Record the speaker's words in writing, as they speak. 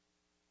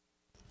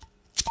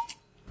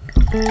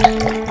Welcome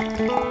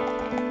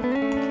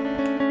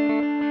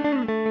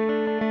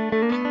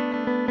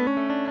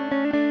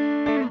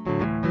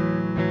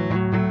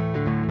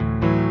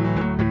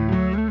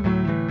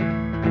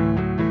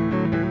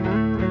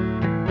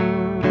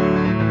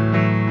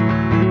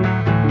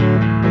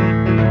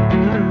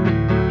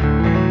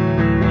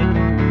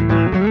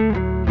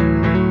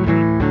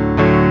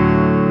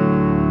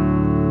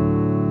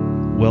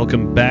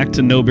back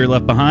to No Beer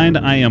Left Behind.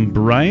 I am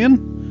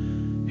Brian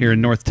here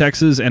in North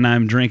Texas, and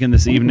I'm drinking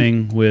this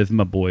evening with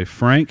my boy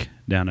Frank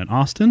down in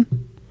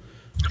Austin.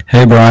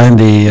 Hey, Brian,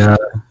 the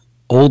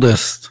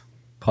oldest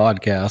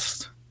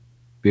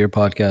beer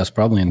podcast,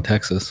 probably in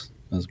Texas,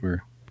 as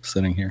we're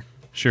sitting here.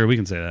 Sure, we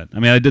can say that. I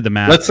mean, I did the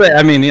math. Let's say,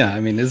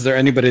 is there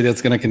anybody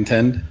that's going to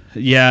contend?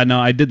 Yeah, no,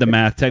 I did the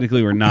math.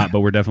 Technically, we're not, but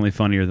we're definitely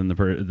funnier than the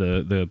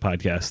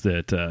podcast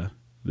that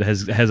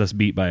has us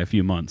beat by a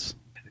few months.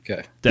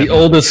 Okay. Definitely.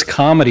 The oldest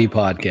comedy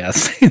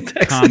podcast in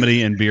Texas.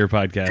 Comedy and beer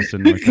podcast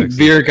in North Texas.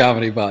 Beer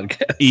comedy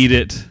podcast. Eat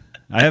it.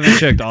 I haven't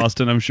checked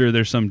Austin. I'm sure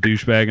there's some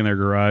douchebag in their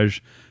garage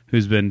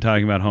who's been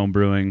talking about home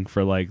brewing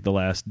for like the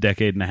last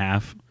decade and a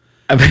half.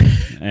 I mean,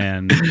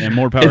 and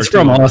more power it's to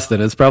from them. Austin.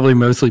 It's probably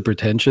mostly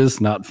pretentious,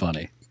 not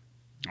funny.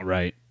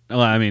 Right. Well,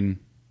 I mean,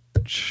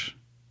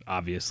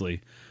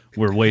 obviously,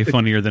 we're way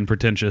funnier than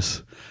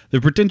pretentious.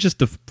 The pretentious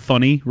to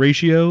funny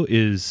ratio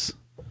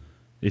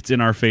it's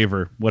in our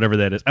favor, whatever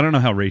that is. I don't know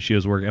how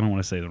ratios work. I don't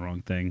want to say the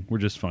wrong thing. We're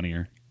just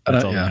funnier.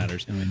 That's all that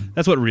matters. I mean,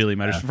 that's what really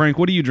matters. Yeah. Frank,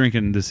 what are you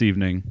drinking this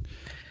evening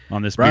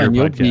on this Brian,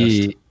 beer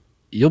podcast?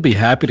 You'll be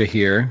happy to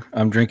hear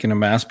I'm drinking a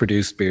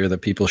mass-produced beer that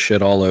people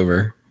shit all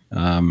over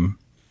from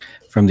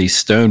the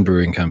Stone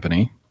Brewing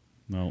Company.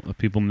 Well,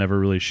 people never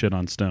really shit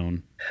on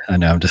Stone. I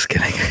know, I'm just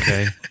kidding.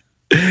 Okay.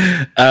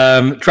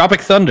 Tropic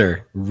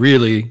Thunder,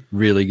 really,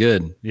 really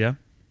good. Yeah?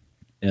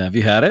 Yeah, have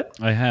you had it?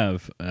 I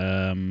have.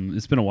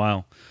 It's been a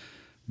while.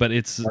 But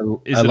I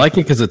like it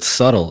because it's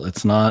subtle.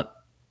 It's not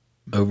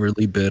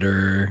overly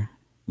bitter,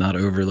 not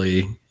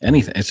overly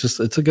anything. It's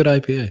a good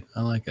IPA.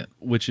 I like it.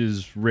 Which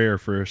is rare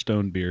for a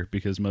Stone beer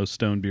because most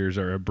Stone beers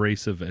are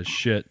abrasive as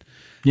shit.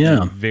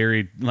 Yeah.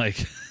 Very,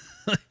 like,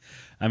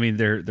 I mean,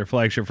 their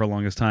flagship for the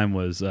longest time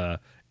was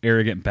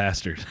Arrogant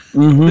Bastard.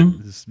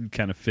 Mm-hmm. It's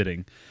kind of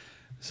fitting.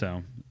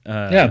 So,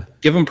 yeah,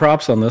 give them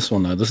props on this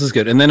one, though. This is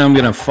good. And then I'm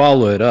going to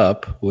follow it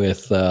up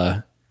with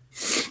nice.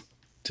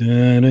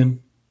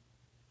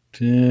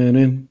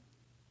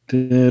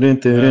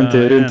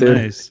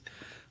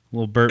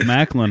 Little Burt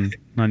Macklin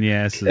on your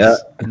asses. Yeah.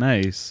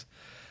 Nice.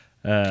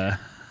 I've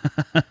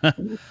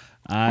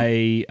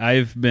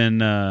been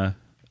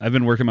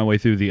working my way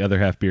through the other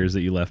half beers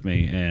that you left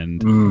me,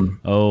 and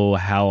oh,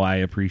 how I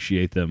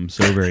appreciate them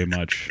so very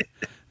much.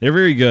 They're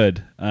very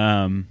good.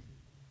 They're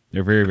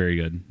very, very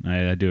good.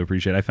 I do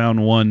appreciate it. I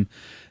found one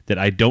that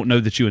I don't know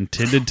that you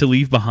intended to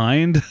leave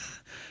behind,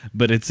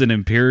 but it's an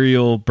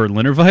Imperial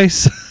Berliner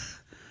Weiss.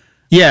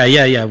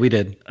 Yeah, we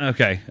did.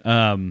 Okay.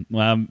 Well,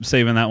 I'm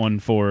saving that one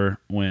for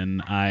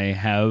when I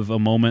have a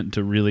moment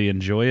to really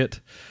enjoy it,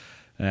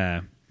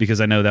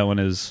 because I know that one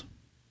is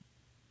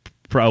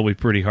probably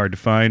pretty hard to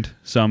find.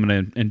 So I'm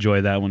going to enjoy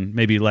that one.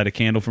 Maybe light a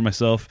candle for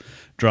myself,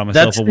 draw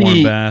myself a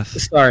warm bath.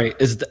 Sorry,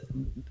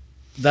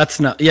 that's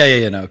not?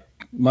 Yeah. No,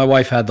 my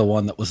wife had the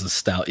one that was a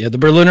stout. Yeah, the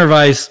Berliner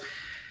Weiss.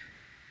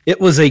 It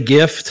was a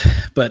gift,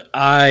 but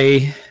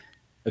okay,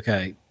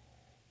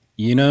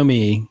 you know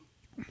me.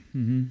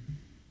 Mm-hmm.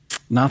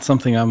 Not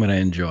something I'm going to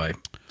enjoy.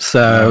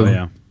 So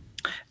yeah.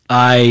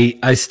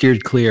 I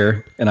steered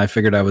clear, and I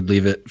figured I would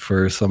leave it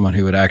for someone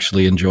who would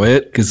actually enjoy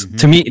it. Because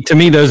to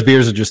me, those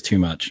beers are just too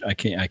much. I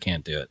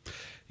can't do it.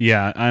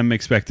 Yeah, I'm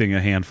expecting a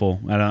handful.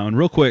 And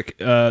real quick,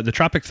 the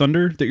Tropic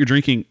Thunder that you're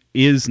drinking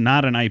is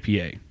not an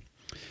IPA.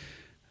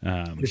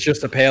 It's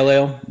just a pale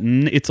ale?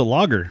 It's a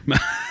lager.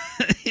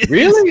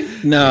 Really?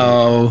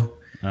 No.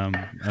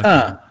 Okay.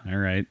 Huh. All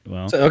right.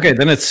 Well. So, okay,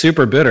 then it's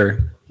super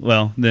bitter.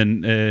 Well,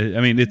 then I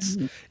mean it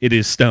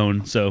is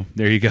Stone, so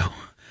there you go.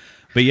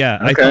 But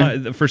yeah, okay. I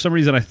thought for some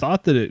reason I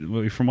thought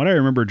that from what I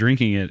remember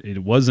drinking it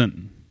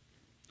wasn't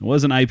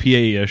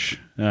IPA-ish.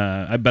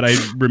 But I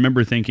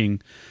remember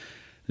thinking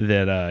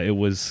that it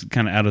was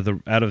kind of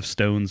out of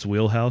Stone's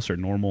wheelhouse or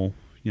normal,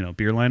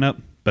 beer lineup.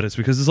 But it's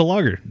because it's a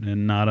lager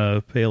and not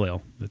a pale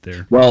ale that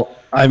they're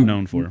I'm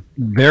known for.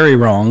 Very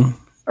wrong.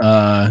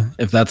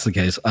 If that's the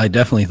case, I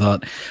definitely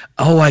thought,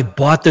 I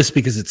bought this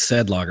because it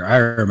said lager. I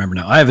remember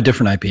now. I have a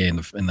different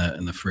IPA in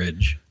the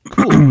fridge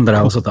that I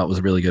also thought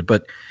was really good.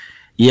 But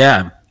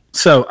yeah,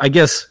 so I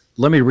guess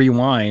let me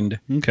rewind.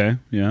 Okay,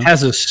 yeah, it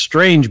has a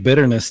strange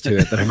bitterness to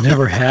it that I've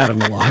never had in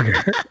a lager.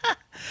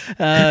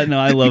 No,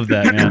 I love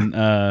that, man.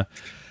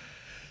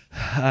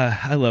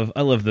 I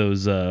love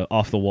those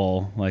off the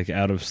wall, like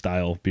out of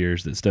style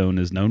beers that Stone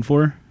is known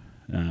for.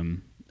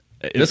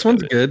 This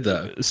one's good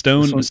though.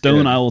 Stone.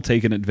 Good. I will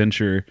take an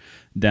adventure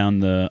down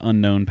the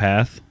unknown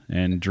path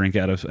and drink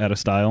out of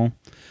style,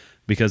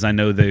 because I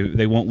know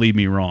they won't lead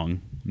me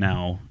wrong.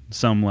 Now,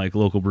 some like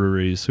local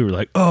breweries who are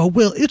like, "Oh,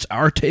 well, it's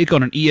our take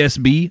on an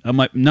ESB." I'm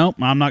like, "Nope,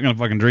 I'm not gonna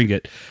fucking drink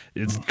it.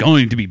 It's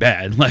going to be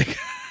bad." Like,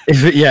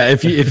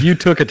 If you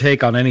took a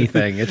take on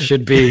anything, it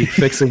should be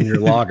fixing your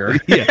lager.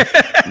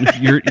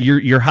 Yeah,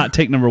 your hot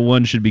take number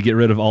one should be get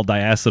rid of all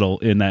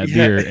diacetyl in that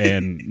beer,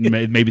 and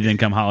maybe then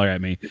come holler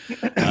at me,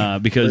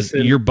 because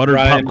your buttered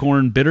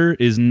popcorn bitter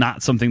is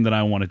not something that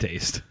I want to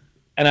taste.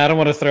 And I don't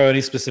want to throw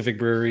any specific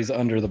breweries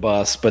under the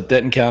bus, but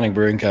Denton County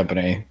Brewing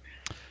Company,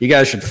 you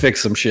guys should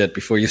fix some shit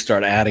before you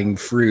start adding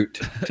fruit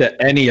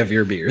to any of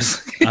your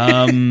beers.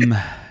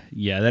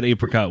 Yeah, that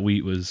apricot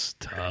wheat was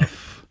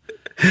tough.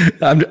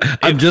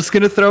 I'm just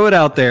going to throw it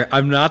out there.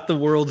 I'm not the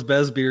world's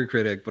best beer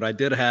critic, but I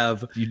did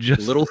have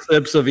little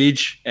sips of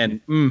each,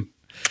 and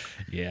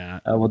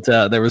yeah, I will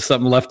tell there was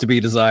something left to be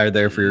desired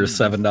there for your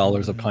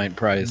 $7 a pint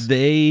price.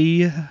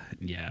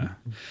 Yeah,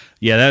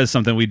 that is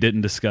something we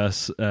didn't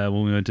discuss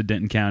when we went to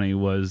Denton County,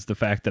 was the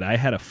fact that I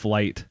had a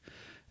flight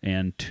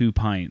and 2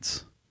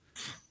 pints,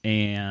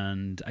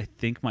 and I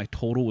think my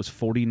total was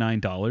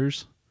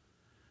 $49.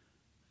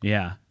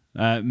 Yeah.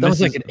 That was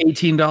like an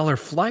 $18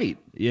 flight.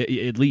 Yeah,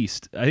 at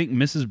least. I think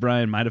Mrs.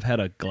 Bryan might have had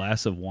a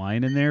glass of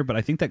wine in there, but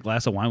I think that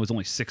glass of wine was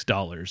only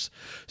 $6.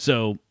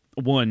 So,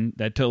 one,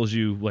 that tells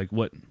you like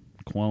what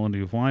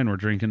quality of wine we're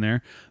drinking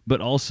there,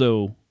 but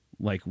also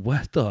like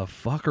what the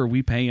fuck are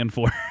we paying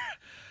for?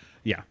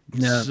 Yeah.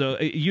 So,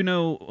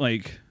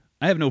 like,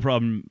 I have no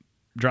problem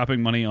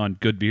dropping money on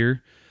good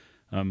beer.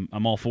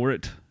 I'm all for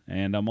it,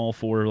 and I'm all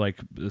for,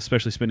 like,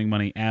 especially spending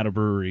money at a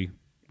brewery.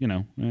 Give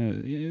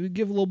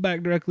a little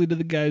back directly to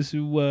the guys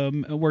who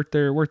work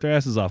their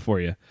asses off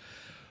for you,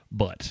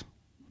 but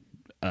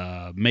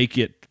make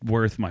it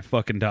worth my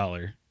fucking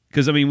dollar.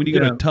 Because I mean, when you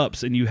go to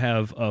Tups and you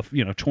have a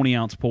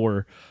 20-ounce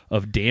pour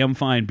of damn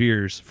fine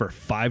beers for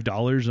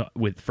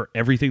 $5 for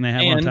everything they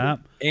have on top,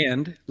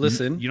 and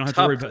listen, you don't have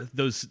to worry about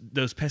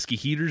those pesky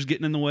heaters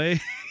getting in the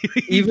way.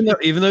 even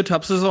though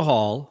Tups is a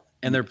hall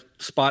and their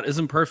spot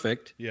isn't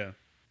perfect, yeah.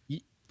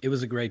 It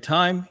was a great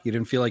time. You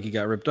didn't feel like you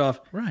got ripped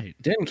off. Right.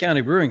 Denton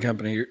County Brewing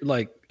Company, you're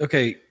like,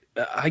 okay,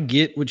 I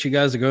get what you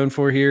guys are going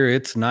for here.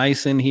 It's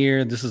nice in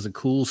here. This is a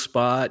cool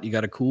spot. You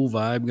got a cool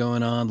vibe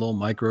going on, little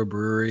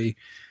microbrewery,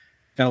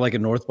 kind of like a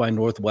North by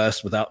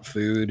Northwest without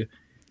food.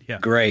 Yeah.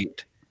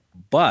 Great.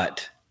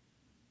 But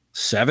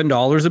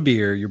 $7 a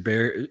beer,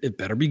 it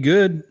better be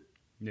good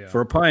for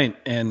a pint.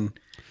 And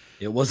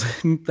it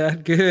wasn't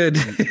that good.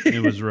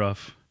 It was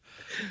rough.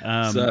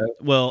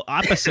 Well,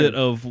 opposite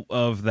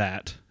of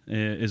that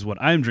is what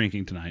I'm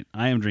drinking tonight.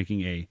 I am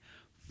drinking a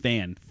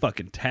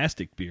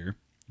fan-fucking-tastic beer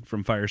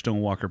from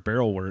Firestone Walker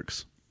Barrel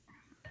Works.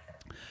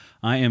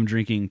 I am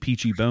drinking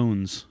Peachy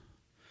Bones.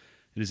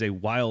 It is a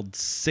wild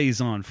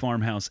Saison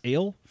farmhouse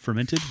ale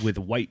fermented with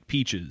white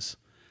peaches,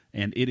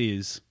 and it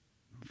is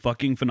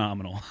fucking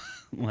phenomenal.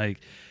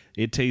 Like,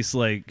 it tastes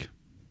like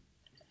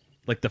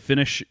the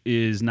finish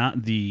is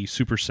not the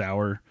super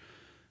sour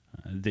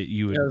that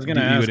you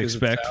would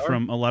expect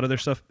from a lot of their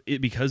stuff.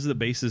 Because the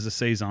base is a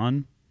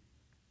Saison.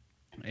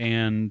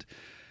 And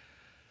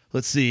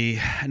let's see,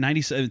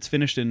 97. It's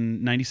finished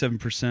in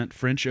 97%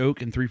 French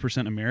oak and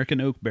 3%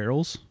 American oak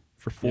barrels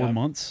for 4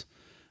 months.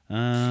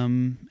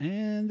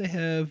 And they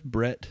have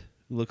Brett,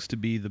 who looks to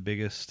be the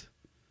biggest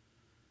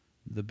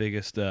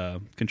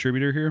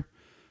contributor here.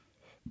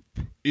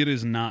 It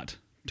is not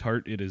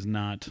tart. It is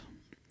not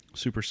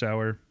super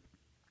sour.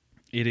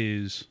 It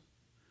is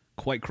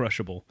quite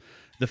crushable.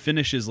 The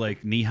finish is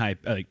like knee high,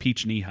 like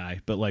peach knee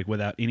high, but like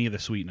without any of the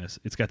sweetness.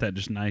 It's got that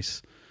just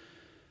nice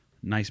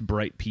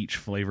bright peach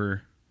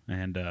flavor,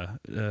 and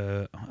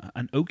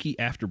an oaky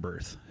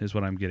afterbirth is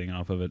what I'm getting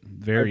off of it.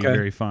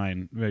 Very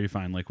fine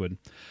liquid.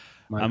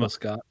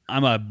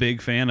 I'm a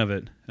big fan of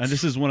it, and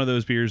this is one of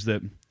those beers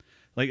that,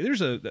 like,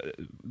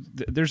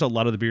 there's a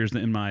lot of the beers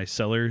in my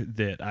cellar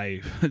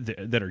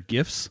that are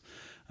gifts,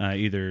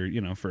 either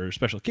for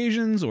special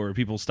occasions or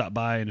people stop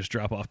by and just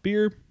drop off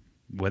beer,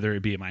 whether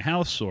it be at my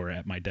house or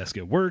at my desk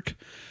at work.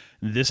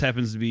 This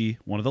happens to be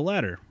one of the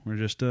latter. We're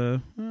just get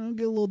a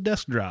little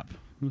desk drop.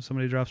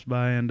 Somebody drops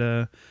by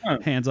and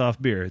hands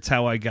off beer. It's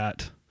how I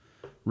got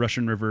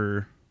Russian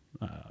River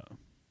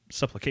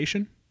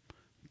Supplication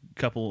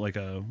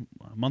a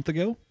month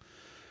ago.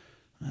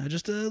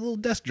 Just a little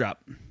desk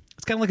drop.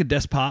 It's kind of like a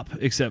desk pop,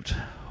 except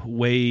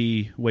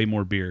way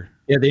more beer.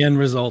 Yeah, the end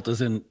result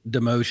isn't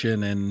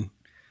demotion and...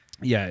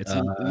 Yeah, it's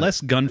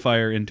less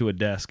gunfire into a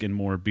desk and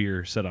more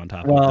beer set on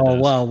top of the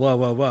desk.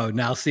 Whoa.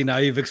 Now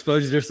you've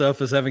exposed yourself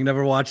as having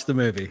never watched the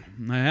movie.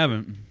 I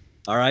haven't.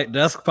 All right,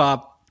 desk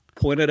pop.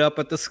 Point it up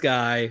at the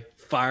sky,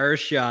 fire a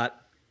shot.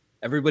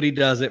 Everybody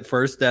does it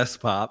first desk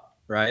pop,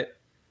 right?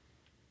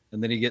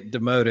 And then you get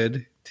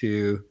demoted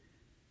to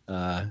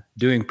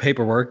doing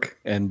paperwork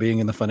and being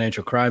in the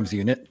financial crimes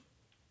unit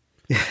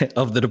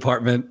of the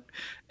department,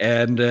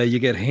 and you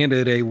get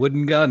handed a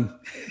wooden gun.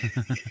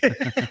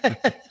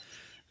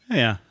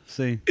 Yeah,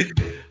 see.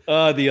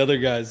 The other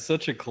guy's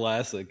such a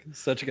classic.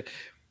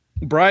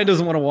 Brian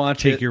doesn't want to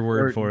watch it. Take your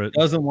word for it.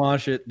 Doesn't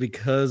watch it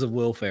because of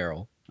Will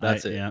Ferrell.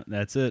 That's it. Yeah,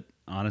 that's it.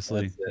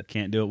 Honestly,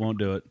 can't do it, won't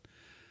do it.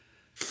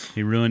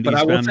 He ruined. But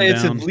I will say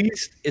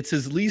it's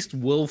his least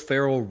Will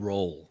Ferrell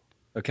role.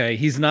 Okay,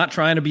 he's not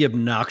trying to be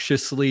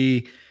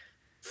obnoxiously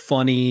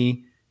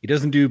funny He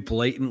doesn't do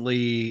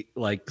blatantly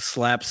like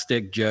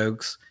slapstick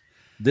jokes.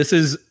 This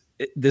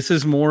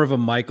is more of a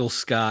Michael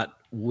Scott,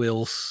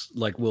 Will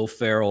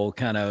Ferrell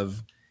kind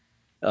of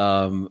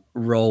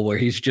role where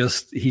he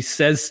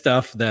says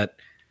stuff that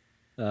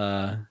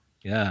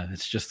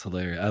it's just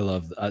hilarious. I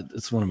love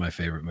it's one of my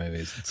favorite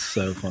movies. It's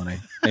so funny.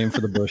 Aim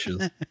for the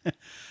bushes.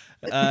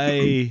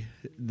 I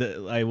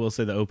will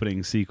say the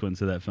opening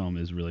sequence of that film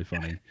is really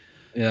funny.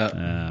 Yeah.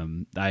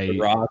 The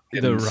Rock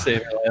and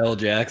Samuel L.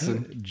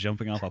 Jackson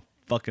jumping off a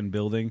fucking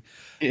building.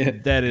 Yeah.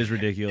 That is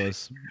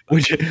ridiculous.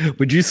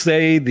 Would you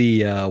say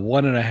the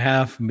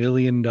 $1.5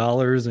 million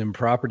in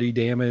property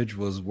damage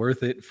was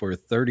worth it for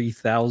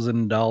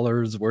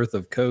 $30,000 worth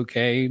of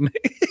cocaine?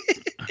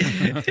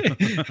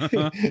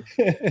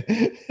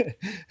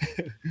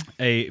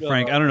 Hey,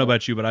 Frank, I don't know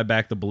about you, but I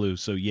back the blue.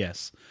 So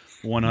yes,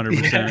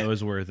 100% it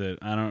was worth it.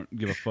 I don't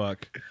give a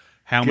fuck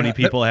how many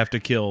people I have to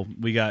kill.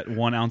 We got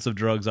 1 ounce of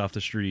drugs off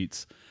the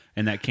streets,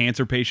 and that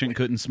cancer patient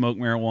couldn't smoke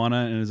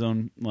marijuana in his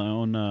own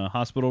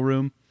hospital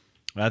room.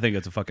 I think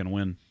it's a fucking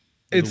win.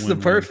 It's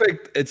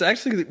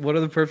actually one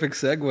of the perfect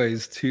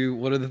segues to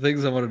one of the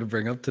things I wanted to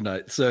bring up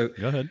tonight. So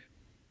go ahead.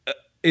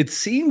 It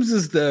seems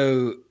as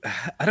though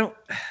I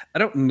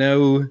don't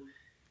know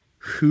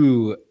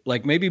who,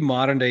 like maybe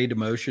modern day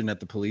demotion at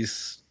the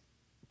police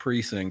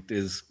precinct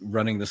is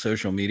running the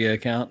social media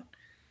account,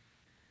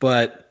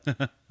 but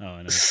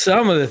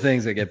some of the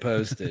things that get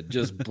posted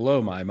just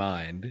blow my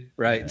mind.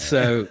 Right.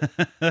 So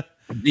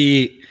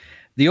the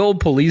old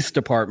police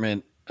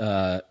department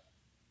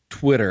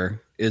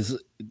Twitter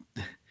is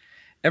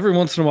every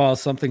once in a while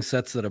something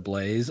sets it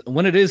ablaze.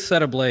 When it is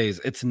set ablaze,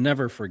 it's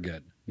never for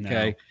good.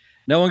 Okay.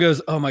 No one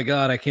goes, oh my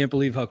God, I can't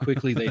believe how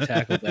quickly they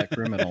tackled that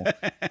criminal.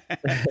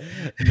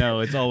 No,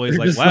 it's always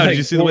like, wow, did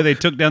you see the way they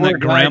took down that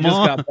grandma?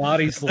 Just got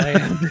body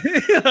slammed.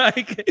 What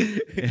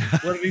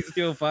did he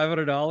steal?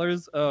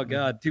 $500? Oh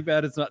God, too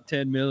bad it's not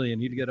 $10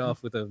 million. He'd get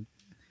off with a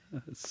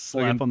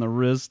slap on the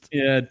wrist.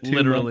 Yeah,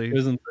 literally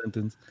prison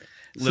sentence.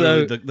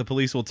 Literally, the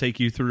police will take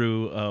you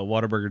through a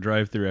Whataburger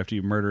drive-thru after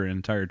you murder an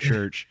entire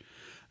church.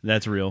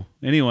 That's real.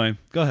 Anyway,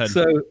 go ahead.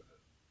 So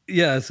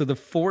the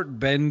Fort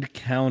Bend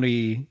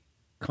County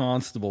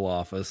Constable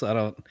office. I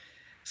don't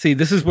see.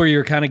 This is where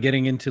you're kind of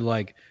getting into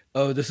like,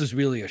 oh, this is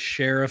really a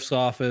sheriff's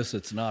office.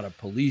 It's not a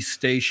police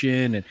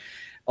station, and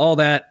all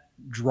that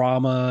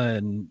drama.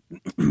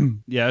 And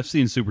yeah, I've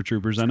seen Super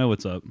Troopers. I know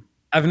what's up.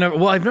 I've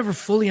never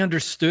fully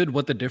understood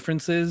what the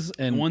difference is.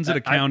 And one's at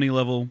a county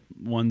level,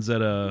 one's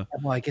at a.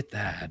 Well, I get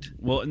that.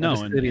 Well, no,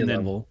 city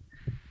level.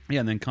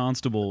 Yeah, and then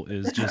constable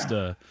is just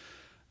a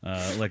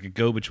like a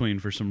go-between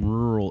for some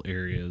rural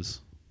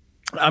areas.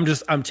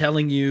 I'm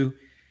telling you.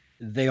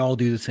 They all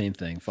do the same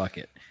thing. Fuck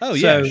it. Oh,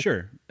 yeah,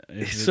 sure.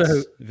 If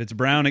it's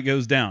brown, it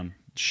goes down.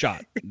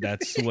 Shot.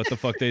 That's what the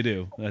fuck they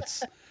do.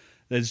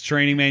 That's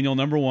training manual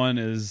number 1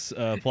 is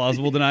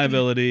plausible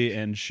deniability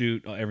and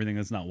shoot everything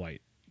that's not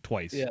white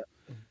twice. Yeah.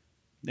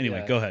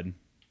 Anyway, go ahead.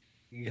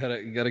 You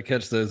gotta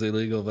catch those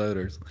illegal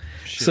voters.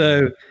 Shit.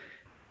 So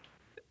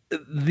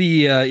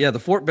the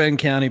Fort Bend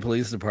County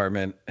Police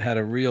Department had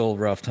a real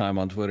rough time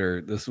on Twitter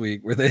this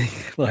week where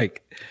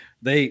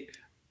they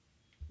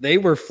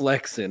were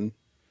flexing.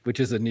 Which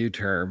is a new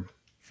term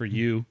for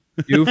you.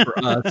 New for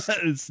us.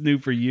 It's new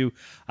for you.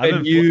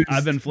 I've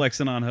been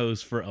flexing on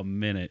hoes for a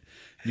minute.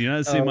 Do you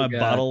not see my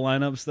bottle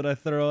lineups that I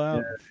throw out?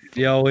 Yeah.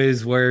 Do you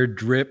always wear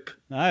drip?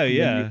 Oh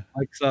yeah,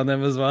 flex on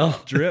them as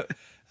well. Drip.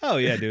 Oh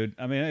yeah, dude.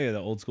 I mean, I got the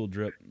old school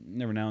drip.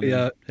 Every now and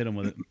then, hit them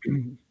with it.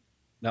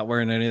 Not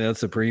wearing any of that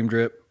Supreme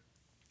drip.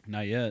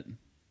 Not yet.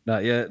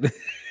 Not yet.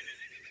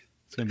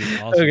 It's gonna be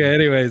awesome. Okay,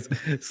 anyways,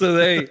 so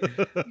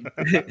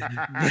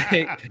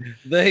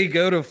they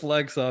go to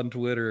flex on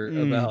Twitter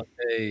about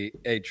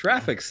a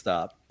traffic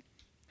stop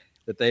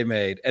that they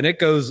made, and it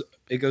goes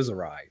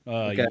awry.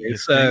 Okay,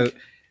 so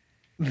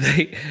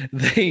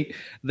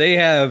they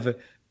have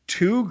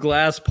 2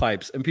 glass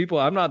pipes, and people,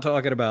 I'm not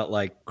talking about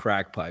like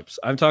crack pipes.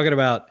 I'm talking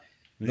about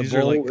these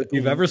are like, if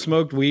you've ever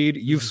smoked weed,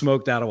 you've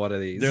smoked out of one of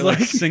these. They're like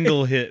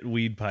single hit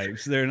weed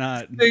pipes. They're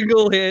not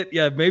single hit.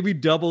 Yeah, maybe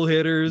double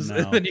hitters. No.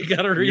 And then you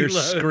got to reload. You're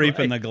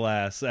scraping the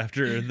glass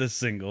after the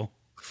single.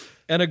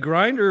 And a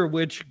grinder,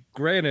 which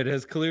granted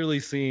has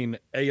clearly seen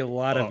a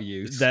lot of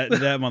use. That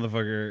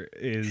motherfucker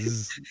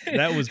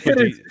that was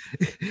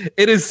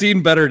it has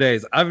seen better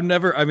days. I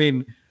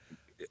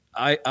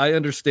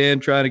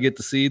understand trying to get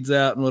the seeds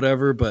out and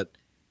whatever, but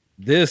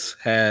this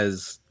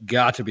has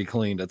got to be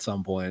cleaned at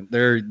some point.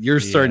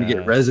 You're starting to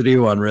get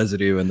residue on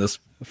residue in this.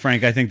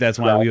 Frank, I think that's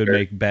why we would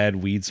make bad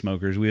weed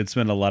smokers. We would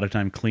spend a lot of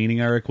time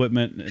cleaning our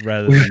equipment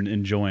rather than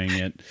enjoying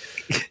it.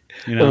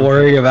 You know,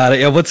 worrying about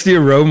it. Yeah, what's the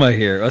aroma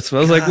here? It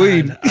smells like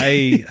weed.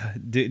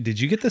 Did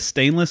you get the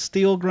stainless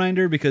steel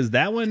grinder? Because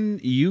that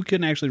one you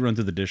can actually run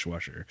through the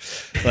dishwasher.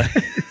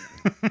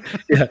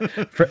 Yeah,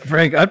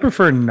 Frank, I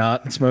prefer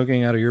not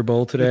smoking out of your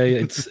bowl today.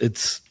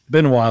 It's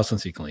been a while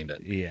since you cleaned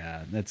it.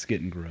 Yeah, that's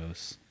getting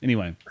gross.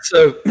 Anyway,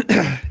 so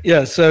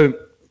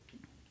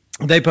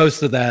they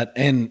posted that,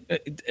 and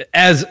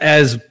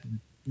as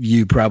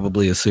you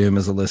probably assume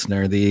as a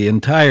listener, the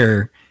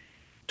entire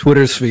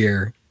Twitter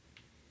sphere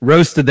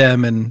roasted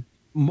them, and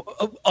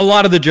a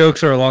lot of the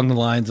jokes are along the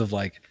lines of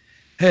like,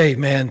 "Hey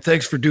man,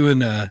 thanks for doing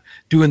the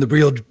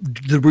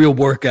real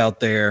work out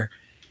there.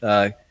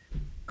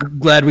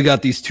 Glad we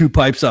got these 2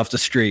 pipes off the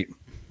street.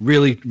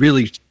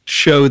 Really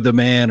showed the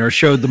man or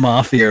showed the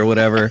mafia or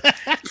whatever."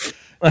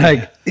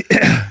 Like,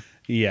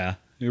 yeah,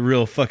 a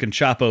real fucking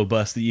Chapo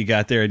bust that you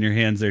got there in your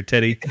hands there,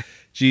 Teddy.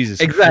 Jesus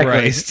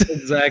Christ.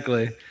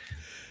 Exactly.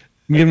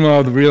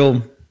 Meanwhile, the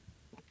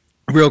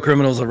real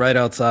criminals are right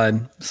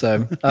outside.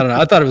 So I don't know.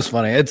 I thought it was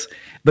funny.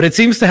 But it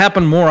seems to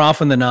happen more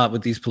often than not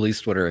with these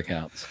police Twitter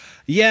accounts.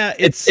 Yeah,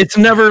 it's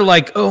never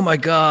like, oh my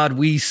God,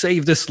 we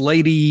saved this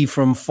lady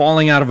from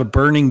falling out of a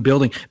burning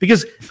building.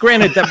 Because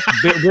granted,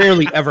 that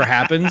rarely ever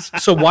happens.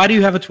 So why do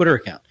you have a Twitter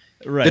account?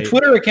 Right. The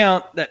Twitter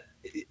account that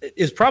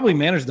is probably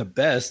managed the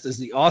best is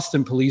the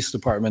Austin Police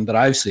Department that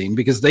I've seen,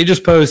 because they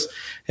just post,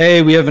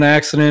 hey, we have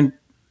an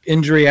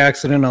injury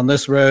accident on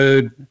this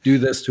road, do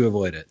this to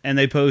avoid it. And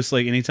they post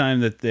like anytime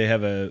that they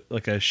have a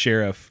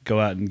sheriff go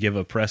out and give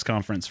a press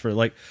conference for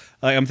like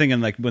I'm thinking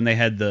like when they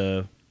had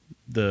the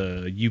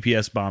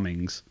UPS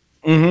bombings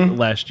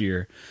last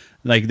year,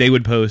 like they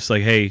would post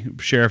like, hey,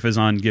 sheriff is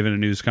on giving a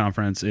news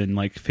conference in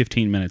like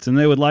 15 minutes, and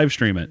they would live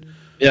stream it.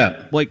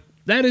 Yeah. Like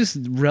that is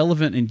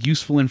relevant and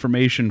useful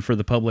information for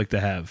the public to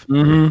have.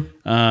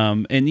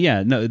 And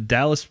yeah, no,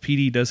 Dallas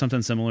PD does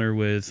something similar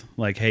with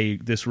like, hey,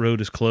 this road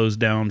is closed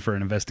down for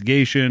an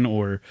investigation,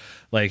 or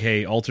like,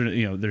 hey,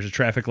 there's a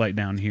traffic light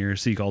down here,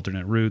 seek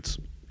alternate routes.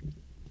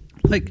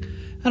 Like,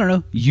 I don't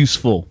know,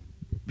 useful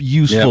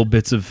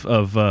bits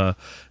of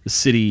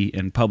city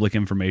and public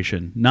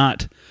information.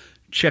 Not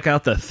check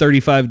out the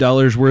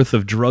 $35 worth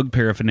of drug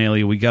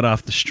paraphernalia we got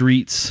off the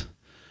streets.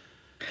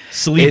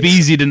 Sleep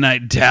easy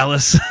tonight,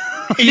 Dallas.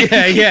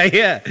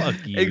 Yeah. Fuck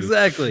you.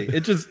 Exactly.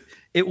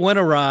 It went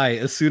awry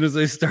as soon as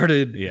they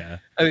started. Yeah.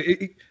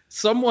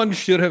 Someone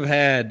should have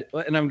had,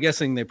 and I'm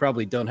guessing they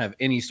probably don't have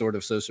any sort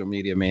of social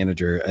media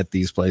manager at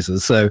these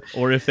places. So,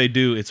 or if they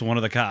do, it's one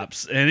of the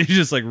cops, and it's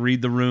just like,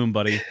 read the room,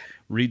 buddy.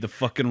 Read the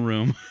fucking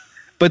room.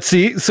 But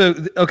see, so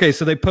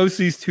they post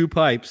these 2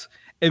 pipes.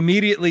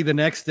 Immediately the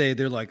next day,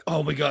 they're like,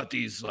 oh, we got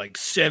these like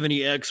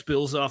 70X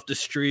pills off the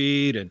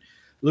street, and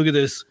look at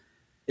this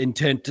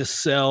intent to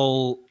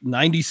sell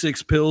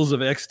 96 pills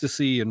of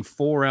ecstasy and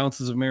 4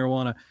 ounces of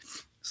marijuana.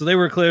 So they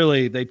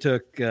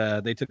took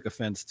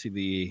offense to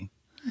the,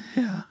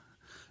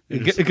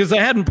 because they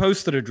hadn't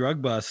posted a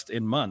drug bust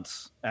in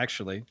months,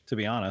 actually, to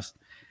be honest.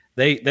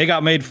 They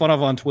got made fun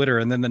of on Twitter,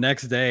 and then the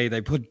next day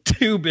they put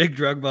 2 big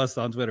drug busts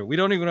on Twitter. We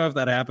don't even know if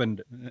that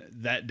happened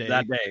that day.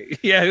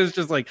 Yeah, it was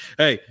just like,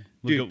 hey,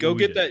 dude, go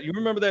get that. You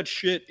remember that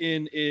shit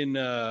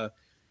in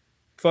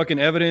fucking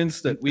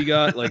evidence that we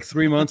got like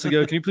 3 months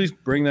ago? Can you please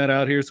bring that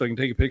out here so I can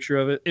take a picture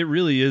of it? It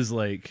really is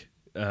like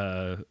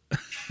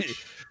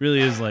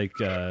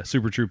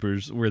Super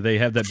Troopers, where they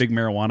have that big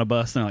marijuana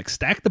bust and they're like,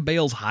 stack the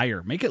bales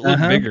higher, make it look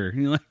bigger.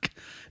 And you're like,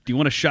 do you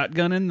want a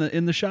shotgun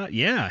in the shot?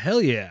 Yeah,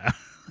 hell yeah.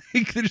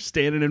 Like, they're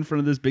standing in front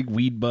of this big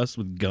weed bust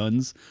with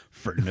guns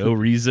for no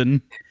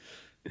reason.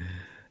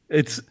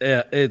 It's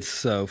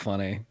so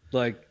funny.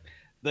 Like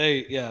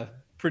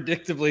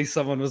predictably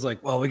someone was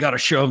like, well, we got to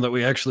show them that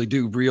we actually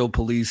do real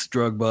police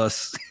drug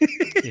busts.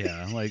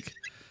 Yeah, like,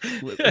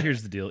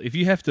 here's the deal. If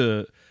you have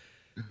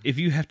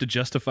to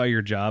justify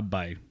your job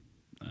by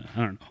I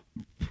don't know,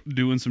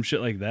 doing some shit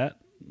like that,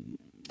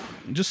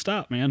 just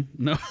stop, man.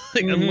 No,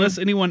 like, unless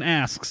anyone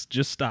asks,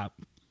 just stop.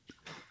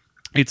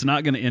 It's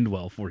not going to end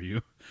well for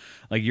you.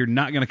 Like, you're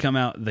not going to come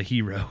out the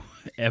hero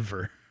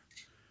ever.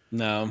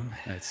 No.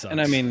 That sucks.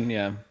 And I mean,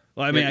 yeah.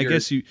 Well, I mean, I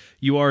guess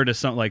you are to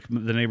some, like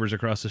the neighbors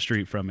across the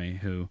street from me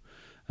who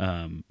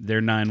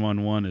their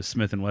 911 is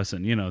Smith &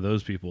 Wesson. You know,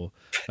 those people.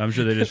 I'm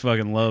sure they just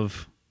fucking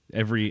love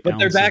every But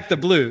they're back to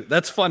blue.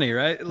 That's funny,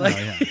 right? Like,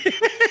 yeah.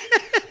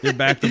 They're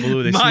back to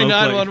blue. They my smoke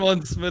 911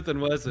 like, Smith &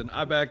 Wesson.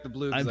 I back to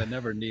blue because I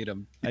never need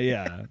them.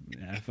 Yeah.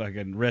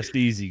 Fucking rest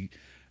easy.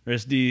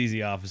 Rest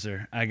easy,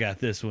 officer. I got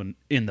this one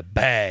in the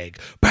bag.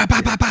 Bah,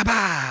 bah, bah, bah,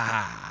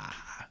 bah.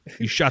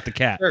 You shot the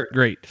cat. Sure.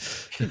 Great.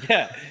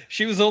 Yeah.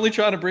 She was only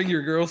trying to bring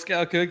your Girl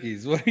Scout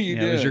cookies. What are you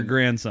doing? It was your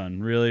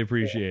grandson. Really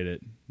appreciate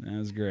it. That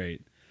was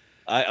great.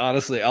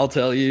 I'll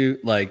tell you,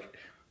 like,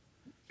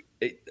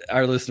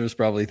 our listeners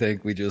probably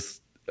think we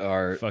just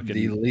are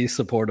the least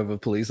supportive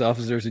of police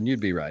officers, and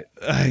you'd be right.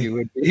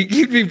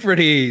 You'd be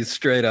pretty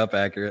straight up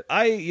accurate.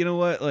 You know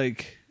what?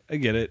 Like, I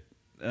get it.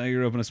 I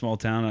grew up in a small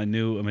town. I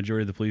knew a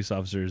majority of the police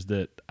officers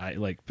that I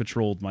like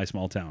patrolled my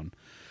small town.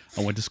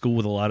 I went to school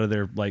with a lot of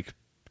their like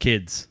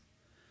kids.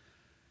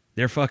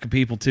 They're fucking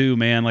people too,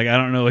 man. Like, I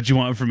don't know what you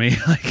want from me.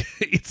 Like,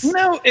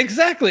 no,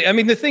 exactly. I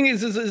mean, the thing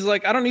is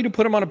like, I don't need to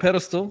put them on a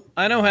pedestal.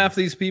 I know half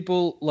these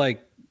people, like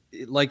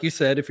you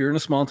said, if you're in a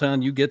small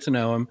town, you get to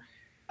know them.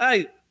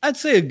 I'd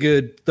say a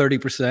good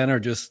 30% are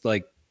just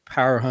like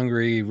power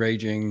hungry,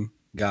 raging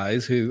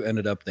guys who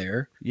ended up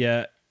there.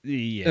 Yeah.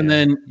 Yeah, and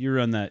then you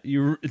run that.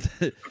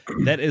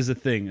 That is a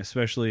thing,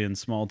 especially in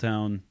small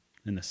town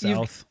in the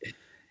South.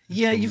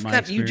 You've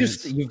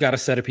got a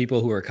set of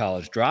people who are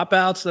college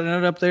dropouts that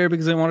ended up there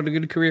because they wanted a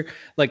good career.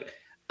 Like,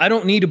 I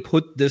don't need to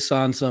put this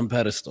on some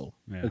pedestal.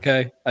 Yeah.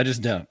 Okay. I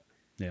just don't.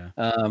 Yeah.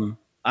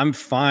 I'm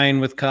fine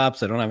with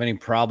cops. I don't have any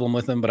problem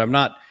with them, but I'm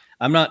not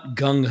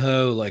gung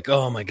ho like,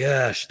 oh my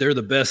gosh, they're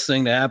the best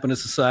thing to happen to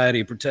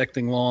society,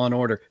 protecting law and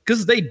order.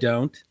 Because they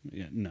don't.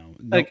 Yeah, no.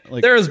 Like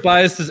they're as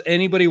biased as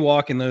anybody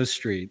walking those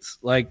streets.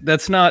 Like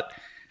that's not.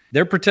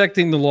 They're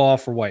protecting the law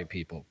for white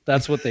people.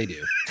 That's what they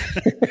do.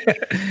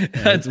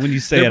 That's when you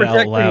say it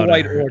out loud.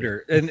 White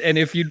order, and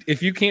if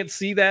you can't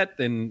see that,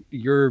 then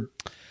you're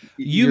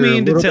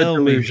mean to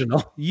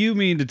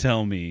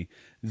tell me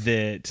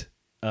that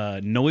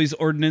noise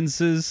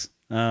ordinances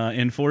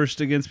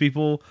enforced against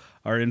people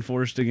are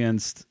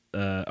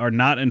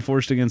not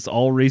enforced against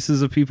all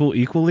races of people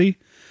equally?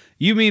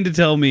 You mean to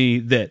tell me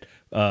that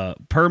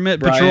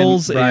permit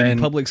patrols in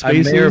public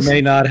spaces? I may or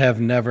may not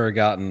have never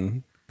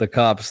gotten the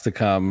cops to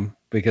come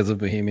because of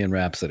Bohemian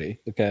Rhapsody.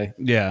 Okay.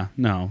 Yeah.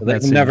 No. They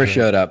never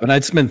showed up. And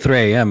it's been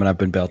 3 a.m. and I've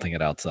been belting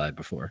it outside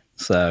before.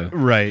 So.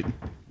 Right.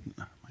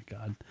 Oh my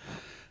God.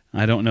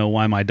 I don't know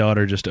why my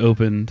daughter just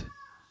opened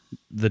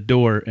the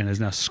door and is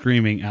now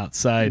screaming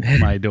outside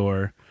my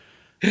door,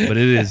 but it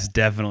is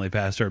definitely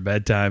past her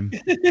bedtime.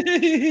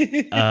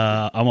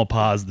 I'm going to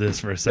pause this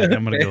for a second.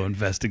 I'm going to go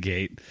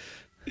investigate.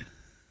 All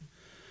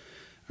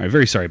right.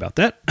 Very sorry about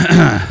that.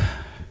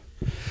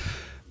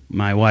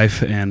 My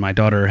wife and my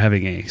daughter are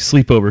having a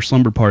sleepover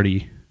slumber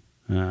party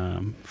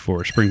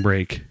for spring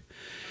break.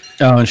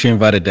 Oh, and she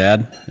invited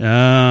Dad?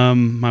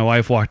 My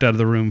wife walked out of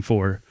the room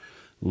for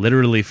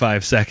literally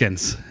 5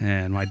 seconds,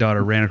 and my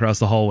daughter ran across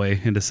the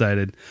hallway and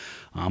decided,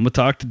 I'm going to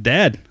talk to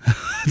Dad.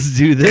 Let's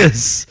do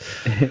this.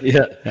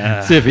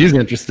 Yeah. See if he's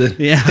interested.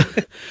 Yeah.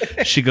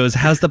 She goes,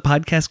 how's the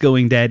podcast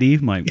going, Daddy?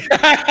 I'm like,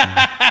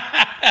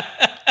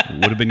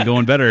 would have been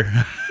going better.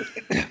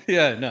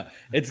 Yeah, no,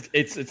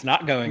 it's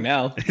not going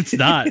now. It's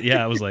not.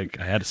 Yeah, I was like,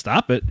 I had to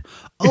stop it.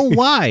 Oh,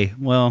 why?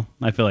 Well,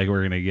 I feel like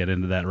we're going to get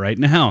into that right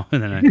now.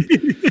 And then I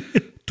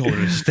told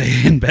her to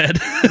stay in bed.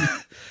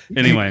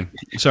 Anyway,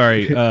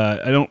 sorry.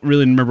 I don't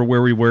really remember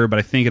where we were, but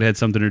I think it had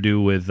something to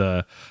do with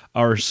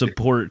our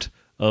support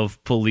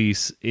of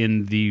police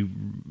in the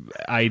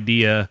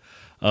idea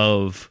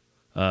of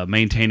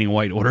maintaining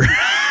white order.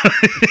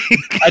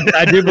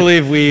 I do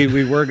believe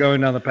we were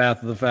going down the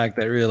path of the fact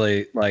that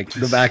really, like,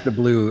 the Back to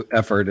Blue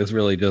effort is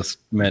really just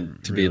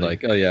meant to be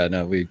like, oh yeah,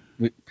 no, we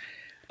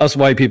us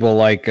white people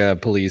like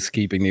police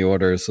keeping the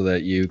order so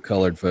that you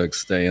colored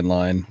folks stay in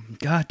line.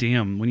 God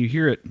damn, when you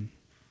hear it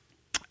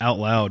out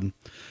loud,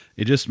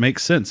 it just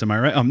makes sense. Am I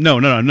right?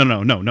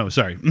 No.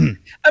 Sorry.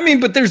 I mean,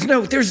 but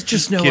there's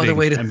just no other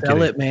way to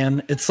tell it,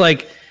 man. It's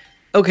like,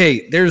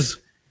 okay, there's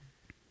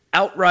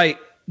outright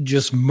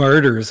just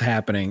murders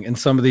happening in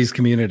some of these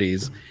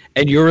communities,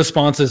 and your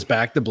response is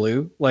Back to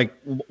Blue. Like,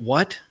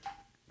 what?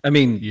 I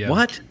mean,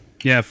 what?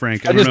 Yeah,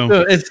 Frank, I don't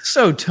know. It's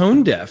so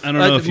tone deaf. I don't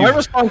know. My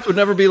response would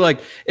never be like,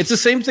 it's the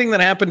same thing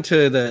that happened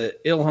to the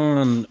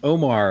Ilhan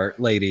Omar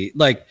lady.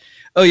 Like,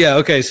 oh yeah,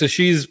 okay, so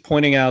she's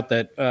pointing out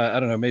that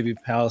I don't know, maybe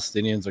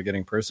Palestinians are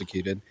getting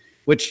persecuted,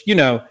 which, you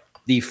know,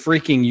 the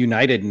freaking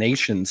United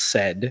Nations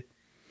said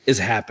is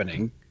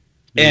happening.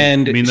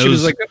 And I mean, she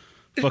was like,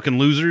 fucking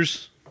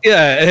losers.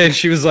 Yeah, and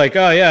she was like,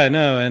 oh yeah,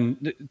 no,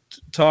 and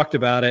talked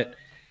about it,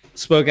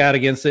 spoke out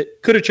against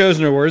it. Could have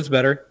chosen her words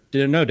better,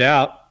 no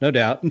doubt.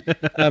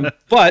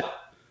 But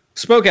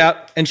spoke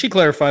out, and she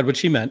clarified what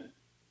she meant.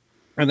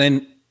 And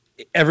then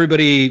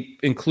everybody,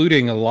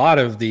 including a lot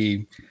of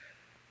the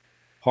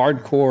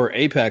hardcore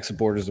AIPAC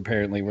supporters,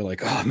 apparently were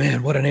like, oh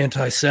man, what an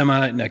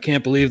anti-Semite, and I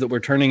can't believe that we're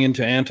turning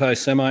into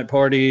anti-Semite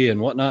party and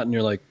whatnot. And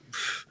you're like,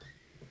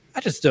 I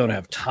just don't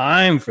have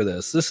time for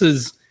this.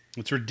 It's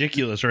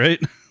ridiculous, right?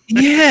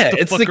 Yeah,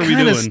 it's the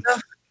kind of stuff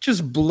that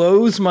just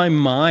blows my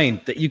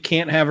mind that you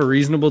can't have a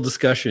reasonable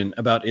discussion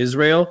about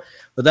Israel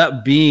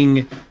without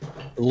being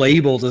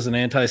labeled as an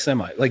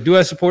anti-Semite. Like, do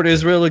I support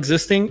Israel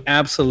existing?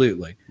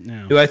 Absolutely.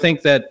 No. Do I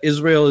think that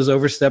Israel is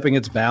overstepping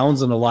its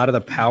bounds and a lot of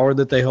the power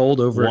that they hold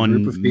over a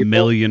group of people?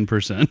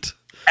 1,000,000%.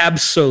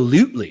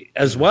 Absolutely,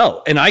 as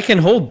well. And I can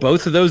hold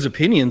both of those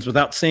opinions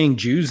without saying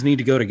Jews need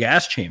to go to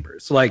gas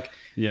chambers. Like,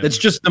 that's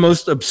just the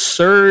most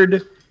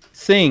absurd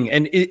thing.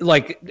 And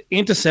like,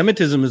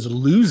 anti-Semitism is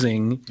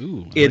losing.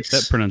 Ooh, I like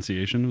that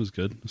pronunciation. It was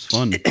good. It was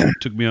fun. It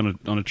took me on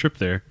a trip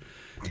there.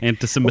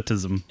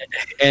 Anti-Semitism,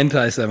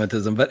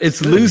 but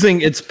it's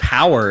losing its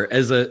power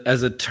as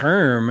a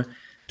term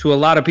to a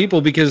lot of people,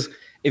 because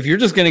if you're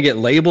just going to get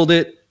labeled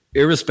it,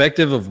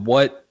 irrespective of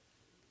what,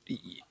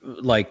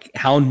 like,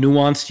 how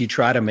nuanced you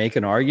try to make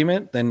an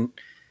argument, then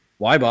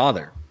why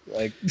bother?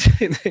 Like,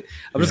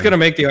 I'm just going to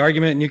make the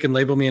argument, and you can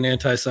label me an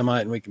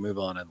anti-Semite, and we can move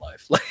on in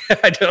life. Like,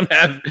 I don't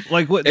have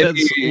like what's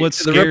the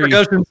scary.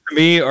 Repercussions to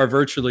me are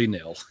virtually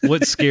nil.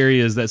 What's scary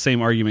is that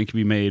same argument can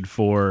be made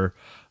for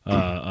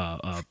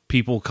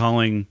people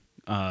calling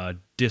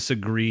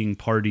disagreeing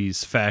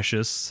parties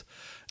fascists,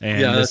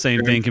 and the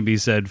same thing can be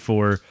said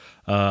for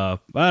I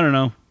don't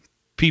know,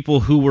 people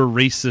who were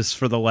racist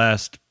for the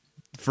last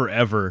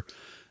forever.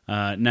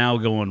 Now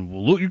going,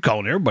 well, look, you're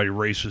calling everybody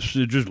racist.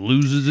 It just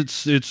loses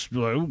its.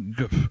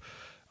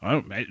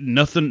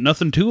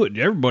 nothing to it.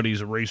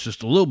 Everybody's a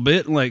racist a little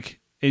bit, like,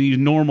 and you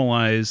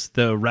normalize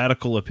the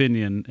radical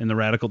opinion and the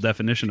radical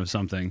definition of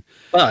something,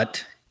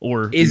 but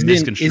or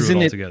misconstrue it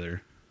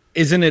altogether.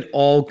 Isn't it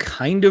all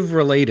kind of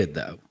related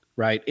though,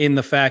 right? In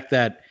the fact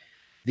that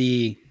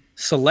the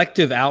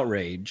selective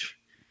outrage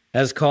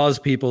has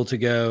caused people to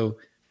go,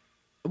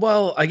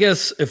 well, I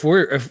guess if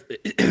we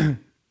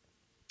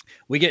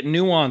get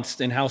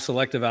nuanced in how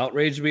selective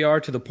outraged we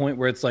are to the point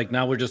where it's like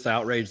now we're just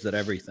outraged at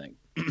everything.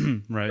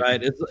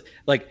 Right. It's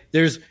like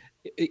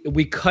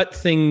we cut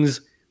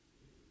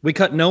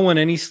no one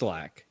any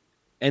slack.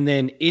 And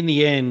then in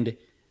the end,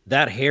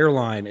 that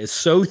hairline is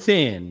so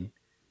thin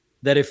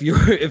that if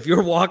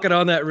you're walking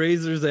on that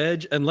razor's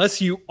edge,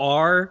 unless you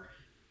are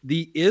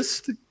the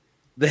ist,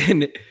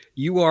 then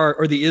you are,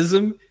 or the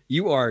ism,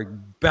 you are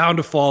bound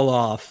to fall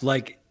off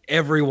like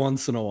every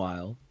once in a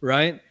while.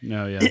 Right.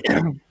 No.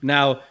 Yeah.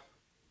 Now,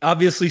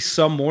 obviously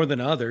some more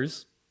than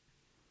others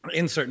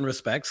in certain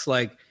respects.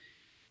 Like,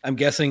 I'm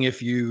guessing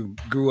if you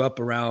grew up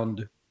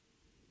around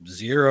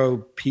 0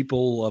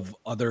 people of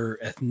other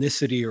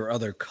ethnicity or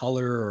other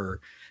color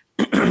or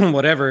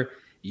whatever,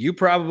 you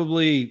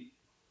probably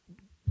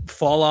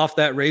fall off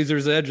that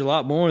razor's edge a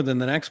lot more than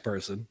the next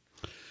person,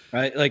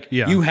 right? Like,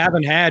 you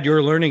haven't had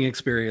your learning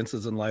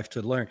experiences in life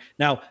to learn.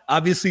 Now,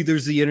 obviously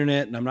there's the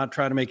internet, and I'm not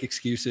trying to make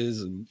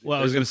excuses. And well,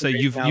 I was going to say,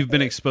 you've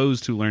been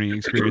exposed to learning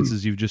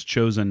experiences. You've just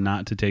chosen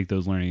not to take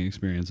those learning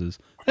experiences.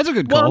 That's a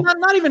good call. Well,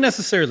 not even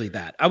necessarily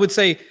that. I would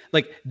say,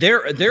 like,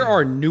 there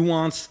are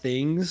nuanced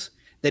things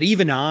that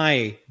even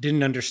I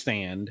didn't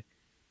understand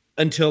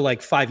until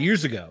like 5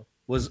 years ago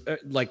was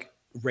like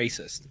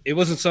racist. It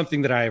wasn't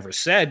something that I ever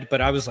said,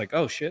 but I was like,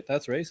 oh shit,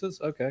 that's racist.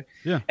 Okay.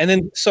 Yeah. And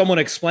then someone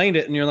explained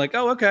it and you're like,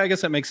 oh, okay, I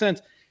guess that makes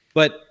sense.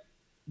 But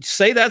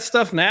say that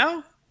stuff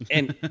now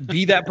and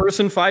be that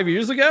person 5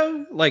 years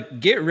ago,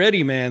 like, get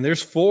ready, man.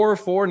 There's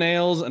four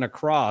nails and a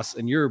cross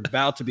and you're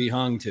about to be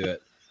hung to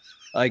it.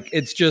 Like,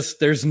 it's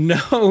just, there's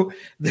no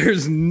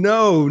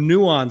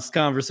nuanced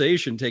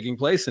conversation taking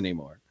place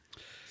anymore.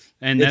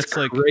 And it's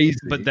that's crazy.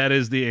 Like, but that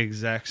is the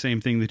exact same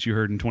thing that you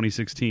heard in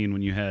 2016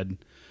 when you had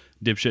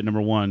dipshit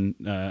number 1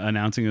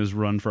 announcing his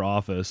run for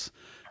office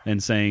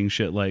and saying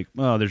shit like,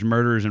 oh, there's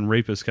murderers and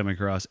rapists coming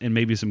across, and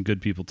maybe some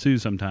good people too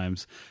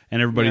sometimes.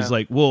 And everybody's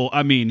like, well,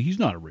 I mean, he's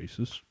not a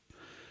racist.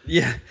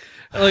 Yeah.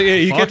 Like,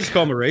 you can't just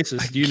call him a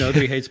racist. Do you know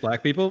that he hates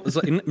black people? It's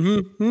like,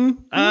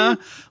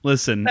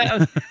 listen,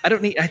 I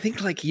don't need. I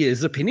think like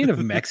his opinion of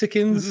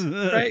Mexicans,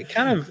 right?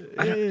 Kind of.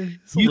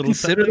 You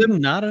consider them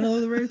not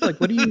another race?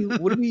 Like, what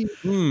do we?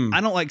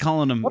 I don't like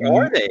calling them. What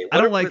are they? I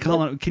don't like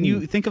calling. Can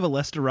you think of a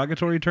less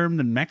derogatory term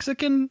than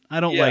Mexican? I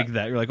don't like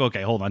that. You're like,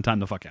 okay, hold on, time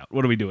the fuck out.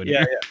 What are we doing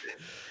here?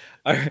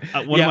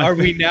 Are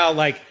we now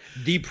like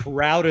the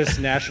proudest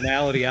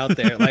nationality out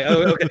there? Like,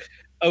 oh,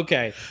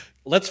 okay.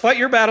 Let's fight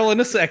your battle in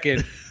a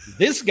second.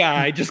 This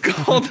guy just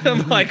called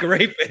them like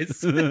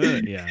rapists.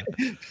 Yeah.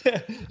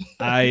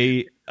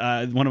 But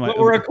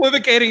we're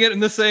equivocating it in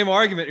the same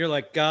argument. You're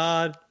like,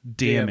 God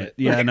damn it.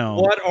 Yeah, like, no.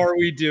 What are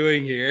we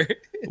doing here?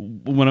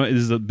 This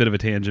is a bit of a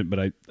tangent, but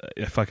I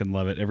fucking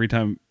love it.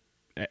 Anytime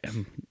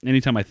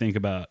I think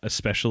about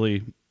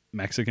especially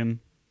Mexican.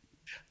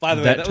 By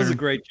the way, that was a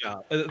great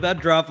job.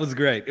 That drop was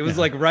great. It was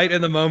like right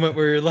in the moment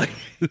where you're like,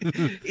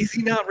 is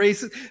he not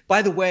racist?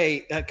 By the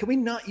way, can we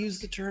not use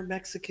the term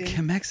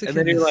Mexican? Mexican and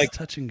then you're like,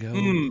 touch and go.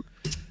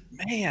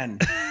 Man,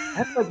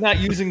 that's like not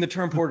using the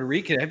term Puerto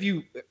Rican. Have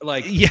you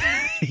like,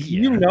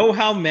 you know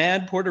how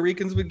mad Puerto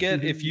Ricans would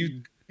get if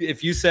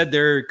you said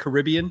they're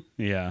Caribbean?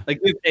 Yeah. Like,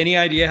 do you have any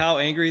idea how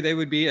angry they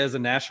would be as a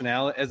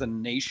nationality, as a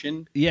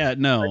nation? Yeah,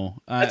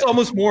 no. That's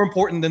almost more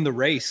important than the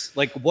race.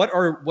 Like, what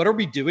are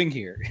we doing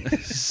here?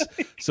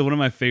 So one of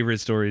my favorite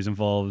stories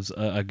involves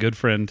a good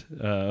friend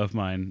of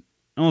mine.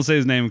 I won't say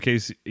his name in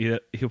case he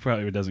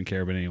probably doesn't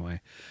care, but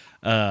anyway.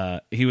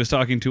 He was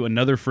talking to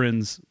another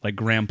friend's like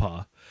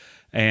grandpa,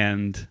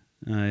 and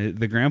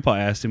the grandpa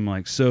asked him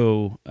like,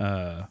 so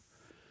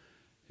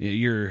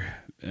you're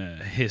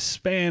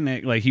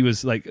Hispanic? Like, he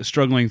was like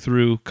struggling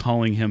through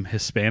calling him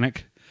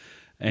Hispanic,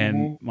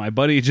 and my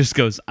buddy just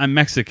goes, I'm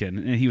Mexican,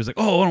 and he was like,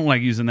 oh, I don't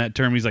like using that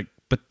term. He's like,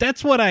 but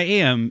that's what I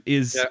am.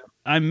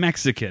 I'm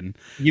Mexican.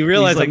 You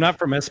realize I'm not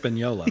from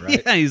Espanola,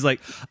 right? Yeah, he's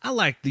like, I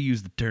like to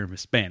use the term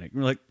Hispanic.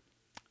 We're like,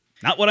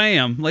 not what I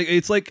am. Like,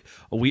 it's like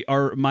we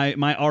are my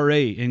RA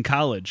in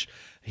college.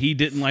 He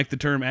didn't like the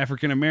term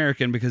African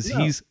American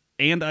because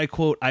and I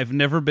quote, I've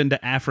never been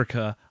to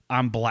Africa.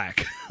 I'm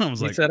black. I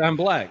was like, he said I'm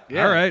black.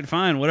 Yeah. All right,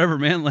 fine, whatever,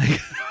 man.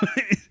 Like,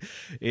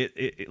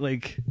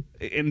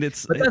 and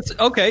it's. But that's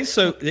okay.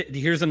 So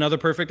here's another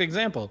perfect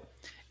example.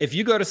 If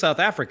you go to South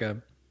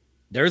Africa,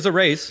 there's a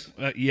race.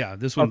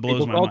 This one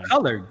blows my mind.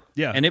 Colored.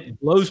 Yeah, and it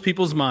blows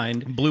people's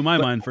mind. It blew my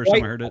mind first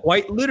time I heard it.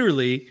 Quite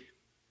literally,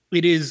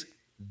 it is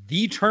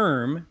the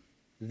term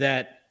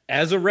that,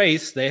 as a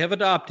race, they have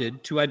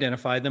adopted to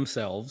identify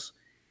themselves.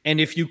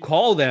 And if you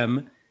call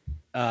them,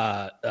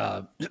 I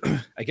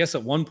guess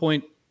at one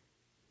point,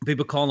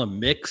 people call them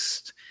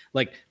mixed.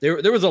 Like,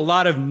 there was a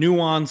lot of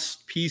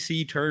nuanced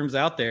PC terms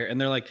out there,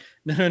 and they're like,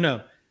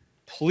 no,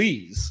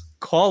 please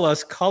call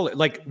us color.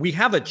 Like, we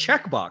have a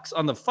checkbox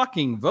on the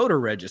fucking voter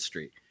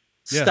registry.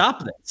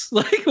 Stop this.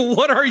 Like,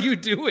 what are you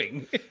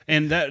doing?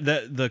 And that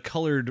the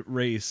colored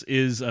race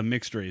is a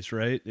mixed race,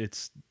 right?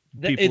 It's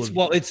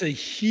a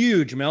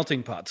huge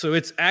melting pot. So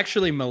it's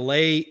actually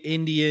Malay,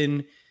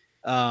 Indian,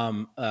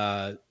 and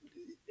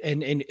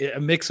a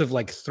mix of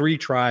like 3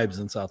 tribes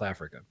in South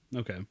Africa.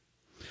 Okay.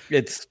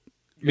 It's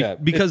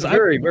because it's a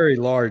very, very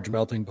large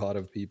melting pot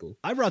of people.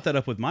 I brought that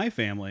up with my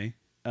family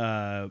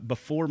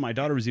before my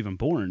daughter was even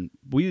born.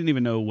 We didn't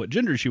even know what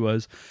gender she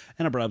was,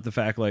 and I brought up the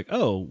fact like,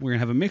 oh, we're gonna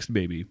have a mixed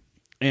baby,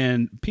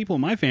 and people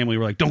in my family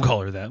were like, don't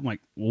call her that. I'm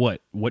like,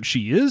 what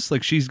she is?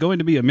 Like, she's going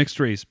to be a mixed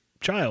race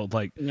child.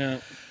 Like,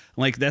 no.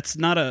 Like, that's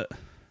not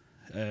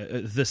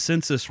the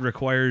census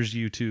requires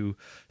you to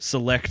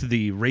select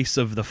the race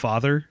of the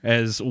father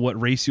as what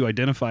race you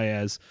identify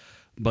as,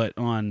 but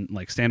on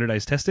like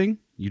standardized testing,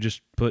 you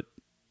just put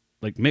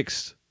like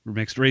mixed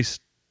race.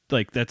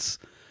 Like, that's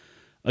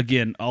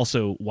again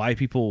also why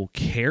people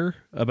care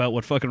about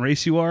what fucking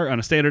race you are on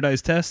a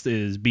standardized test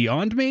is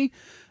beyond me.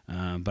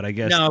 But I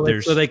guess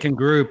so they can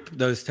group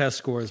those test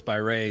scores by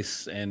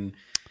race and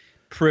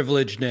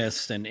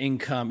privilegedness and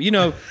income,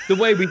 the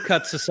way we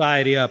cut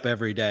society up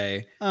every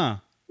day.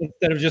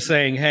 Instead of just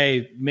saying,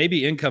 hey,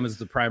 maybe income is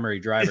the primary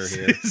driver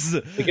here, because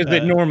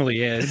it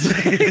normally is.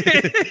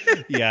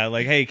 Yeah,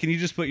 like, hey, can you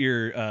just put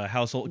your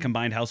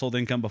combined household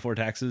income before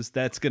taxes?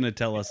 That's going to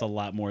tell us a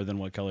lot more than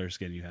what color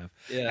skin you have.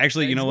 Yeah,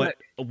 actually, you know what?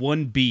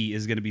 1B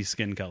is going to be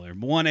skin color.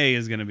 1A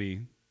is going to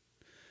be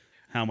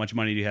how much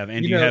money do you have,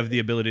 and you have the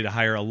ability to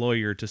hire a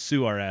lawyer to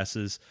sue our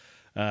asses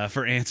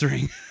for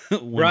answering.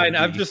 Brian,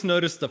 I've just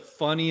noticed the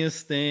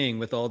funniest thing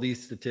with all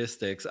these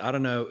statistics. I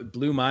don't know, it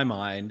blew my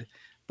mind,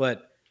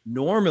 but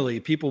normally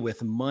people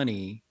with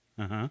money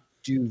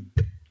do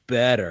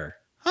better.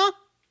 Huh?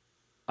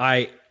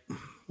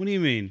 What do you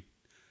mean?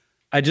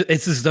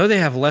 It's as though they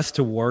have less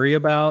to worry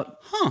about.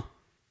 Huh?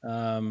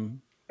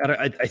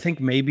 I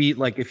think maybe,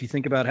 like, if you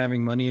think about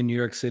having money in New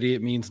York City,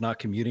 it means not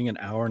commuting an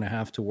hour and a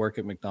half to work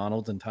at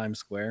McDonald's in Times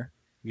Square.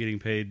 Getting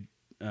paid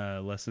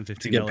less than $15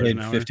 to get paid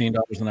an hour.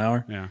 $15 an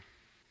hour. Yeah.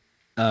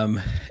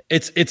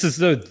 It's as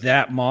though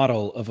that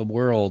model of a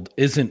world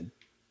isn't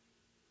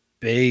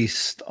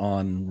based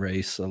on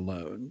race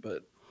alone,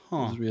 but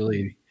is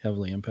really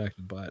heavily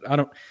impacted by it.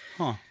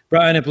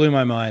 Brian, it blew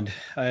my mind.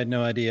 I had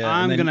no idea.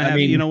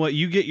 You know what?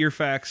 You get your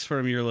facts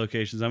from your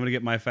locations. I'm going to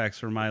get my facts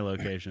from my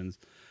locations.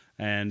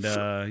 And,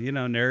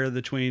 narrow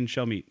the twain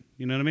shall meet.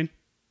 You know what I mean?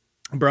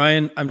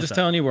 Brian, I'm just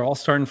telling you, we're all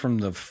starting from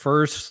the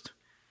first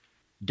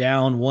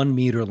down 1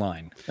 meter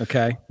line.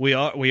 Okay. We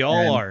all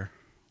are.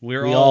 We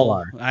all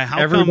are.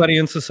 Everybody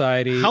in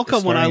society. How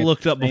come when I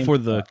looked up before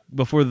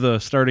the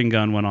starting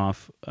gun went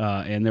off,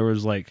 and there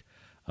was like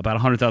about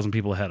 100,000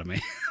 people ahead of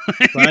me?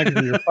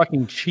 Brian, you're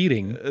fucking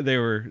cheating. They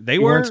were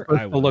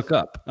supposed to look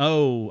up.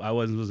 Oh, I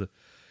wasn't supposed to.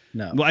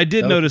 No. Well, I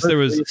did notice there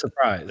was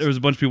a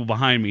bunch of people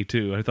behind me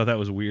too. I thought that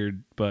was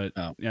weird, but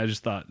I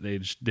just thought they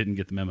just didn't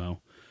get the memo.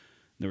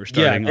 They were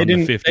starting on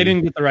the 50. They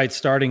didn't get the right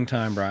starting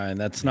time, Brian.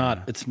 It's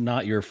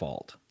not your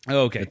fault.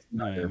 Oh, okay. It's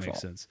not your fault.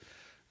 Makes sense.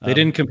 They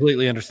didn't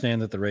completely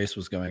understand that the race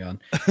was going on.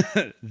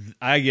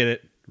 I get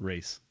it.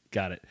 Race.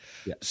 Got it.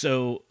 Yeah.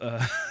 So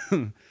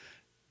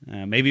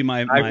maybe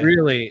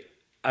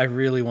I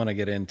really want to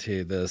get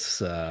into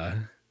this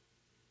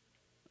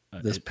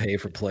this pay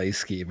for play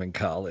scheme in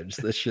college.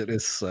 This shit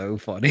is so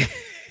funny.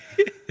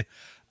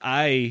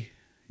 We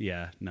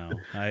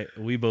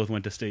both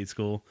went to state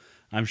school.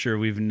 I'm sure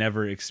we've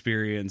never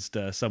experienced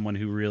someone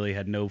who really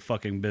had no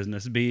fucking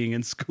business being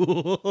in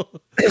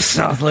school. It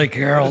sounds like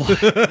Carol.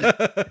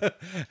 The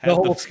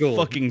whole school,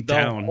 fucking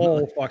town, the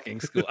whole fucking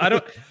school.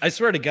 I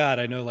swear to God,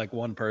 I know like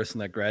one person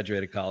that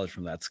graduated college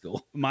from that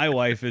school. My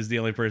wife is the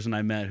only person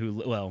I met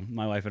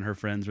my wife and her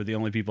friends were the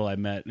only people I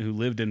met who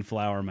lived in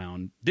Flower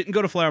Mound. Didn't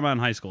go to Flower Mound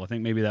High School. I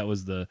think maybe that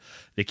was the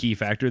key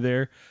factor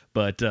there.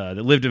 But that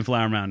lived in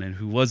Flower Mound and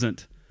who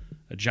wasn't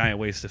a giant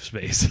waste of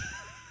space.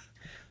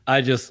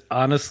 I just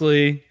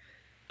honestly,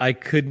 I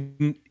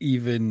couldn't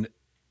even.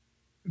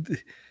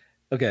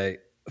 Okay,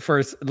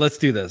 first let's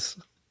do this.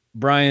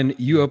 Brian,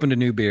 you opened a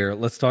new beer.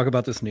 Let's talk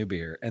about this new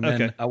beer, and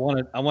then I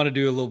want to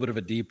do a little bit of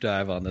a deep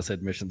dive on this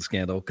admission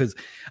scandal because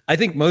I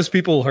think most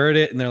people heard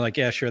it and they're like,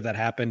 "Yeah, sure, that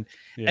happened."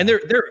 Yeah. And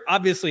they're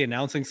obviously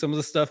announcing some of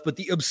the stuff, but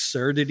the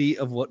absurdity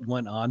of what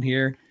went on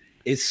here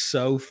is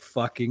so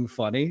fucking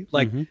funny.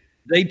 Like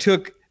they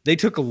took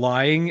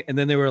lying, and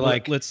then they were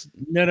like,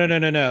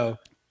 no.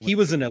 He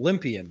was an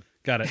Olympian.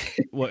 Got it.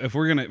 Well, if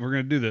we're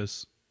gonna do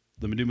this,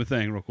 let me do my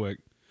thing real quick.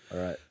 All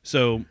right.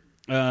 So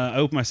I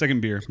opened my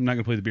second beer. I'm not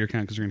gonna play the beer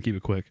count because we're gonna keep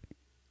it quick.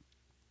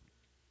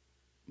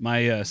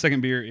 My second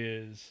beer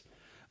is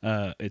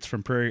it's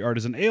from Prairie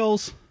Artisan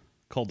Ales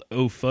called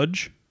O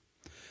Fudge.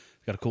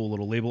 It's got a cool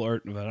little label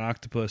art of an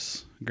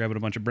octopus grabbing a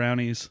bunch of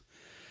brownies.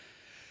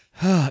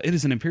 It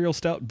is an imperial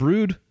stout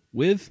brewed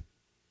with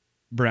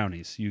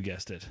brownies. You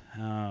guessed it.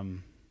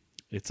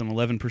 It's an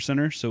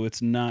 11%er, so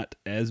it's not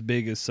as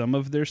big as some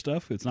of their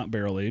stuff. It's not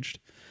barrel aged.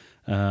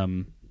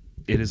 It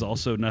is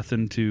also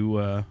nothing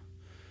to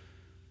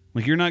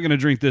Like, you're not going to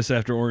drink this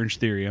after Orange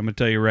Theory. I'm going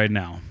to tell you right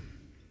now.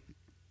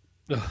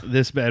 Ugh.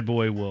 This bad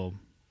boy will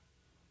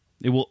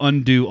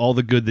undo all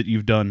the good that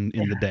you've done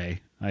in the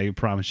day. I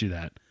promise you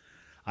that.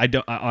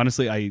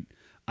 Honestly,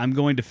 I'm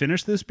going to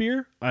finish this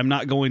beer. I'm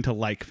not going to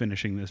like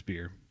finishing this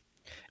beer.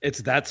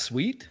 It's that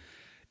sweet?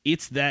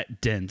 It's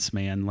that dense,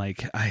 man.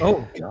 Like,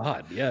 oh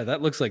God, yeah,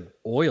 that looks like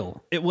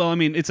oil.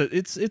 It's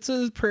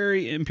a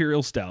Prairie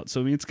Imperial Stout,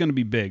 so I mean it's going to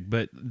be big,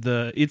 but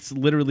it's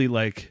literally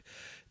like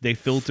they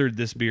filtered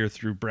this beer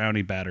through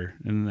brownie batter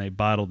and then they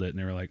bottled it, and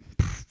they were like,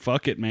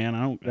 "Fuck it, man.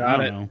 I don't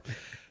know."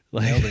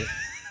 Like,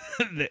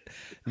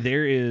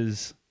 there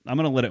is. I'm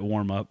going to let it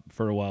warm up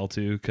for a while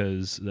too,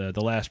 because the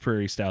last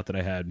Prairie Stout that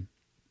I had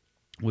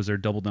was their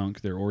Double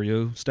Dunk, their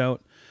Oreo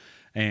Stout,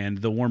 and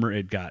the warmer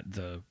it got,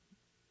 the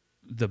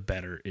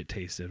better it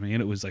tasted. I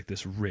mean, it was like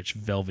this rich,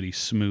 velvety,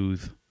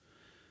 smooth,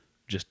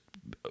 just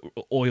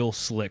oil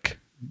slick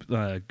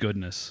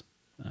goodness.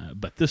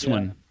 But this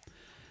one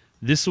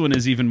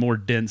is even more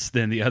dense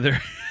than the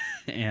other,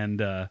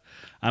 and I'm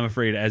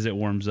afraid as it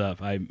warms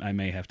up, I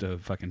may have to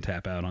fucking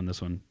tap out on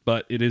this one.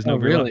 But it is no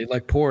beer really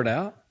like pour it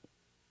out.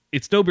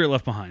 It's no beer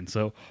left behind,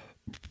 so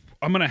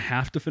I'm gonna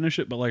have to finish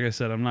it. But like I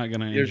said, I'm not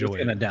gonna enjoy it. You're just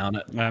gonna down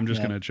it. I'm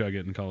just gonna chug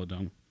it and call it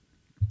done.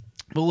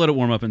 We'll let it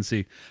warm up and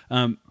see.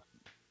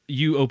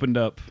 You opened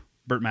up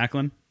Burt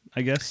Macklin,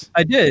 I guess.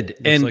 I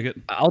did, and like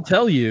I'll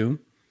tell you.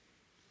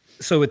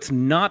 So it's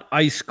not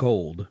ice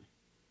cold,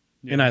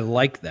 and I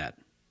like that.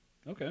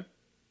 Okay.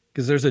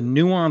 Because there's a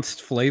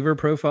nuanced flavor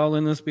profile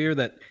in this beer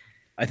that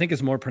I think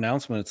is more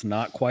pronounced when it's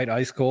not quite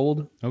ice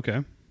cold.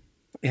 Okay.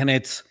 And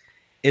it's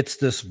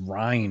this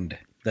rind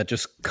that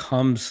just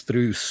comes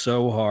through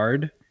so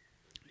hard.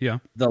 Yeah.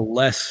 The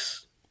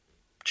less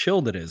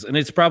chilled it is. And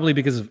it's probably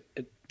because of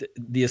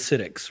the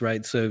acidics,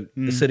 right? So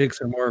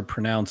acidics are more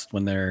pronounced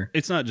when they're...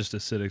 It's not just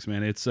acidics,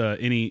 man. It's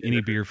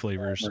any beer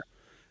flavors.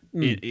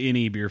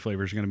 Any beer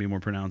flavors are going to be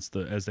more pronounced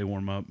as they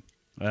warm up.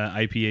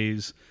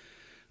 IPAs,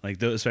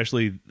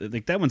 especially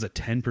like that one's a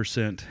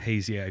 10%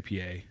 hazy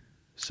IPA.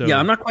 So yeah,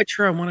 I'm not quite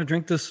sure I want to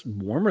drink this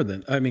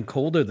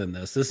colder than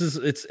this.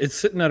 It's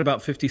sitting at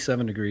about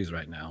 57 degrees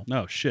right now.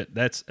 Oh shit,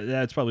 that's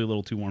probably a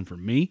little too warm for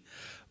me,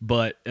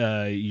 but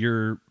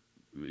you're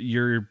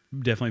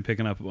definitely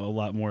picking up a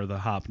lot more of the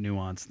hop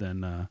nuance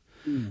than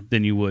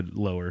you would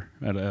lower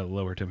at a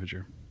lower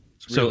temperature.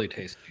 It's really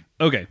tasty.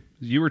 Okay,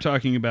 you were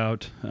talking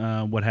about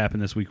what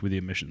happened this week with the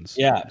admissions.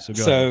 Yeah. So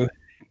go ahead.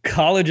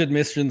 College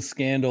admissions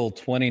scandal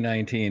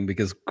 2019,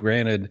 because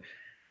granted,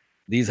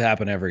 these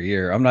happen every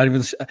year. I'm not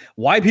even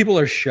why people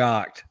are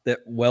shocked that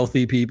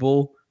wealthy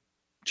people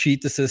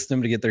cheat the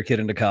system to get their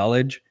kid into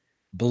college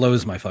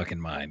blows my fucking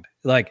mind.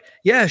 Like,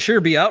 yeah,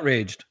 sure, be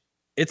outraged.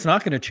 It's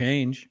not going to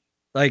change.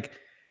 Like,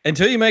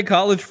 until you make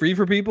college free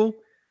for people,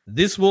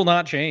 this will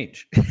not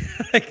change.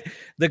 Like,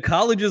 the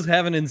colleges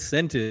have an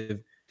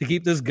incentive to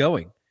keep this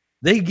going.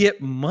 They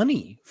get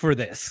money for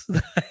this.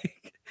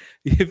 Like,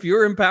 if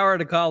you're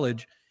empowered at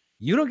college,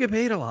 you don't get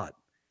paid a lot.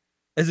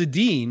 As a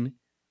dean,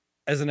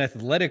 as an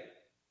athletic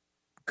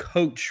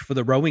coach for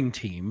the rowing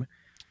team,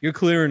 you're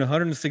clearing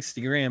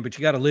 160 grand, but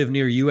you got to live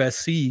near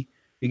USC.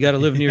 You got to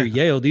live near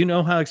Yale. Do you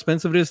know how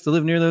expensive it is to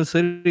live near those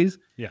cities?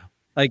 Yeah.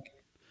 Like,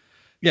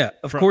 yeah,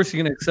 of course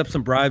you're going to accept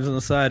some bribes on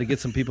the side to get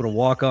some people to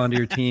walk onto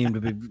your team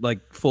to be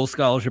like full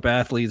scholarship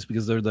athletes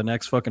because they're the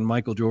next fucking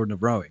Michael Jordan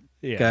of rowing.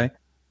 Yeah. Okay.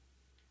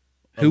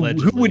 Who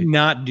would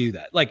not do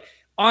that? Like,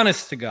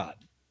 honest to God.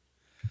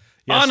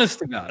 Yes, honest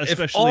to God.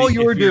 If all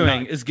you're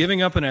doing is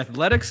giving up an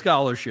athletic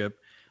scholarship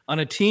on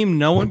a team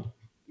no one,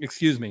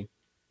 excuse me.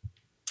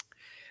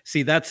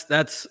 See,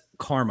 that's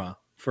karma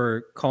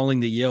for calling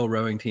the Yale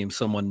rowing team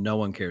someone no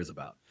one cares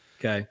about.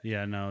 Okay.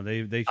 Yeah, no,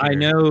 they care. I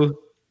know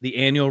the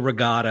annual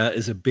regatta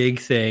is a big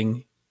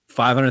thing.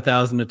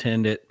 500,000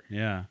 attend it.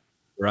 Yeah.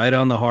 Right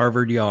on the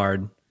Harvard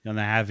yard. On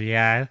the Avid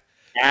Yard.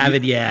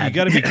 You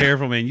got to be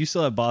careful, man. You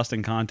still have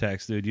Boston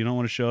contacts, dude. You don't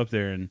want to show up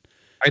there and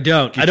I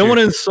don't want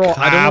to insult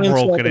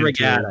the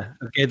regatta.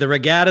 Okay, the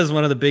regatta is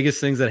one of the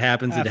biggest things that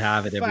happens at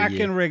Harvard every year.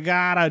 Fucking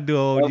regatta,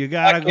 dude. You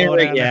gotta go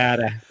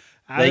regatta.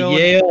 The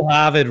Yale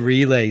Harvard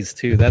relays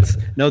too.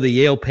 The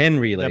Yale Penn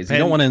relays. You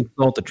don't want to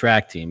insult the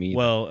track team either.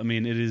 Well, I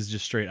mean, it is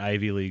just straight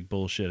Ivy League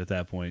bullshit at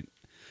that point.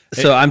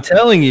 So I'm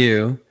telling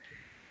you,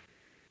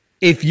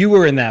 if you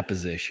were in that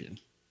position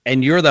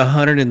and you're the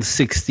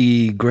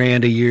 160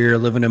 grand a year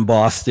living in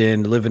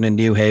Boston, living in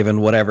New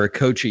Haven, whatever,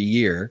 coach a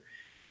year,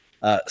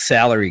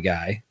 salary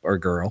guy or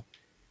girl,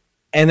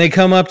 and they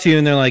come up to you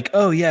and they're like,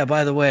 oh yeah,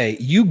 by the way,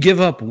 you give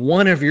up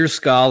one of your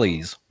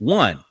schollies,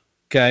 one,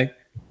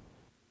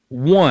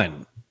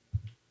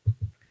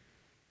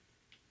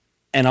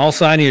 and I'll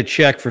sign you a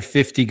check for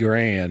 50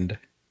 grand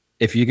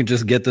if you can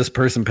just get this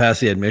person past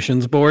the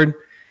admissions board.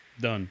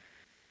 Done.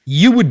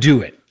 You would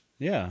do it.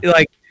 Yeah.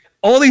 Like,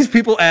 all these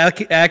people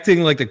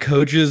acting like the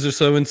coaches are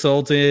so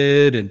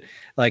insulted and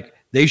like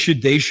they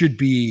should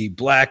be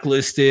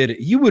blacklisted.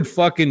 You would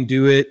fucking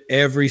do it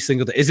every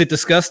single day. Is it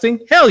disgusting?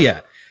 Hell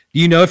yeah. Do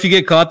you know if you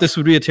get caught, this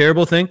would be a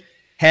terrible thing?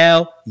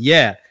 Hell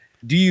yeah.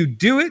 Do you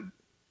do it?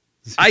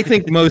 I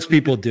think most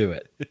people do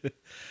it.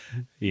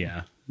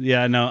 Yeah.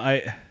 Yeah, no,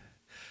 I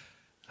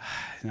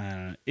don't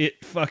know.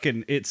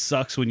 It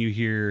sucks when you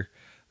hear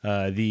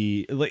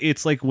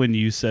it's like when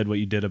you said what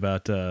you did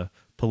about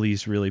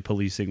police really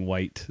policing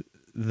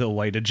the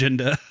white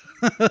agenda.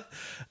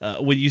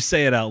 When you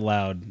say it out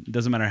loud, it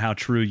doesn't matter how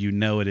true you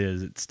know it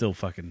is, it still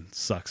fucking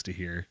sucks to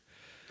hear.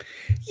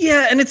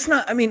 Yeah, and it's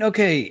not, I mean,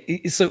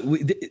 okay, so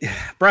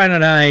Brian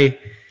and I,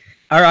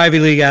 our Ivy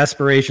League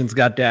aspirations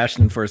got dashed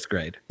in first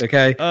grade,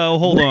 okay? Oh,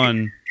 hold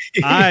on.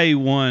 I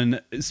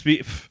won.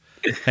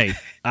 Hey,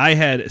 I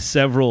had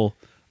several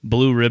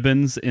blue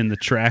ribbons in the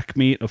track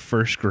meet of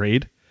first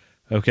grade,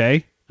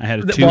 okay? I had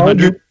a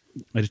 200,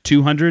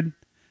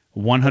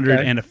 100,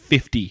 okay, and a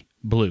 50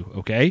 blue,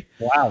 okay?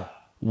 Wow.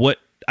 What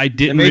I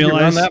didn't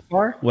realize, that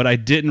far? What I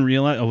didn't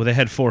realize, oh, well, they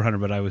had 400,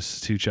 but I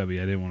was too chubby.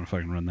 I didn't want to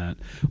fucking run that.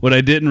 What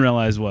I didn't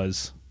realize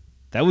was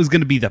that was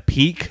going to be the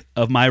peak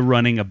of my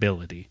running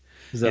ability.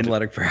 Is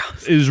athletic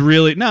prowess? It was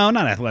really, no,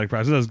 not athletic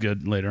prowess. That was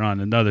good later on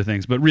and other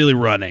things, but really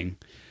running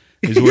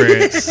is where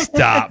it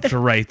stopped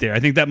right there. I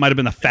think that might have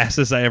been the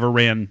fastest I ever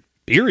ran,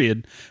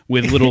 period,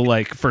 with little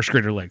like first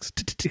grader legs.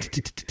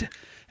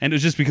 And it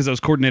was just because I was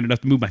coordinated enough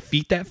to move my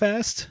feet that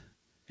fast,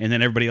 and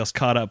then everybody else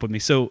caught up with me.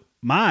 So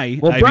my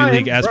Ivy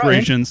League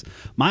aspirations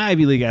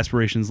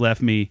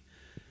left me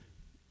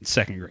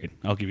second grade.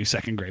 I'll give you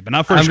second grade, but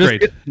not first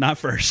grade. Not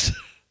first.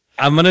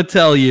 I'm going to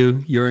tell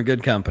you, you're in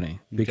good company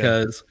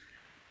because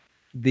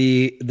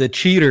the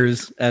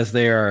cheaters, as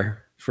they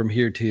are from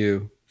here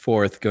to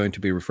forth going to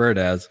be referred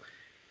as,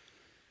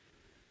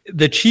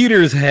 the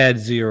cheaters had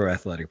zero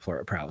athletic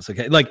prowess.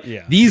 Okay, like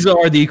these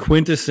are the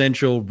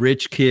quintessential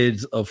rich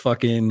kids of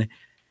fucking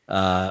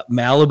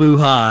Malibu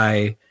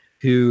High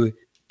who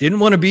didn't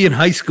want to be in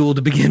high school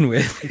to begin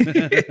with,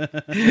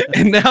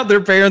 and now their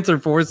parents are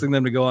forcing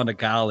them to go on to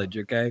college.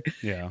 Okay,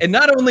 and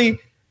not only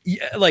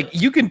like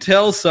you can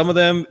tell some of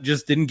them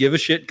just didn't give a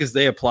shit because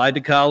they applied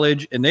to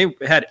college and they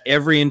had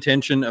every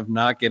intention of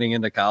not getting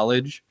into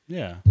college.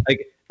 Yeah,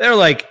 like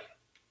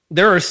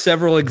there are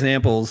several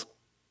examples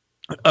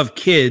of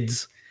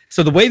kids.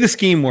 So the way the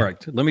scheme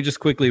worked, let me just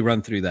quickly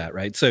run through that,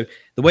 right? So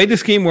the way the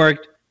scheme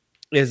worked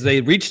is they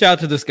reached out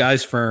to this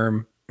guy's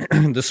firm,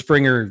 the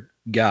Springer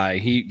guy.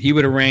 He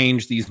would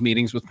arrange these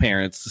meetings with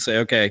parents to say,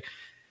 okay,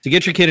 to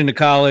get your kid into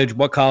college,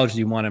 what college do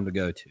you want him to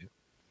go to?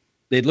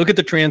 They'd look at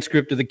the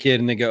transcript of the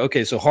kid and they go,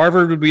 okay, so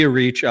Harvard would be a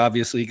reach,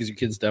 obviously, because your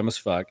kid's dumb as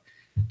fuck.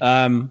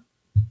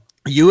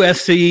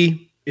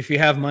 USC, if you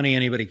have money,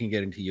 anybody can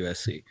get into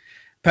USC.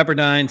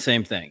 Pepperdine,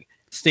 same thing.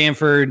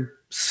 Stanford,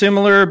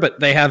 similar, but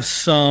they have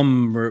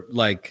some,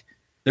 like,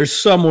 there's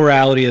some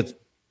morality at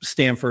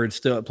Stanford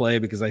still at play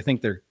because I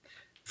think their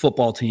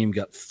football team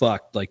got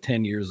fucked like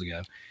 10 years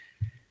ago.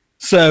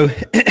 So,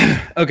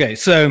 okay,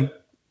 so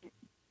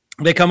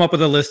they come up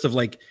with a list of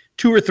like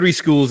 2 or 3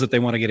 schools that they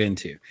want to get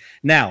into.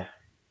 Now,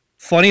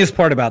 funniest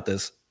part about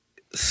this,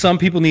 some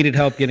people needed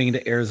help getting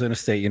into Arizona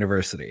State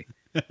University.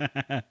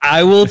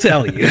 I will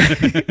tell you,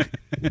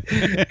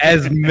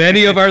 as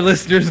many of our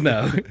listeners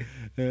know,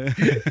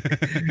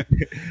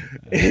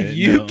 if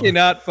you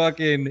cannot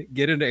fucking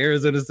get into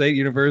Arizona State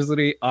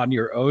University on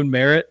your own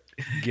merit,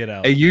 get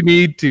out. And you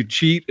need to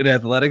cheat an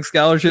athletic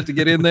scholarship to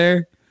get in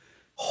there.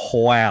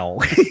 Wow.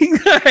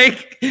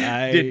 Like,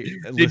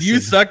 did you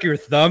suck your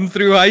thumb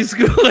through high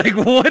school? Like,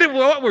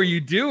 what were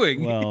you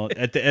doing? Well,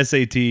 at the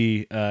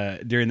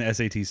SAT, during the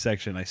SAT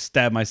section, I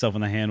stabbed myself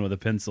in the hand with a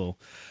pencil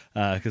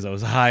because I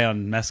was high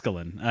on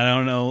mescaline. I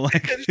don't know,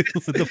 like,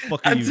 what the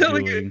fuck are you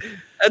doing?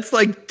 That's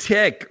like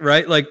tech,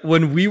 right? Like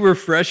when we were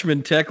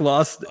freshmen, tech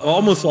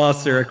almost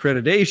lost their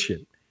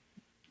accreditation.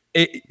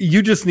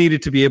 You just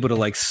needed to be able to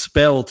like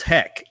spell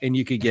tech, and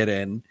you could get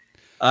in.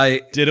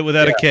 I did it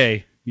without a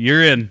K.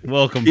 You're in.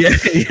 Welcome.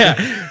 Yeah.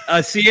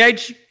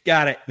 CH,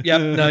 got it.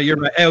 Yep. No, you're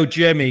right. Oh,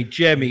 Jimmy.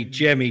 TEC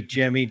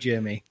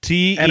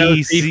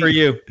for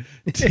you.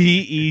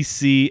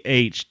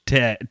 TECH.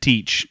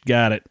 Teach.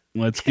 Got it.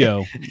 Let's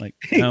go. Like,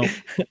 no,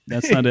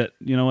 that's not it.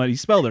 You know what? He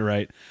spelled it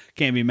right.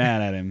 Can't be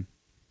mad at him.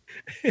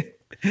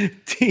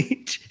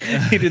 Teach.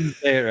 He didn't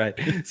say it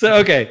right. So,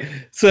 okay.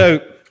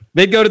 So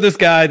they'd go to this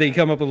guy. They'd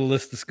come up with a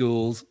list of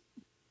schools.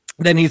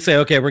 Then he'd say,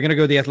 okay, we're going to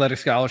go the athletic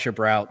scholarship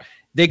route.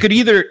 They could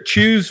either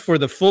choose for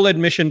the full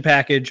admission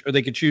package or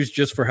they could choose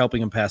just for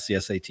helping them pass the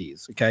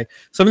SATs, okay?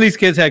 Some of these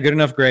kids had good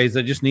enough grades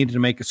that just needed to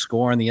make a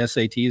score on the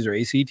SATs or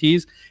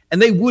ACTs,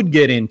 and they would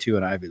get into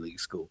an Ivy League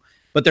school.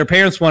 But their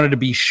parents wanted to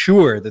be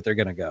sure that they're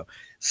going to go.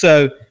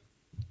 So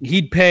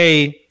he'd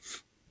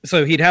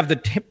have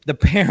the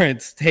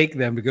parents take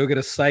them to go get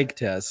a psych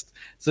test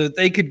so that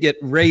they could get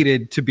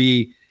rated to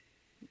be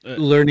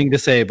learning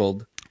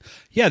disabled.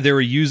 Yeah, they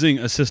were using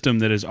a system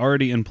that is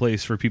already in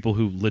place for people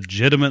who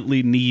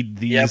legitimately need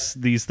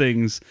these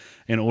things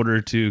in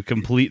order to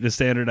complete the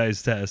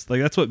standardized test.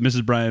 Like, that's what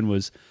Mrs. Bryan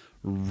was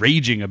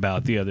raging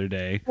about the other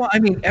day. Well, I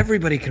mean,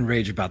 everybody can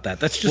rage about that.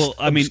 That's just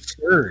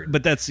absurd.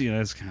 But that's,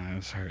 that's kind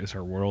of it's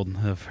her world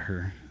of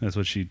her. That's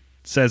what she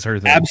says her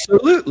thing.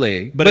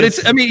 Absolutely. But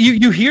it's I mean,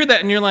 you hear that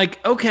and you're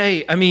like,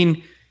 okay, I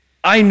mean,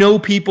 I know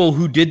people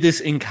who did this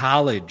in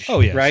college.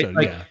 Oh, yeah. Right? So,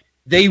 like, yeah.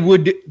 they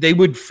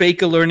would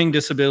fake a learning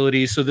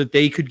disability so that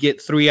they could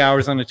get 3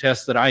 hours on a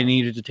test that I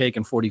needed to take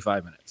in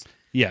 45 minutes.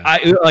 Yeah.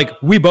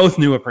 We both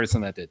knew a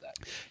person that did that.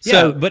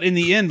 So, but in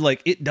the end,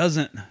 like,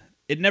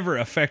 it never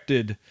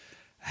affected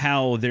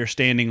how their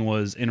standing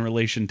was in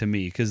relation to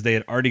me, because they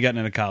had already gotten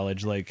into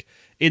college. Like,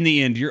 in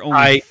the end, you're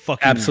only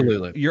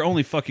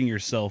fucking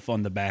yourself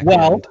on the back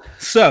end.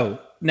 So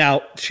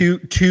now to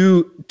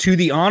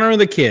the honor of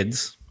the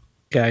kids,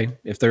 okay,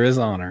 if there is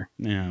honor,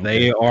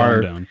 they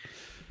are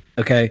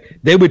okay.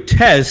 They would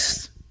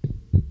test.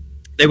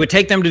 They would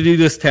take them to do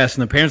this test,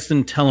 and the parents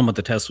didn't tell them what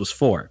the test was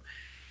for.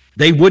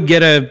 They would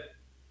get a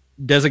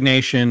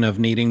designation of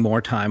needing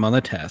more time on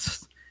the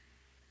test,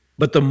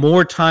 but the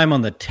more time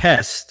on the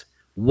test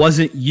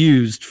wasn't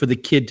used for the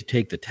kid to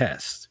take the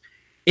test.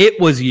 It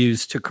was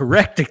used to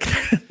correct the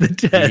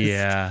test.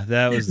 Yeah,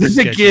 that was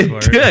the kid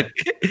part.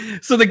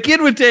 Took. So the kid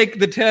would take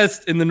the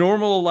test in the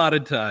normal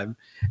allotted time,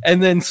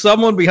 and then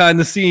someone behind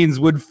the scenes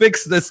would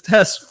fix this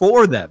test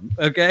for them.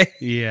 Okay.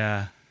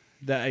 Yeah.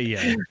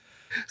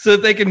 So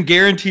that they can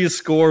guarantee a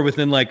score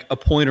within like a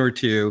point or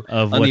two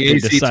of on the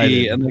ACT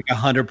decided. and like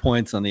 100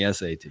 points on the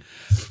SAT.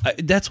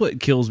 That's what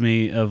kills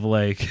me of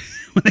like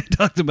when they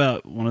talked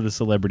about one of the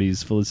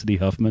celebrities, Felicity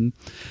Huffman.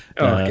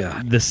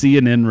 God. The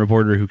CNN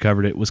reporter who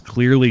covered it was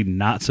clearly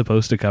not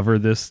supposed to cover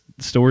this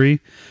story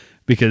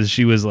because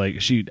she was like,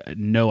 she had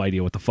no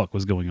idea what the fuck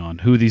was going on,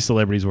 who these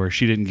celebrities were.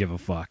 She didn't give a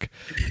fuck.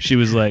 She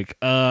was like,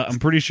 I'm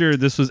pretty sure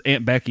this was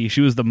Aunt Becky.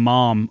 She was the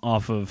mom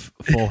off of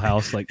Full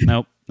House. Like,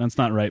 nope. That's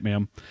not right,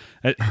 ma'am.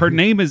 Her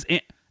name is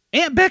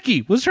Aunt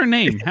Becky. Was her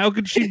name? How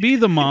could she be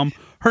the mom?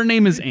 Her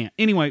name is Aunt.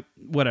 Anyway,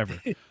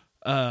 whatever.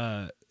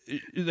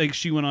 Like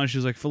she went on. She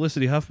was like,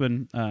 Felicity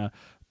Huffman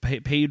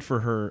paid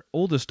for her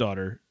oldest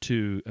daughter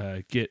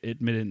to get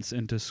admittance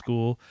into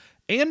school,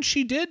 and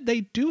she did.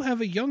 They do have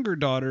a younger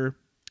daughter,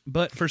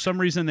 but for some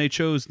reason they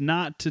chose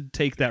not to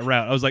take that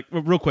route. I was like,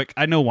 real quick,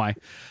 I know why.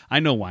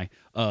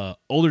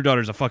 Older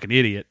daughter's a fucking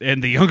idiot,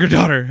 and the younger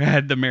daughter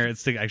had the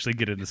merits to actually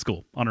get into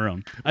school on her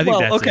own. I think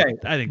that's okay.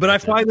 I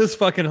find this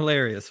fucking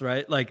hilarious,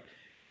 right? Like,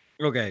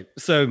 okay,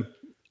 so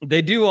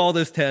they do all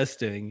this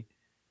testing,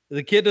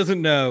 the kid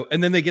doesn't know,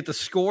 and then they get the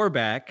score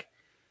back,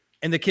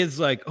 and the kid's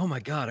like, "Oh my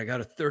god, I got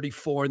a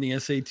 34 on the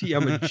SAT.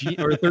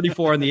 Or a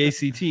 34 on the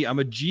ACT. I'm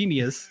a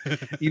genius,"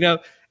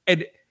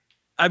 And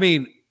I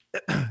mean.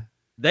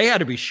 They had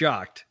to be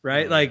shocked,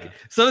 right? Like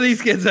some of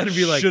these kids had to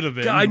be like,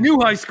 I knew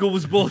high school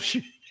was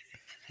bullshit.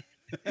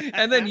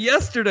 And then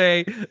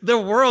yesterday, the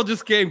world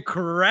just came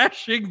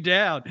crashing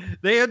down.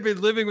 They had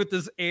been living with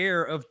this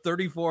air of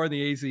 34 on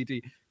the ACT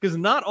because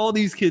not all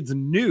these kids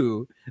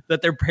knew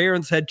that their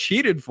parents had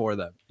cheated for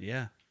them.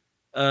 Yeah.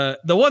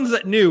 The ones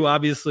that knew,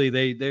 obviously,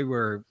 they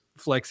were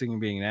flexing and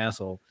being an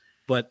asshole.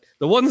 But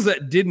the ones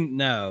that didn't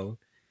know,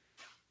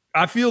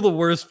 I feel the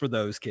worst for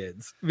those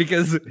kids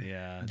because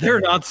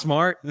they're not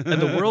smart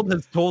and the world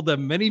has told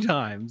them many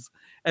times.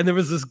 And there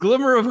was this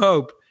glimmer of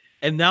hope.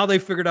 And now they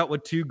figured out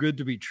what too good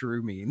to be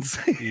true means.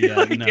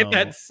 In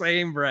that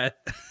same breath.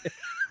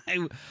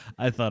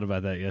 I thought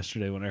about that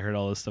yesterday when I heard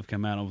all this stuff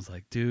come out. I was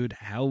like, dude,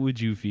 how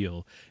would you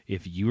feel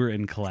if you were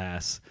in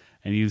class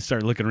and you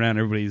start looking around,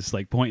 everybody's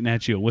like pointing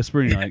at you and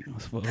whispering, you're like,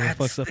 what the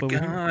fuck's up over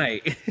here?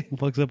 What the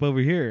fuck's up over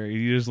here?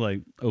 You just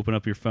like open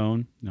up your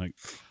phone, you're like,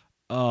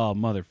 oh,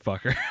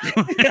 motherfucker.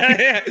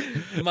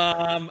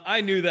 Mom,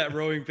 I knew that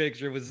rowing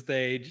picture was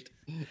staged.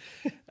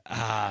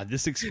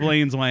 This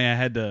explains why I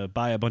had to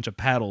buy a bunch of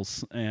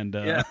paddles and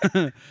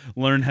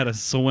learn how to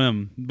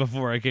swim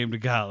before I came to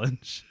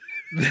college.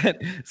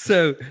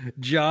 So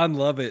John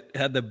Lovett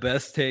had the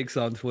best takes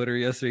on Twitter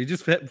yesterday.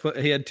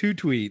 He had 2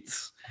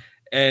 tweets,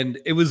 and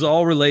it was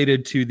all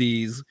related to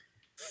these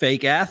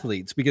fake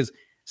athletes. Because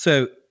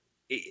so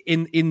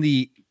in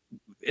the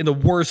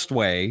worst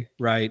way,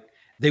 right?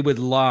 They would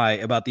lie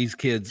about these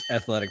kids'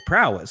 athletic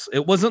prowess.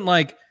 It wasn't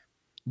like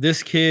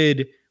this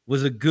kid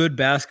was a good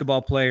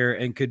basketball player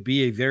and could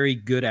be a very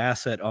good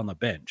asset on the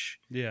bench.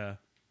 Yeah.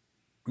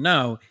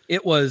 No,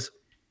 it was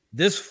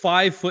this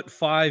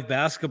 5'5"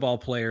 basketball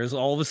player is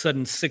all of a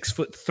sudden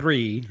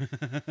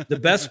 6'3", the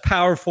best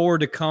power forward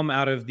to come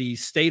out of the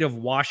state of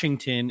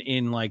Washington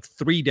in like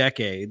 3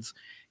 decades.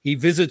 He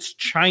visits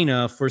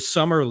China for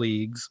summer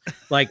leagues.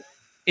 Like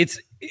it's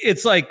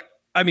like,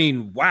 I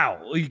mean,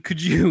 wow.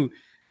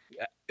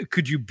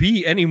 Could you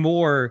be any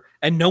more?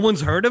 And no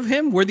one's heard of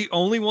him? We're the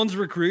only ones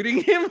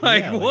recruiting him?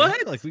 Like, what? I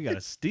feel like we got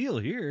a steal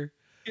here.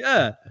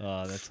 Yeah.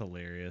 Oh, that's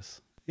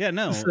hilarious. Yeah,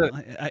 no,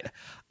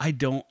 I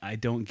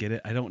don't get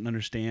it. I don't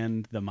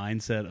understand the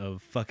mindset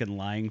of fucking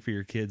lying for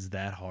your kids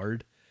that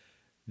hard.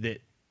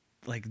 That,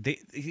 like,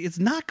 it's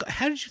not.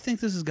 How did you think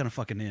this is going to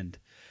fucking end?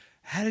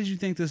 How did you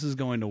think this is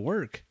going to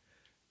work?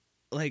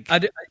 Like,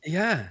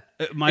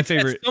 my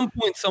favorite. At some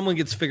point, someone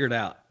gets figured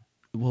out.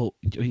 Well,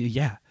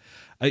 yeah.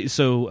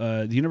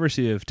 So the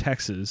University of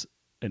Texas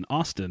in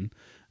Austin,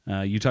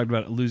 you talked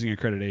about losing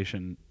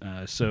accreditation.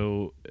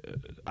 So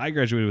I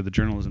graduated with a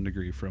journalism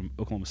degree from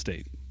Oklahoma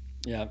State.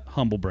 Yeah.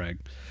 Humble brag.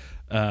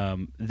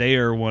 They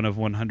are one of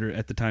 100.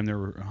 At the time, there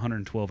were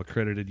 112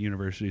 accredited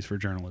universities for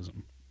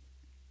journalism.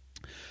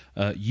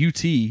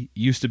 UT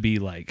used to be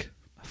like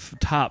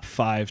top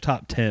 5,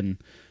 top 10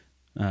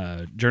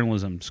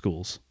 journalism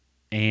schools.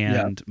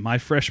 And my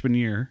freshman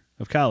year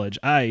of college,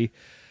 I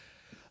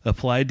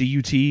applied to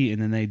UT,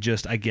 and then they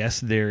just, I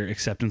guess their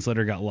acceptance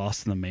letter got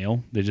lost in the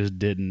mail. They just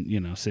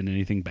didn't, send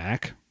anything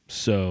back.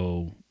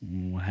 So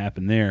what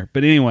happened there?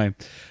 But anyway,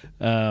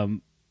 I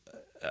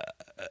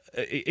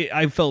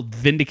felt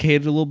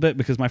vindicated a little bit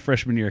because my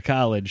freshman year of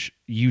college,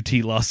 UT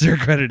lost their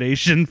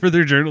accreditation for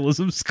their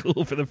journalism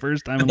school for the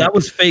first time. And that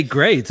was fake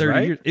grades,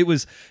 right?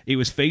 Years. It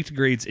was faked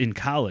grades in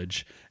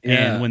college.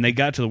 Yeah. And when they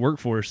got to the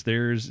workforce,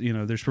 there's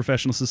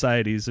professional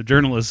societies of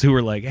journalists who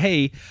were like,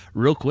 hey,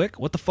 real quick,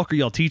 what the fuck are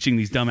y'all teaching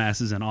these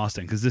dumbasses in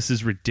Austin? Because this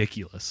is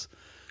ridiculous.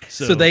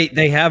 So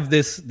they have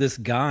this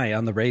guy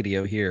on the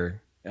radio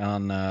here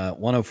on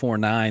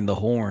 104.9 The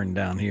Horn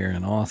down here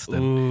in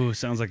Austin. Ooh,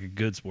 sounds like a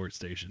good sports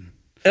station.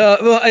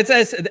 Well,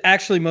 it's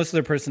actually most of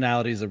their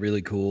personalities are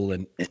really cool,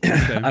 and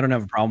I don't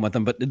have a problem with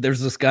them. But there's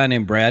this guy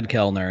named Brad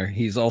Kellner.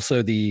 He's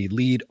also the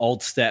lead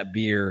Altstat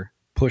beer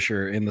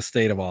pusher in the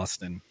state of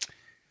Austin.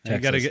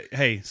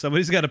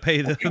 Somebody's got to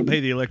pay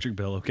the electric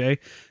bill, okay?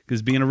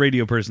 Because being a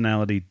radio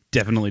personality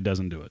definitely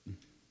doesn't do it.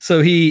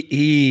 So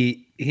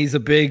he's a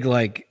big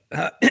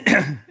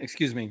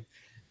excuse me.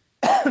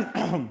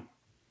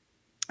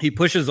 He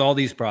pushes all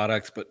these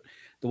products, but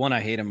the one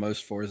I hate him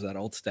most for is that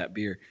Altstat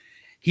beer.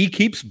 He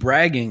keeps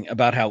bragging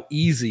about how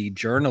easy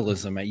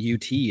journalism at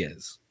UT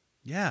is.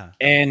 Yeah.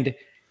 And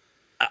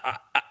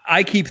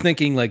I keep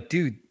thinking, like,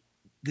 dude,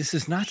 this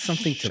is not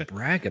something to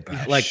brag about.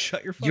 Yeah, like,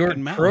 shut your your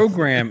mouth.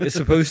 program is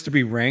supposed to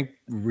be ranked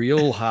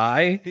real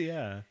high.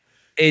 Yeah.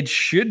 It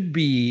should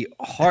be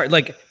hard.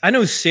 Like, I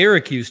know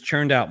Syracuse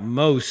churned out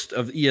most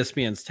of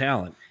ESPN's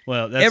talent.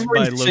 Well, that's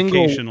by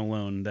location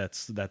alone.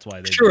 That's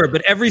why they sure,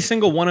 but every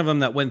single one of them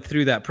that went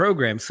through that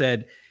program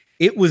said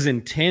it was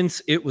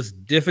intense. It was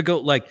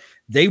difficult. Like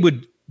they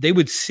would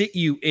sit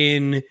you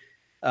in,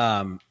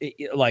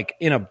 like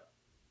in a,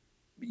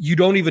 you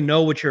don't even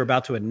know what you're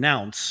about to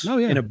announce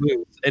in a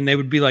booth, and they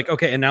would be like,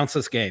 "Okay, announce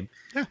this game,"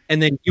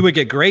 and then you would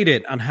get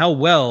graded on how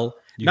well,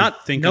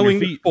 not knowing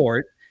the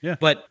sport,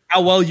 but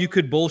how well you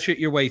could bullshit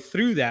your way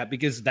through that,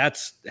 because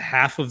that's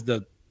half of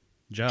the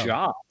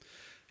job.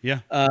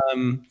 Yeah.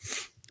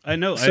 I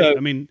know. So,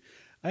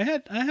 I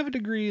have a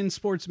degree in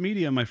sports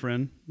media, my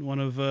friend. One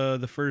of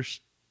the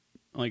first,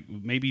 like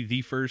maybe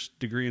the first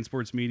degree in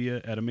sports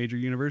media at a major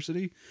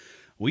university.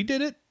 We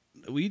did it.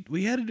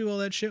 We had to do all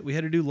that shit. We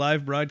had to do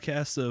live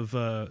broadcasts of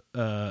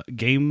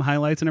game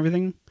highlights and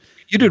everything.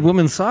 You did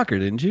women's soccer,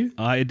 didn't you?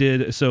 I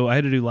did. So I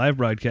had to do live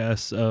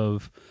broadcasts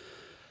of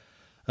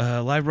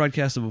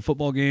a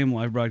football game,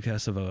 live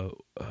broadcasts of a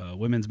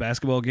women's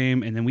basketball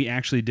game, and then we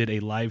actually did a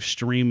live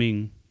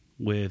streaming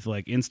with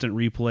like instant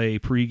replay,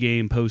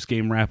 pregame,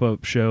 postgame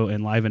wrap-up show,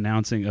 and live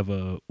announcing of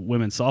a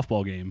women's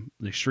softball game.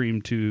 They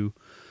streamed to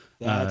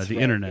the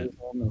internet.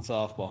 Women's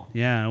softball.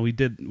 Yeah, we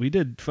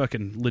did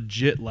fucking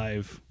legit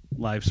live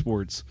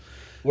sports.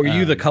 Were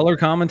you the color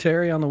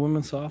commentary on the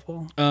women's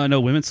softball? No,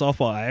 women's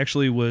softball. I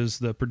actually was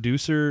the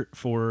producer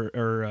for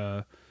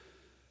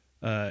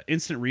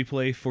instant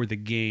replay for the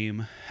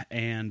game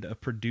and a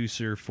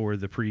producer for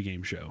the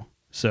pregame show.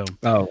 So,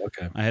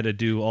 okay. I had to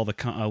do I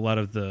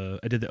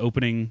did the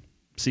opening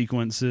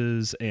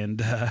sequences,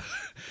 and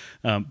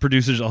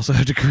producers also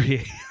had to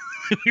create.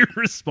 We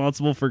were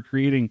responsible for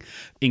creating,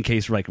 in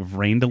case like of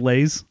rain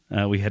delays.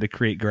 We had to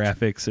create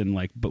graphics and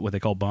like what they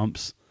call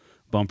bumpers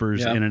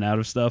in and out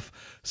of stuff.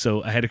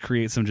 So I had to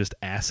create some just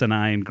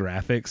asinine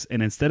graphics,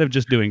 and instead of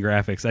just doing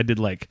graphics, I did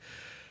like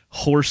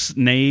horse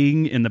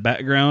neighing in the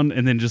background,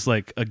 and then just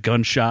like a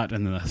gunshot,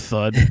 and then a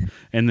thud,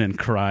 and then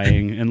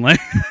crying, and like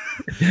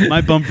my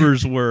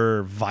bumpers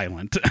were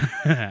violent.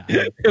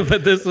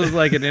 But this was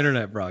like an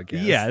internet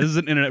broadcast. Yeah, this is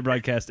an internet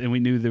broadcast, and we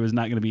knew there was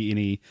not going to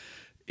be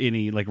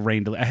any like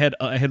rain delay.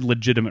 I had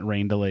legitimate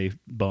rain delay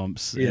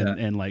bumps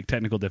and like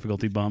technical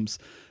difficulty bumps.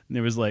 And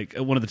there was like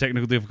one of the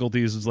technical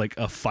difficulties was like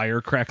a fire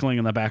crackling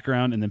in the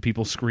background, and then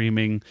people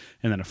screaming,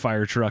 and then a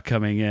fire truck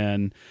coming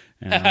in,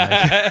 and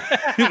like,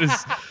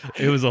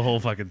 it was a whole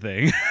fucking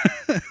thing.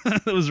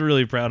 I was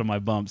really proud of my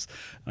bumps.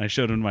 I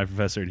showed them to my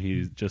professor, and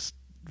he just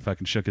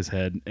fucking shook his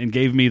head and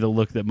gave me the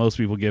look that most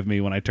people give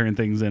me when I turn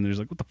things in. There's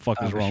like, what the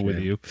fuck is wrong with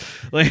you?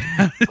 Like,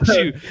 how did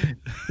you?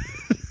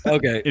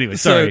 Okay. Anyway,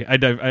 sorry.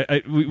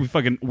 We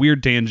fucking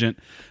weird tangent.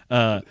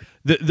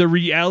 The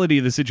reality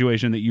of the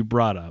situation that you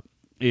brought up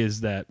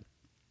is that,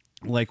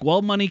 like,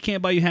 while money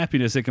can't buy you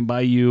happiness, it can buy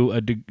you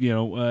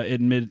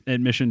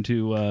admission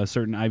to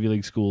certain Ivy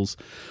League schools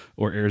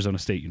or Arizona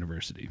State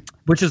University,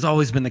 which has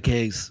always been the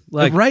case.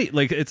 Like, right?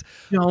 Like, it's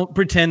don't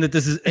pretend that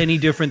this is any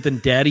different than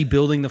Daddy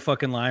building the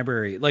fucking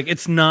library. Like,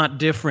 it's not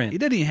different. It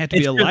doesn't even have to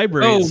be a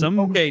library.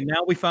 Okay,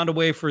 now we found a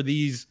way for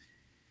these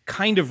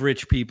kind of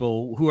rich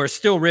people who are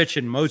still rich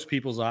in most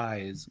people's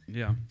eyes,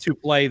 to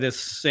play this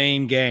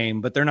same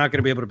game, but they're not going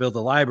to be able to build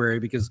a library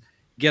because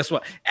guess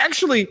what?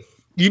 Actually,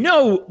 you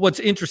know what's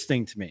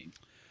interesting to me?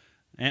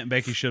 Aunt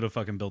Becky should have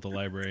fucking built a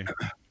library.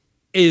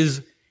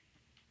 Is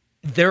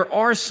there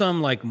are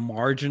some like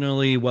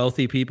marginally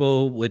wealthy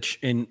people, which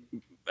in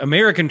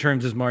American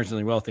terms is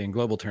marginally wealthy, and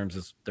global terms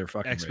is they're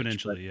fucking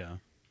exponentially, rich,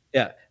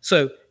 yeah.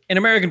 So in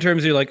American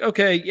terms, you're like,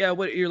 okay, yeah,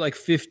 what you're like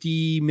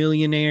 50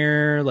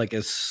 millionaire, like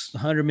a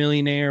 100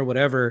 millionaire,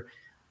 whatever.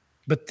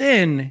 But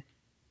then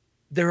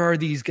there are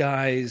these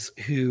guys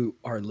who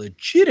are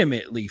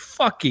legitimately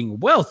fucking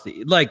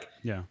wealthy. Like,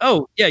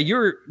 oh yeah,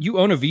 you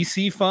own a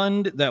VC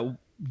fund that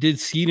did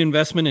seed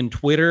investment in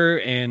Twitter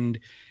and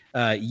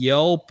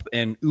Yelp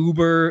and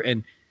Uber,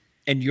 and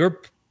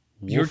you're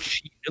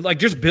like,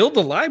 just build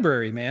the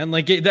library, man.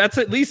 Like, that's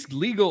at least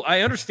legal.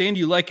 I understand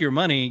you like your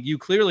money. You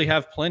clearly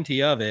have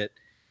plenty of it.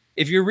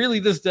 If you're really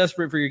this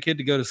desperate for your kid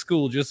to go to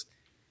school, just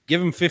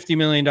give him $50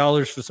 million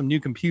for some new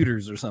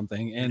computers or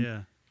something.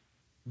 And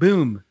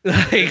boom.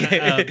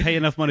 Pay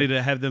enough money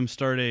to have them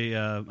start a,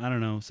 I don't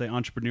know, say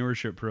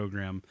entrepreneurship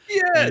program.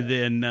 Yeah. And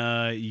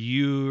then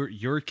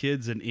your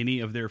kids and any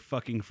of their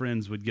fucking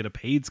friends would get a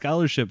paid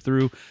scholarship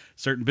through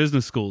certain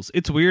business schools.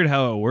 It's weird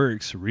how it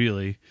works,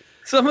 really.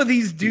 Some of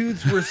these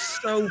dudes were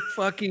so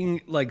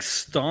fucking like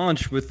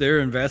staunch with their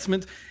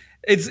investments.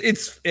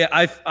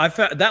 I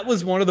found that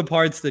was one of the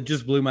parts that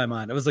just blew my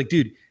mind. I was like,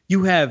 dude,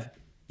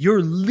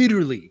 you're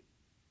literally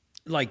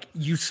like,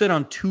 you sit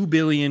on $2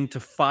 billion to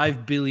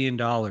 $5 billion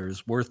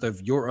worth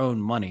of your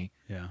own money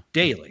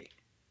daily.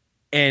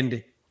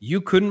 And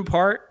you couldn't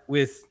part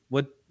with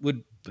what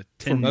would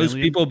for most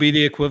people be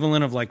the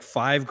equivalent of like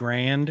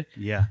 $5,000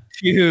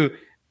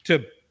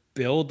 to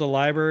build the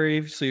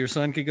library so your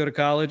son could go to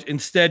college.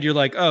 Instead, you're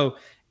like, oh,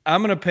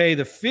 I'm going to pay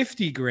the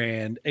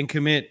 $50,000 and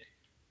commit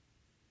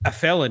a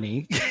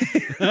felony,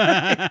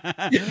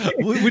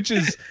 which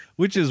is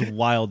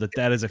wild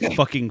that is a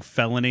fucking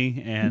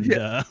felony, and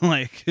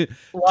like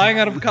lying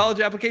on a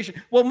college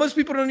application. Well, most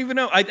people don't even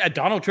know.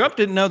 Donald Trump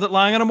didn't know that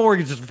lying on a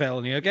mortgage is a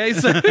felony. Okay,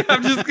 so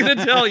I'm just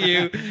gonna tell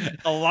you,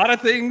 a lot of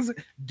things,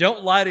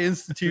 don't lie to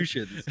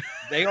institutions.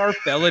 They are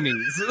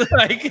felonies.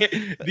 Like,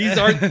 these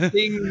aren't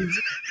things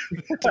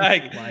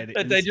like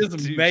that they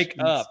just make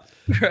up.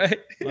 Right?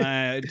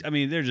 I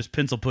mean, they're just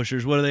pencil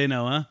pushers. What do they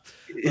know, huh?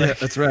 Yeah,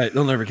 that's right.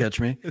 They'll never catch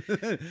me.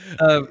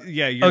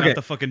 You're not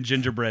the fucking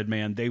gingerbread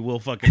man. They will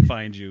fucking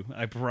find you.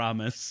 I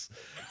promise.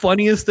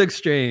 Funniest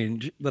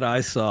exchange that I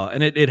saw,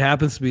 and it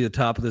happens to be the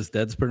top of this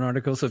Deadspin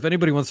article. So if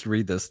anybody wants to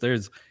read this,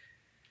 there's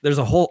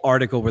a whole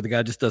article where the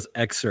guy just does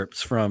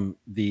excerpts from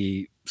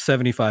the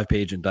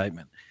 75-page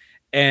indictment,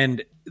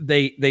 and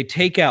they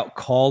take out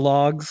call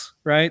logs,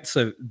 right?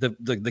 So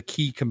the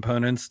key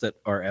components that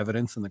are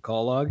evidence in the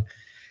call log.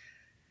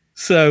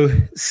 So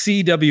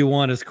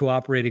CW1 is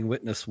cooperating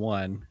witness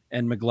 1,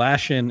 and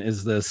McGlashan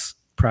is this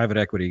private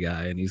equity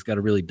guy, and he's got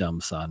a really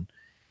dumb son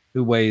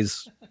who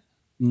weighs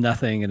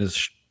nothing and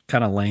is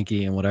kind of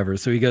lanky and whatever.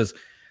 So he goes,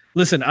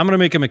 listen, I'm going to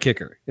make him a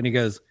kicker. And he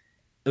goes,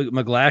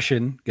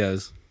 McGlashan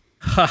goes,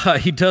 haha,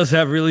 he does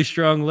have really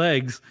strong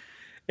legs.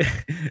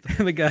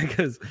 And the guy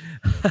goes,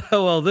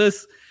 well,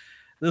 this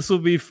will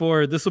be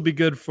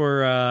good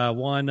for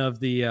one of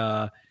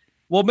the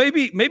well,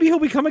 maybe he'll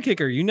become a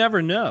kicker. You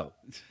never know.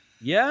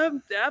 Yeah,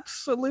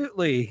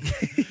 absolutely.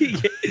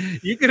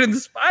 You could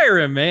inspire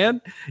him, man.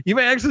 You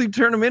may actually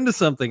turn him into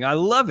something. I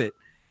love it.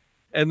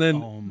 And then,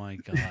 oh my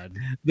God,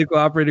 the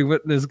cooperating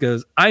witness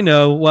goes, I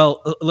know.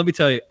 Well, let me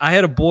tell you, I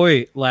had a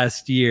boy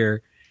last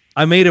year.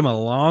 I made him a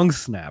long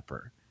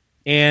snapper,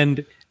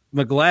 and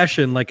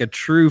McGlashan, like a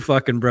true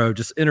fucking bro,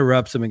 just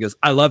interrupts him and goes,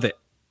 I love it.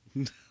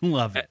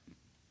 Love it.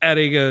 And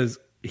he goes,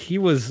 he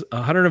was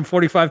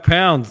 145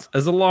 pounds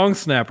as a long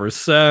snapper.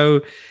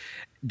 So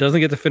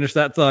doesn't get to finish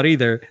that thought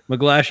either.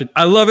 McGlashan,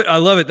 I love it. I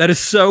love it. That is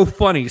so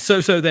funny.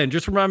 So then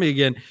just remind me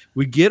again,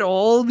 we get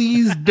all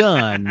these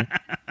done,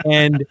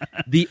 and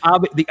the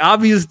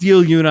obvious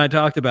deal you and I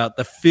talked about,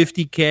 the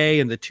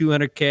 50K and the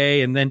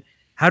 200K. And then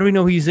how do we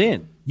know he's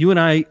in? You and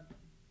I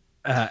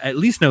at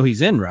least know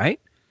he's in, right?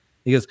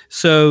 He goes,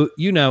 so,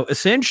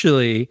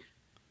 essentially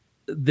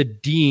the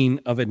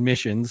dean of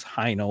admissions,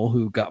 Heinel,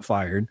 who got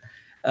fired,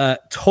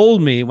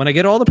 told me when I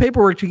get all the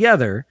paperwork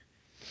together,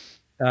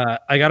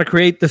 I got to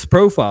create this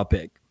profile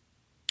pic.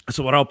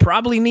 So what I'll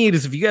probably need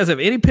is if you guys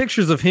have any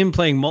pictures of him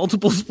playing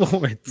multiple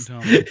sports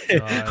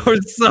or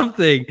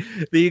something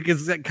that you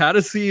can kind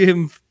of see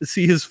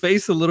his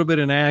face a little bit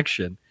in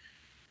action.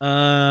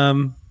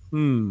 Is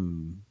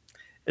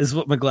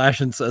what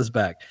McGlashan says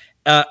back.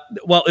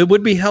 Well, it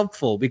would be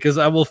helpful because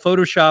I will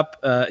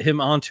Photoshop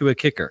him onto a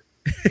kicker.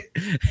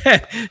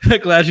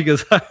 McGlashan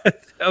goes,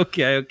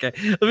 okay.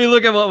 Let me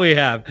look at what we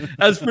have.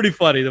 That's pretty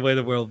funny the way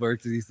the world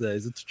works these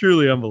days. It's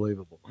truly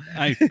unbelievable.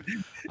 I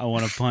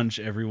want to punch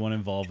everyone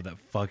involved with that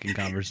fucking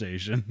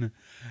conversation.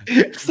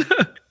 So,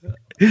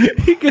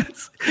 he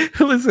goes,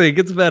 listen, it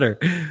gets better.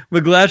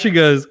 McGlashan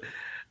goes,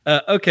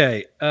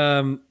 okay.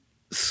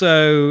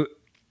 So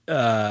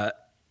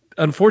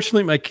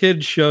unfortunately, my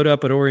kid showed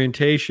up at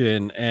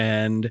orientation,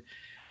 and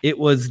it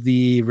was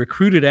the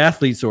recruited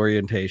athletes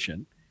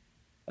orientation.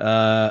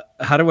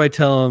 How do I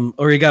tell him?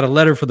 Or he got a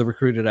letter for the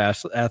recruited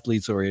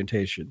athletes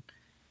orientation.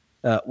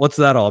 What's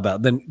that all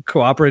about? Then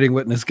cooperating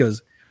witness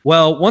goes,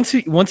 well, once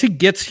he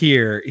gets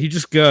here, he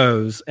just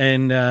goes.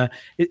 And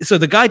so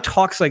the guy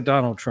talks like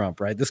Donald Trump,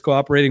 right? This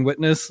cooperating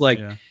witness, like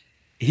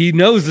he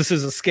knows this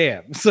is a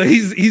scam. So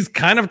he's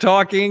kind of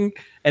talking,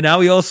 and now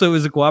he also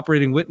is a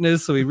cooperating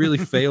witness. So he really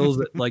fails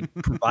at like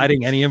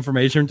providing any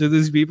information to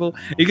these people.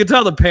 You can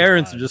tell the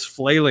parents are just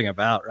flailing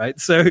about, right?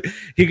 So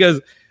he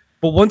goes,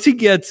 but once he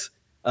gets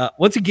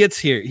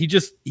here,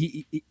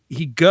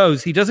 he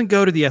goes. He doesn't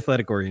go to the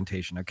athletic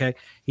orientation. Okay,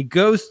 he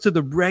goes to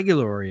the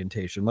regular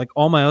orientation, like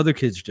all my other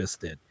kids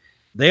just did.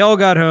 They all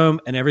got home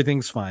and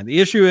everything's fine.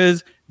 The issue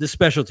is the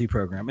specialty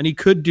program, and he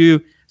could do.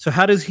 So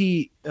how does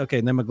he? Okay,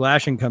 and then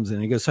McGlashan comes in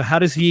and he goes. So how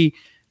does he?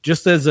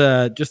 Just as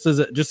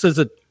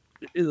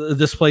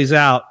this plays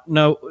out.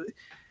 No,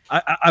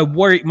 I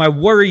worry. My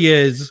worry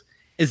is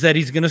that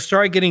he's going to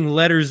start getting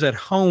letters at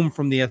home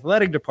from the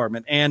athletic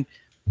department, and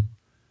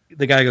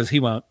the guy goes, he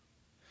won't.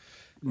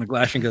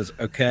 McGlashan goes,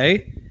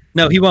 okay,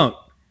 no, he won't.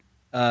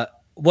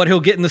 What he'll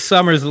get in the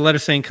summer is a letter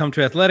saying come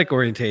to athletic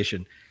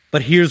orientation.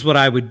 But here's what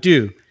I would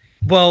do.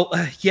 Well,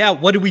 yeah,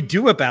 what do we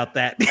do about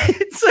that?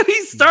 So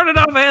he started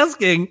off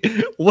asking,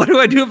 what do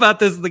I do about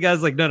this? And the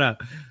guy's like, no.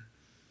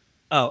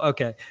 Oh,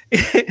 okay.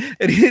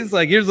 And he's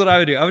like, here's what I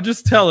would do. I would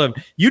just tell him,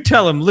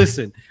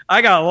 listen,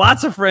 I got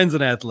lots of friends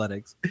in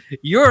athletics.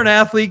 You're an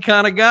athlete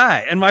kind of guy.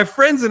 And my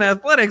friends in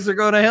athletics are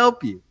going to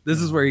help you. This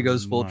is where he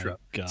goes full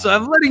Trump. So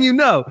I'm letting you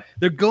know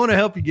they're going to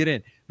help you get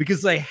in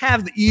because they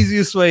have the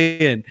easiest way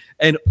in.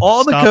 And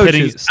all the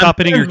coaches. Stop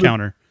hitting your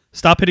counter.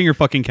 Stop hitting your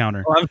fucking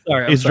counter. Oh, I'm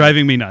sorry. It's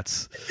driving me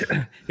nuts.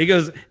 He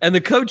goes, and the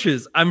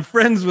coaches, I'm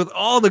friends with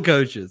all the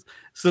coaches.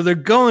 So they're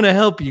going to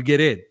help you get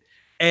in.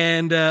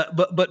 And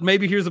but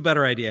maybe here's a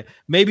better idea.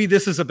 Maybe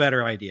this is a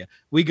better idea.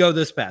 We go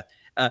this path.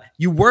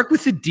 You work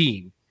with the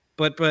dean,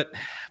 but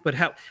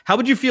how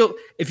would you feel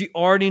if you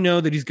already know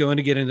that he's going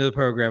to get into the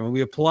program and we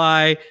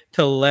apply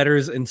to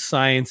letters and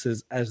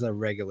sciences as a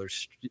regular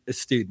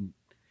student?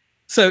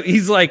 So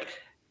he's like,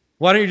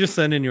 why don't you just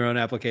send in your own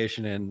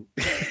application and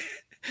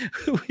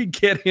we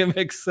get him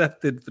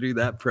accepted through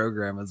that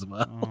program as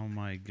well? Oh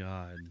my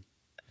God.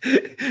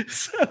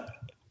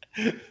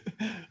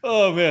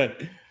 Oh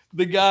man.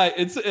 The guy,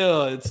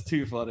 it's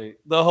too funny.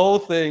 The whole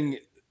thing,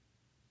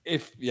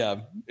 if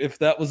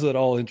that was at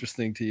all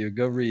interesting to you,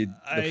 go read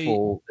the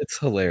full. It's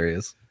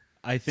hilarious.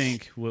 I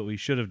think what we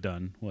should have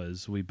done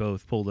was we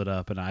both pulled it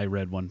up and I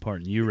read one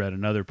part and you read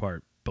another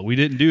part, but we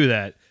didn't do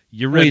that.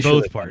 You read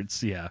both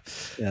parts. Yeah.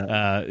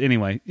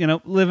 Anyway,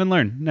 live and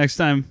learn. Next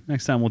time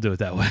we'll do it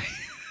that way.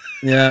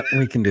 Yeah,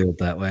 we can do it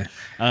that way.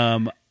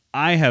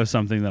 I have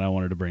something that I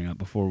wanted to bring up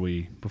before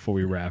we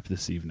wrap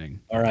this evening.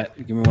 All right,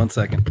 give me 1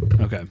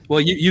 second. Okay.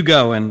 Well, you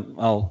go and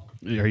I'll.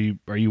 Are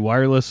you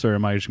wireless or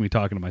am I just gonna be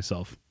talking to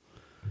myself?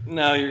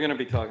 No, you're gonna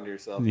be talking to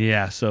yourself.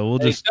 Yeah. So we'll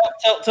just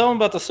tell them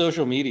about the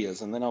social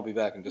medias, and then I'll be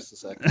back in just a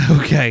second.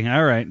 Okay.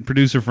 All right.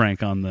 Producer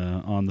Frank on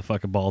the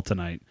fucking ball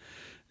tonight.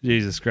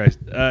 Jesus Christ.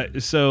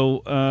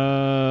 So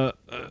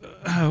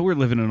we're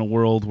living in a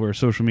world where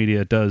social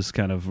media does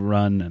kind of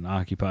run and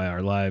occupy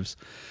our lives.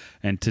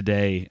 And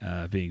today,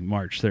 being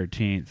March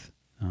 13th,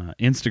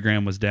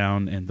 Instagram was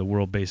down and the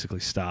world basically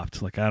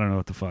stopped. Like, I don't know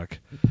what the fuck.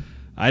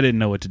 I didn't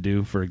know what to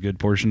do for a good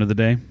portion of the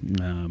day.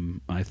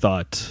 I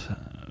thought,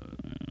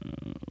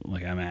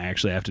 I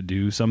actually have to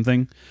do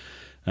something,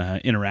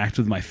 interact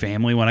with my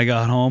family when I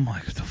got home.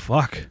 Like, what the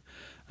fuck?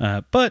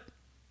 But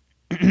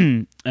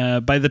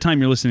by the time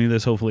you're listening to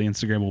this, hopefully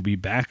Instagram will be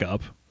back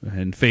up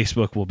and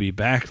Facebook will be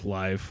back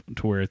live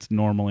to where it's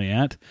normally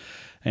at.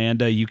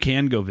 And you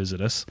can go visit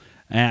us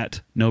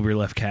at No Beer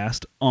Left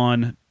Cast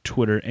on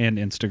Twitter and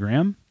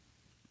Instagram.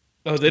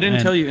 Oh, they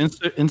didn't tell you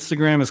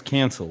Instagram is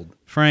canceled.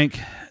 Frank,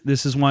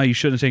 this is why you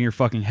shouldn't take your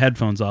fucking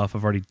headphones off.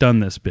 I've already done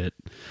this bit.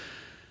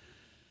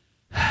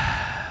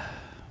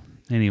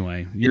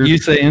 Anyway. Did you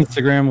say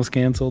Instagram was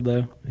canceled,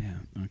 though?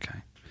 Yeah, okay.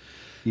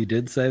 You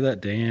did say that?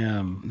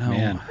 Damn. No,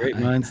 man, great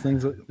minds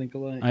think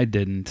alike. I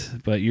didn't,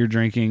 but you're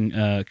drinking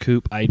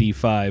Coop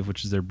ID5,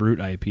 which is their Brute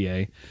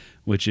IPA,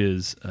 which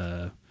is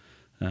a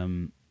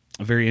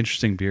very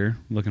interesting beer.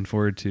 Looking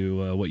forward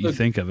to what you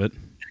think of it.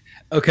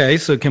 Okay,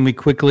 so can we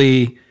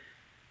quickly...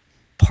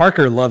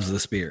 Parker loves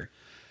this beer.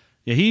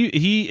 Yeah,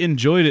 he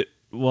enjoyed it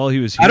while he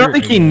was here. I don't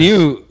think he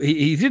knew.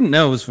 He didn't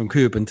know it was from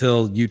Coop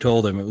until you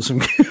told him it was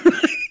from Coop.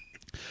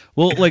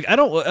 Well, I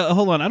don't...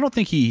 hold on. I don't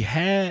think he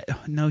had...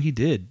 No, he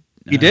did.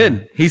 He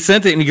did. He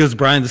sent it and he goes,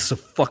 Brian, this is a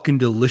fucking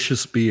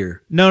delicious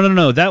beer.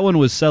 No. That one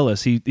was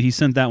Celis. He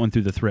sent that one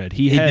through the thread.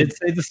 He did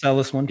say the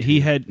Celis one too. He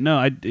had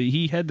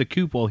the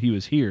Coop while he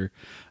was here,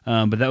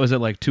 but that was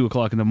at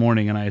 2:00 in the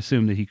morning, and I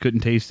assumed that he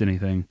couldn't taste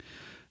anything.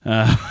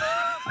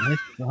 I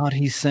thought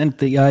he sent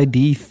the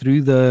ID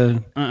through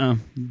the.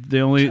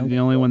 The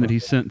only one that he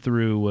sent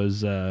through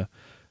was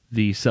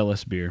the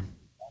Celis beer.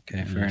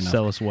 Okay, fair enough.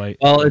 Celis White.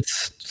 Well,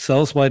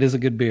 Celis White is a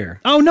good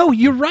beer. Oh no,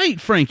 you're right,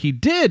 Frank. He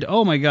did.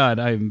 Oh my God,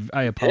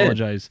 I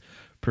apologize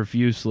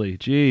profusely.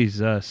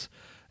 Jesus,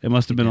 it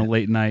must have been a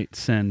late night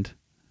send.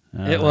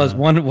 It was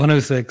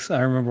 1:06.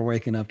 I remember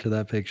waking up to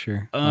that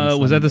picture.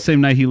 Was that the same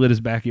night he lit his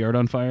backyard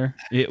on fire?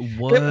 It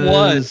was. It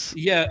was.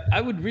 Yeah,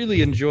 I would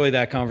really enjoy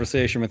that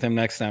conversation with him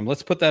next time.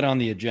 Let's put that on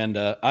the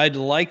agenda. I'd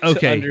like to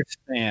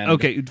understand.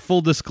 Okay,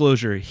 full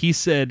disclosure. He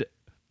said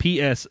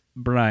P.S.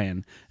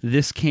 Brian,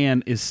 this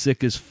can is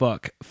sick as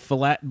fuck.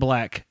 Flat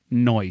black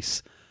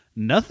noise.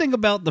 Nothing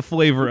about the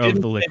flavor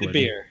of the liquid. The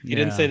beer. You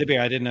didn't say the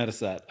beer. I did notice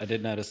that.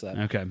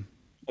 Okay.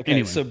 Okay.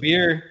 Anyway. So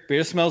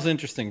beer smells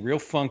interesting. Real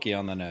funky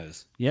on the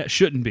nose. Yeah,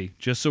 shouldn't be.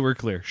 Just so we're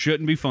clear,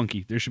 shouldn't be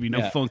funky. There should be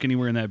no funk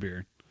anywhere in that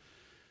beer.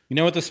 You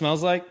know what this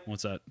smells like?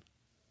 What's that?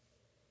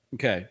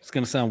 Okay, it's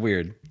gonna sound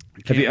weird.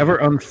 Have you ever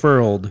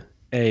unfurled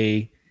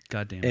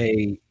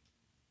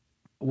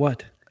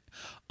what?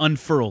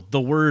 Unfurled.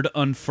 The word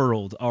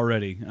unfurled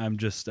already.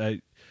 Okay.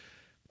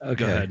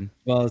 Go ahead.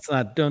 Well, it's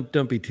not.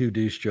 Don't be too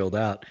douche drilled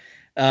out.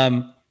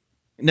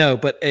 No,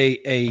 but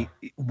a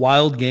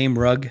wild game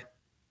rug.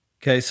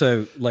 Okay,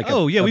 so like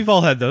we've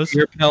all had those.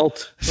 Ear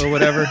pelt or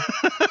whatever.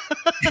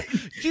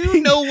 Do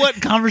you know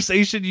what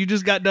conversation you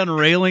just got done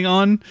railing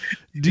on?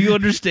 Do you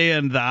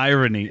understand the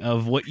irony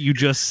of what you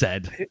just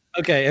said?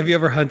 Okay, have you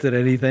ever hunted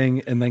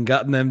anything and then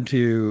gotten them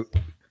to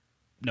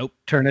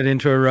turn it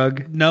into a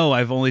rug? No,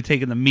 I've only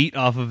taken the meat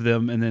off of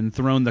them and then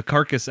thrown the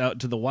carcass out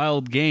to the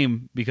wild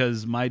game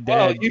because my dad...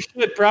 Well, you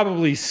should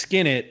probably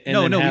skin it and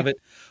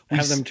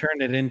have them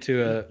turn it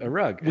into a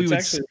rug. It's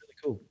actually really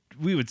cool.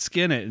 We would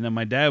skin it and then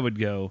my dad would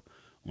go,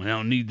 "We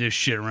don't need this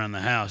shit around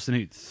the house," and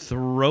he'd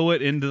throw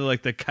it into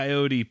like the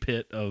coyote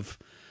pit of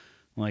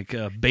like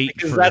bait.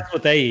 Because that's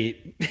what they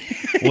eat.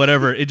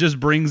 Whatever. It just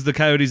brings the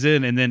coyotes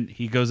in, and then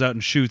he goes out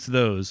and shoots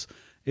those.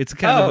 It's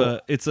kind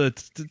of it's a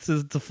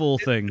full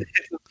thing.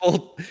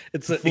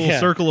 It's a full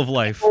circle of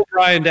life. Full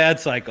Brian dad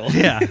cycle.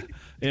 Yeah,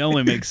 it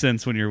only makes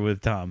sense when you're with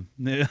Tom.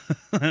 It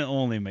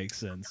only makes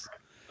sense.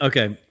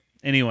 Okay.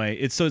 Anyway,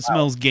 it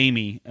smells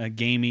gamey.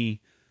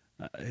 Gamey.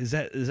 Is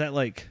that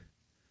like?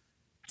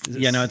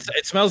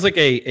 It smells like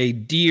a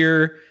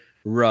deer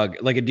rug,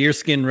 like a deer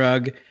skin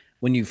rug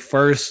when you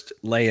first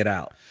lay it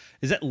out.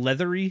 Is that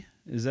leathery?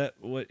 Is that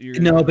what you're...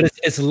 No, but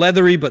it's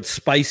leathery but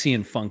spicy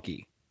and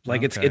funky.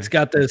 Like it's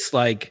got this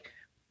like...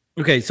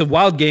 Okay, so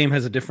wild game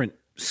has a different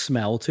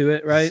smell to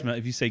it, right?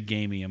 If you say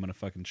gamey, I'm going to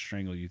fucking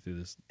strangle you through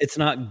this. It's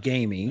not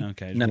gamey.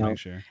 Okay, just make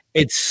sure.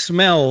 It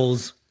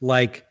smells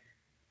like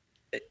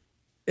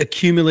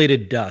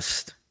accumulated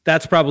dust.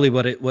 That's probably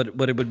what it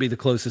would be the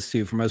closest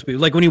to for most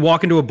people. Like when you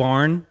walk into a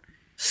barn,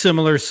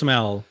 similar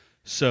smell.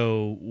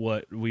 So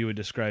what we would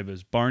describe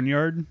as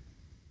barnyard?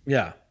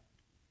 Yeah.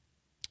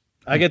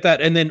 I get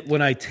that. And then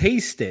when I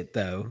taste it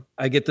though,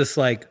 I get this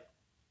like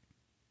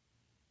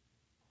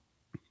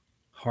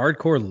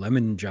hardcore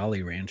lemon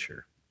Jolly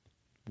Rancher.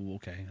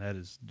 Okay, that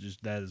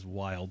is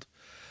wild.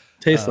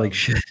 Tastes like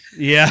shit.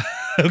 Yeah.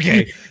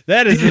 Okay.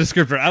 That is the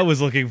descriptor I was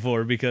looking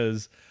for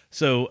because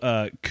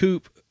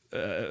Coop,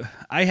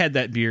 I had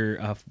that beer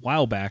a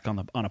while back on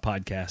a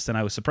podcast, and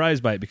I was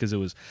surprised by it because it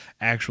was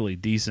actually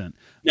decent.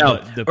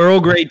 No,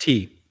 Earl Grey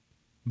tea,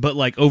 but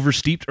like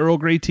oversteeped Earl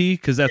Grey tea,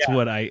 because that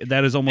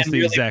is almost and the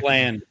really exact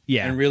bland.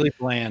 Yeah, and really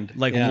bland,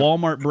 like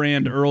Walmart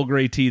brand Earl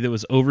Grey tea that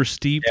was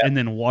oversteeped and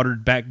then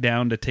watered back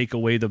down to take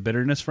away the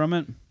bitterness from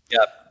it.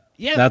 Yep.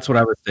 Yeah, that's what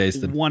I was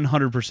tasting.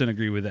 100%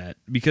 agree with that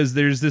because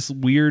there's this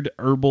weird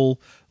herbal,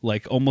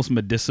 like almost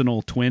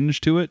medicinal twinge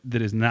to it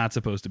that is not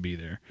supposed to be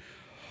there.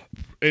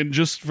 And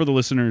just for the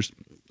listeners,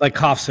 like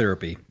cough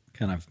syrupy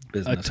kind of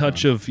business, a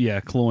touch of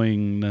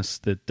cloyingness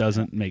that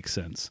doesn't make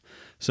sense.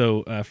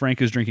 So Frank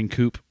is drinking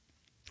Coop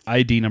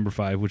ID number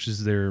 5, which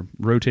is their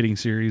rotating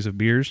series of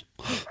beers.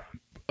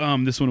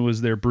 This one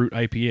was their Brute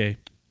IPA.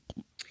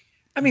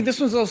 I mean,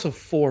 this one's also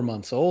 4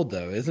 months old,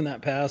 though. Isn't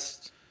that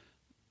past?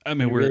 I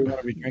mean, we really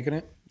want to be drinking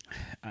it.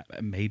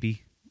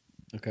 Maybe.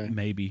 Okay.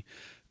 Maybe,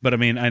 but I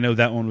mean, I know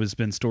that one was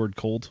been stored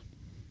cold.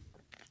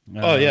 The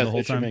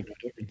whole time. Make no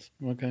difference.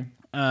 Okay.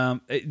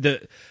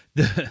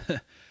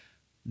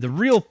 The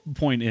real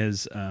point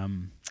is,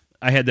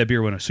 I had that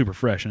beer when it was super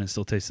fresh, and it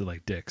still tasted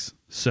like dicks.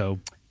 So,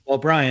 well,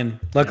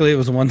 Brian, luckily it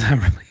was a one-time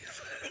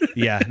release.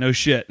 Yeah, no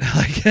shit.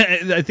 Like,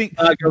 I think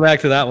I'll go back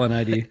to that one.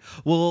 ID.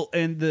 Well,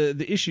 and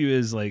the issue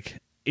is like,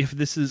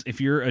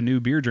 if you're a new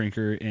beer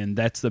drinker and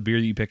that's the beer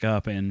that you pick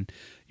up and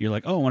you're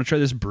like, oh, I want to try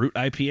this Brute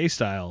IPA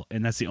style,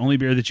 and that's the only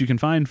beer that you can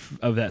find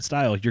of that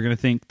style, you're going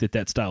to think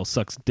that style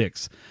sucks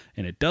dicks,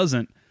 and it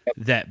doesn't.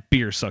 That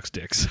beer sucks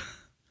dicks.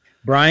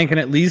 Brian can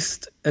at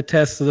least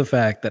attest to the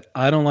fact that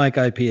I don't like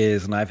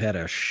IPAs, and I've had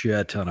a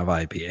shit ton of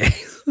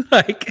IPAs.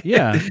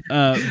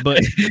 But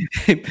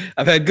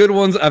I've had good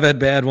ones, I've had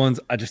bad ones.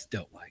 I just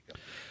don't like them.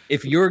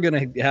 If you're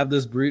going to have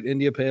this Brute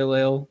India Pale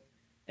Ale,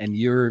 and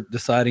you're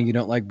deciding you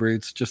don't like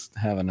Brutes, just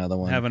have another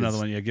one.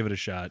 Yeah, give it a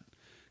shot.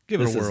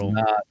 Give it a whirl.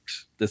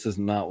 This is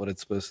not what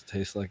it's supposed to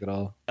taste like at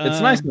all. It's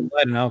nice and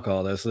light in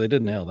alcohol, though, so they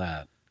did nail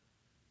that.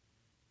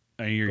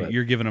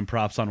 You're giving them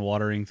props on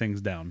watering things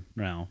down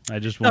now. I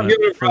just want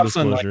full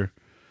disclosure.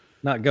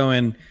 Not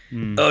going,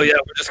 oh, yeah,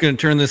 we're just going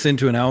to turn this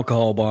into an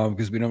alcohol bomb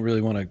because we don't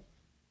really want to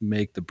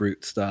make the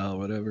Brute style or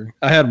whatever.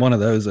 I had one of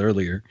those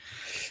earlier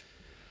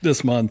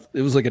this month.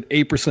 It was like an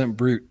 8%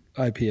 Brute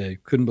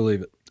IPA. Couldn't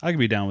believe it. I could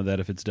be down with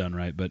that if it's done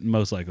right, but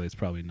most likely it's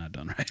probably not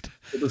done right.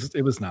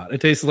 It was not. It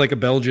tasted like a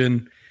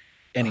Belgian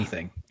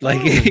anything.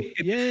 Like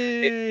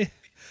yay!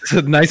 It's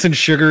nice and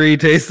sugary,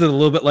 tasted a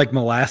little bit like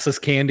molasses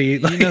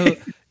candy.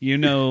 You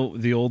know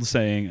the old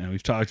saying, and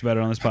we've talked about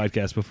it on this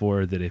podcast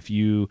before, that if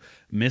you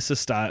miss a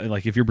style,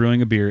 like if you're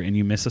brewing a beer and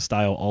you miss a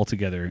style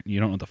altogether, you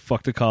don't know what the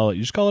fuck to call it.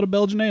 You just call it a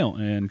Belgian ale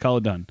and call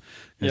it done.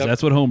 Because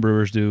that's what home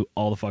brewers do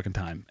all the fucking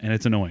time, and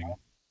it's annoying.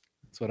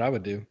 That's what I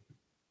would do.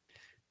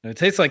 And it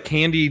tastes like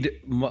candied.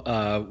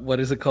 What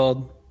is it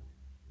called?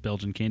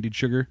 Belgian candied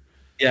sugar.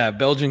 Yeah,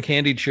 Belgian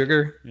candied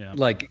sugar. Yeah.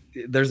 Like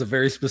there's a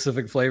very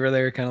specific flavor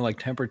there, kind of like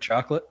tempered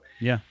chocolate.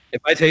 Yeah.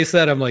 If I taste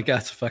that, I'm like,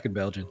 that's fucking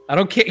Belgian. I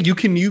don't care. You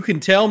can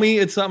tell me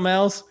it's something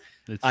else.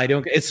 I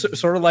don't. It's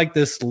sort of like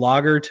this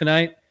lager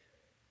tonight.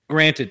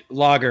 Granted,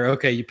 lager.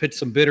 Okay, you put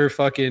some bitter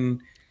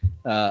fucking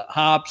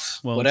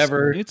hops,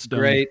 whatever. It's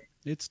great.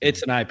 It's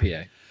an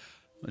IPA.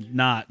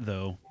 Not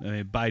though. I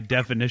mean, by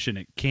definition,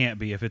 it can't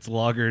be if it's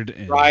lagered.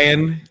 And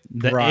Ryan,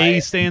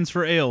 A stands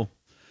for ale.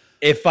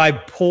 If I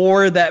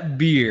pour that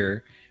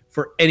beer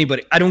for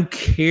anybody, I don't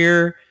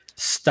care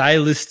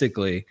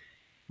stylistically.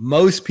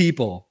 Most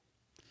people,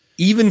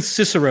 even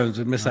cicerones,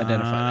 would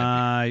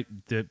misidentify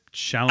that.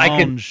 I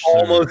can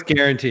almost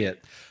guarantee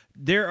it.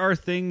 There are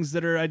things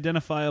that are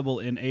identifiable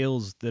in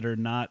ales that are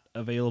not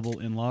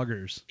available in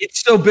lagers.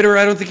 It's so bitter,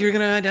 I don't think you're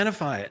going to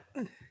identify it.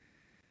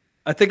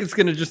 I think it's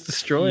going to just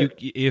destroy it.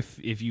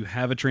 If you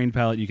have a trained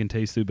palate, you can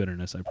taste through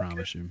bitterness, I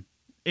promise you.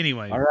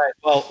 Anyway. All right.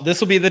 Well,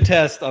 this will be the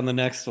test on the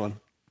next one.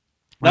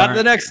 Not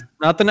the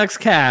next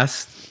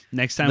cast.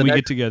 Next time we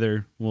get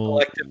together,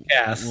 we'll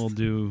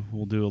do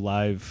a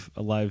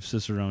live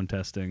Cicerone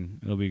testing.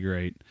 It'll be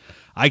great.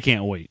 I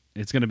can't wait.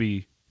 It's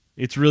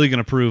really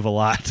gonna prove a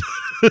lot.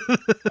 All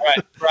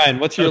right, Brian,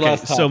 what's your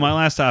last topic? So my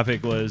last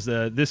topic was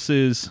this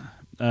is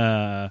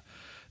the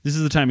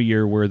time of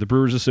year where the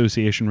Brewers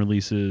Association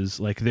releases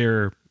like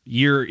their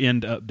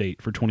year-end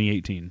update for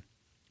 2018.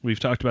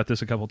 We've talked about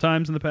this a couple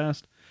times in the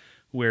past,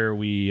 where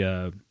we.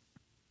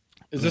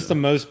 Is this the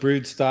most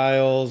brewed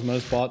styles,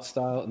 most bought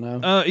style?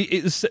 No.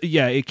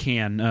 It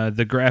can.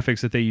 The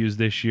graphics that they use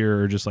this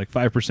year are just like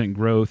 5%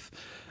 growth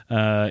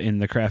in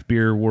the craft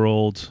beer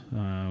world.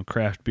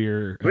 Craft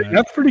beer.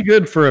 That's pretty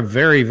good for a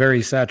very,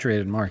 very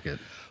saturated market.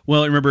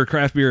 Well, remember,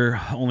 craft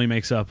beer only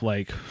makes up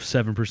like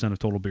 7% of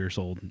total beer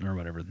sold, or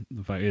whatever.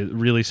 A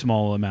really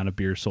small amount of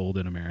beer sold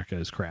in America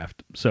is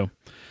craft. So,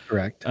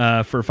 correct.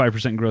 For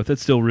 5% growth,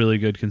 that's still really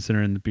good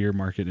considering the beer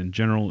market in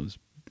general is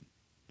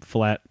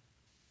flat.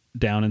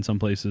 Down in some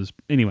places.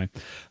 Anyway,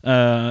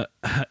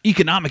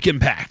 economic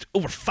impact,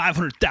 over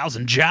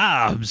 500,000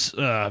 jobs.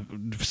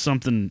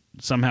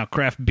 Somehow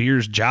craft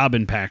beer's job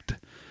impact.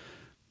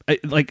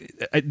 This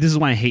is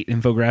why I hate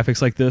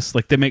infographics like this.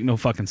 Like, they make no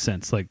fucking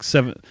sense. Like,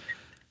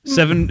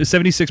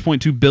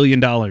 $76.2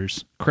 billion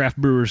craft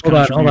brewers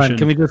contribution. Hold on.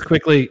 Can we just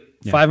quickly,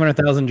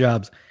 500,000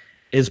 jobs.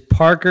 Is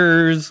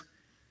Parker's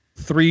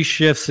 3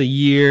 shifts a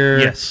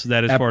year? Yes,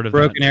 that is part of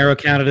Broken Arrow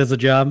counted as a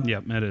job?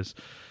 Yep, that is.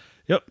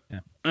 Yep. Yeah.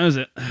 That was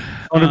it.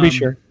 I want to be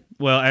sure.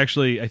 Well,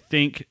 actually, I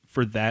think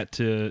for that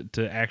to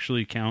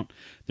actually count,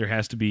 there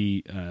has to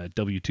be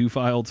W-2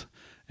 filed,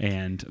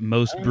 and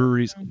most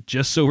breweries,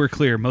 just so we're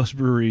clear, most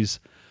breweries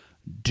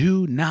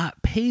do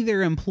not pay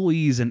their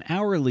employees an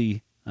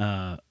hourly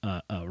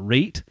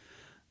rate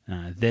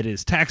that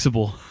is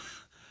taxable.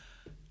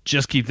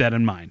 Just keep that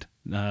in mind.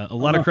 A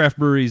lot of craft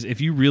breweries,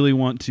 if you really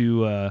want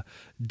to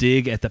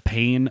dig at the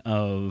pain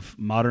of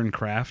modern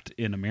craft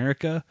in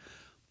America,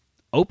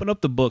 open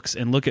up the books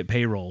and look at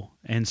payroll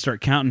and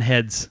start counting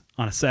heads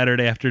on a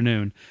Saturday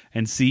afternoon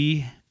and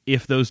see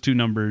if those two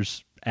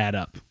numbers add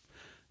up.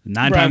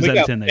 9 times out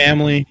of 10,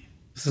 family.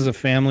 This is a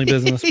family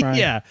business,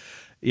 Brian.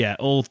 Yeah.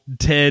 Old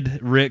Ted,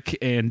 Rick,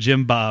 and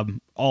Jim Bob,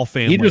 all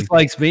family. He just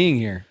likes being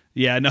here.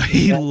 Yeah, no,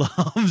 he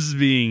loves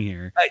being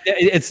here.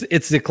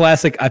 It's the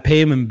classic. I pay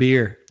him in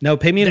beer. No,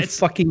 pay me in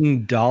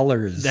fucking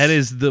dollars. That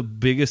is the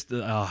biggest.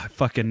 I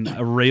fucking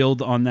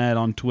railed on that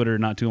on Twitter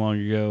not too long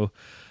ago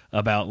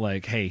about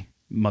like, hey,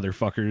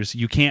 motherfuckers,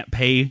 you can't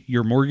pay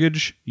your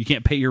mortgage, you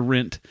can't pay your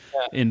rent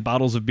in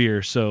bottles of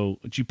beer, so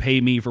you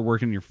pay me for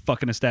working in your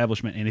fucking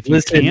establishment. And if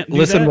you can't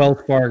listen,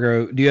 Wells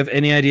Fargo, do you have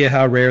any idea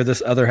how rare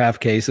this other half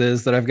case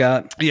is that I've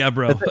got? Yeah,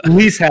 bro. That's at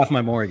least half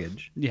my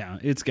mortgage. Yeah,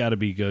 it's got to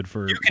be good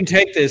for... You can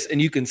take this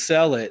and you can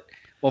sell it.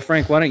 Well,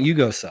 Frank, why don't you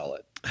go sell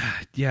it?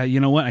 Yeah, you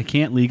know what? I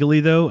can't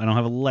legally, though. I don't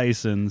have a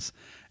license.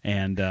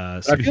 And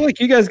I feel like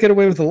you guys get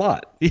away with a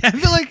lot. Yeah, I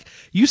feel like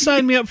you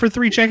signed me up for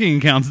 3 checking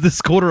accounts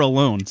this quarter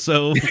alone.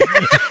 So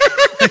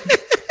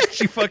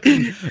she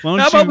fucking.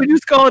 How about we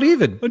just call it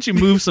even? Why don't you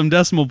move some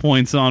decimal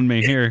points on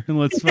me here and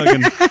let's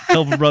fucking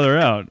help a brother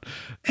out?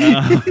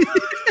 That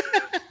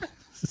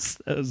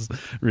was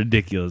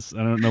ridiculous. I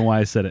don't know why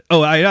I said it.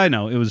 Oh, I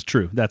know it was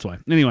true. That's why.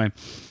 Anyway,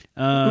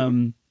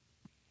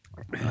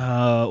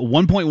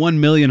 1.1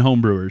 million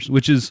homebrewers,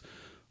 which is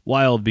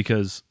wild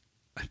because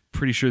I'm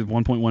pretty sure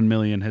 1.1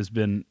 million has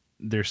been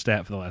their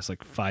stat for the last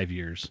like 5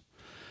 years.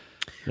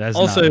 That's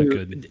also not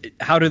good.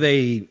 How do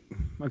they?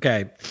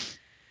 Okay,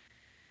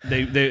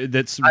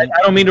 that's. I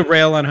don't mean to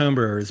rail on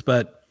homebrewers,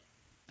 but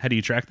how do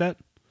you track that?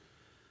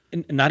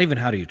 Not even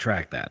how do you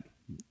track that.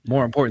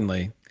 More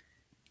importantly,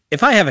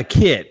 if I have a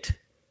kit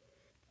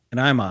and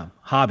I'm a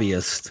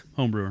hobbyist.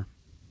 Homebrewer.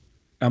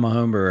 I'm a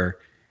homebrewer.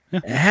 Yeah.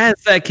 Has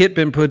that kit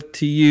been put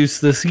to use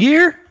this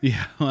year?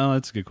 Yeah, well,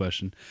 that's a good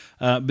question.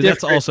 But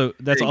that's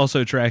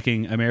also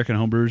tracking American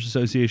Homebrewers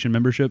Association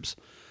memberships,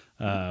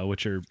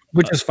 which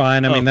is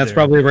fine. I mean, that's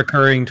probably a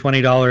recurring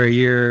 $20 a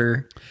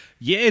year.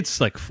 Yeah, it's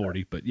like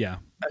 40, but yeah.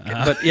 Okay,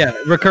 but yeah,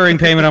 recurring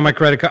payment on my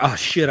credit card. Oh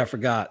shit, I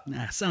forgot.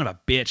 Son of a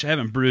bitch! I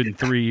haven't brewed in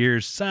 3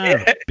 years. Son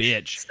of a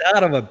bitch!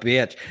 Son of a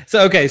bitch.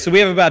 So we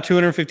have about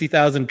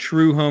 250,000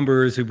 true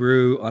homebrewers who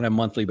brew on a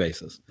monthly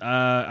basis.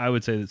 I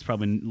would say that's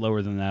probably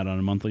lower than that on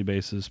a monthly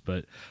basis,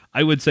 but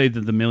I would say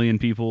that the million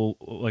people,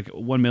 like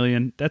 1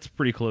 million, that's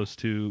pretty close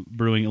to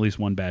brewing at least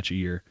one batch a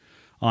year.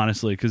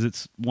 Honestly, because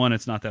it's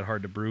not that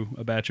hard to brew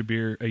a batch of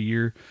beer a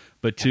year,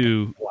 but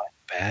two, one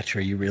batch.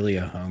 Are you really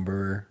a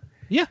homebrewer?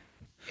 Yeah.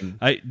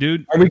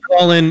 Dude, are we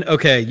calling?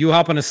 Okay, you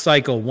hop on a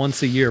cycle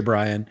once a year,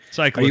 Brian.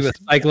 Cyclist. Are you a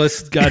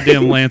cyclist?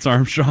 Goddamn Lance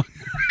Armstrong.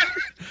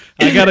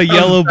 I got a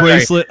yellow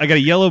bracelet. I got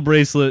a yellow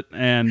bracelet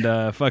and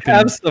fucking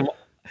have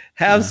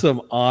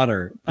some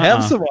honor.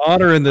 Have some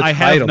honor in the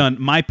title. I have none.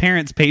 My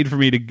parents paid for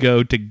me to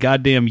go to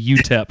goddamn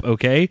UTEP.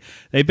 Okay,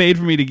 they paid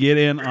for me to get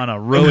in on a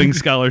rowing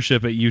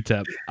scholarship at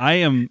UTEP. I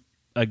am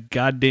a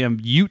goddamn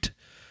Ute.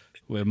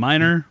 With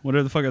minor,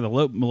 whatever the fuck are the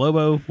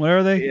Malobo? What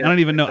are they? Yeah. I don't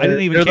even know. I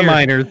didn't even care. They're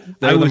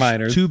the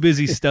minors. I was too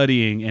busy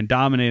studying and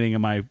dominating in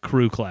my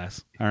crew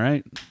class. All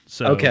right.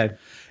 So okay.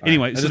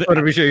 Anyway, I just want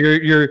to be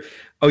sure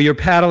you're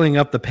paddling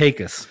up the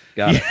Pecos.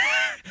 Got it.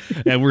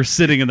 And we're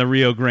sitting in the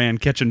Rio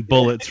Grande catching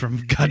bullets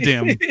from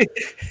goddamn. What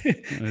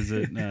is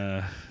it?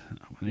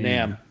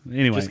 Nam.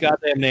 Anyway, just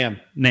goddamn Nam.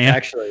 Nam.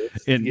 Actually,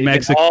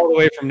 all the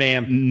way from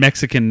Nam.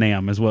 Mexican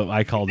Nam is what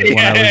I called it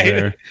when I was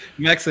there.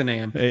 Mexican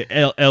Nam.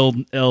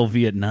 El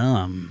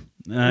Vietnam.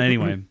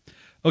 Anyway,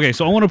 okay.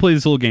 So I want to play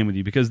this little game with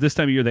you because this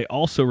time of year they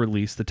also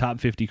release the top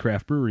 50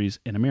 craft breweries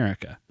in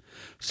America.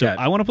 So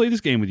I want to play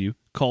this game with you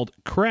called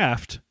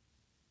Craft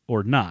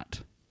or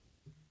Not.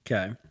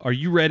 Okay. Are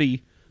you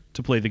ready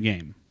to play the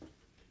game?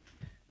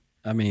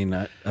 I mean,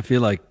 I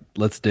feel like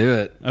let's do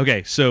it.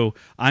 Okay, so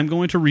I'm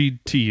going to read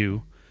to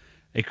you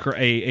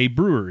a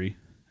brewery,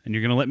 and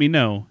you're going to let me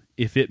know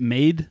if it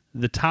made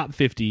the top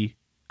 50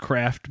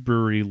 craft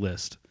brewery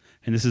list.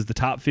 And this is the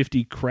top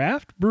 50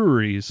 craft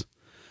breweries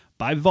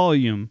by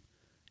volume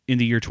in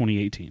the year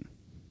 2018.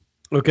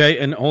 Okay,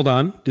 and hold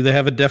on. Do they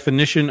have a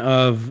definition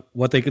of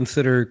what they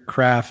consider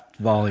craft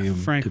volume?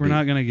 Frank, we're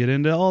not going to get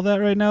into all that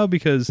right now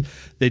because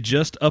they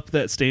just upped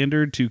that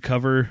standard to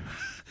cover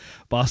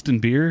Boston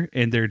beer,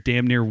 and they're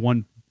damn near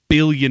 1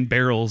 billion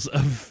barrels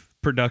of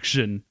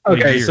production.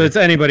 Okay, so it's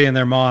anybody and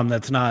their mom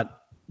that's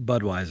not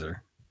Budweiser.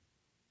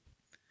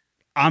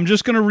 I'm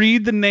just going to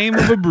read the name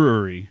of a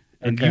brewery,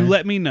 and you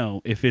let me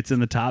know if it's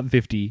in the top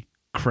 50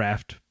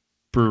 craft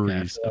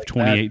breweries of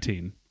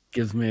 2018.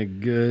 Gives me a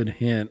good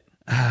hint.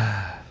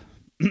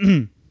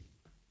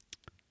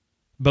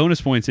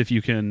 Bonus points if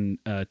you can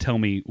tell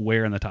me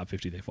where in the top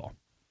 50 they fall.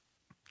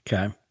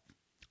 Okay.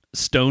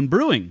 Stone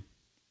Brewing.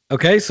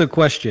 Okay, so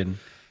question.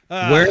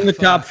 Where in the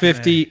top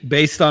 50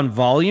 based on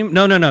volume?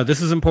 No.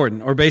 This is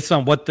important. Or based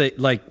on what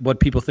what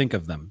people think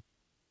of them.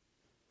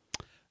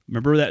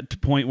 Remember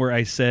that point where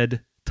I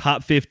said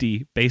top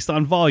 50 based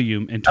on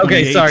volume in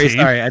 2018? Okay,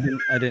 sorry. I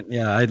didn't.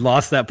 Yeah, I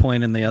lost that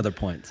point in the other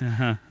points.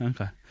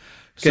 Okay.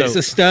 So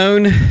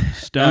Stone Brewing.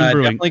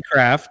 Definitely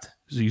craft.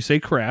 So you say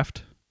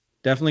craft.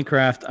 Definitely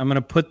craft. I'm going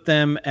to put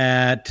them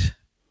at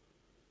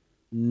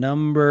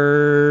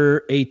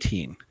number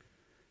 18.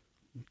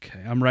 Okay,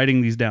 I'm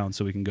writing these down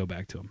so we can go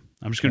back to them.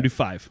 I'm just going to do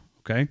 5,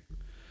 okay?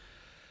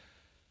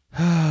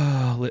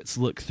 Let's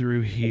look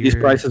through here. These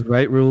prices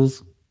right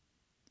rules?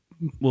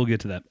 We'll get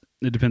to that.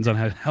 It depends on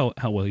how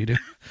well you do.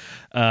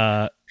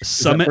 Summit.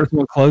 Is that first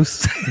one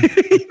close?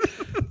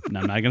 No,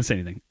 I'm not going to say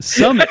anything.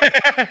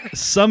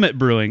 Summit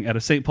Brewing out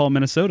of St. Paul,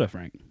 Minnesota,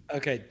 Frank.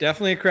 Okay,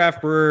 definitely a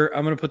craft brewer.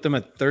 I'm going to put them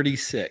at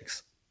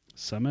 36.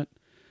 Summit,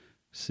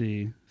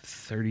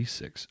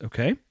 36.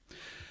 Okay.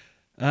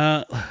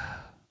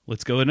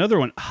 Let's go another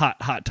one.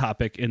 Hot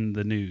topic in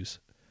the news.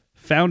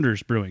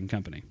 Founders Brewing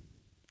Company.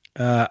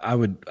 I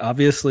would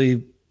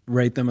obviously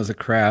rate them as a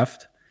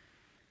craft.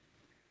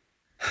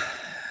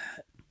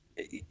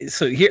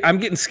 So here, I'm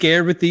getting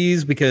scared with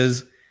these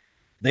because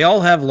they all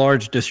have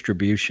large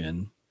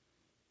distribution.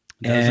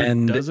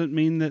 Doesn't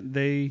mean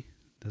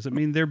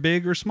they're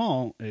big or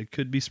small. It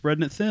could be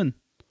spreading it thin.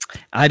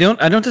 I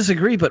don't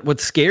disagree, but what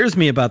scares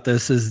me about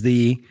this is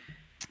the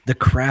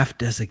craft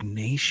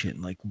designation.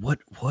 Like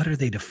what are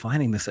they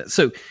defining this as?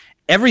 So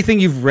everything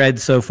you've read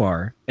so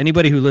far,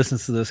 anybody who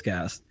listens to this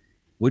cast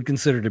would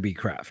consider to be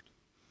craft.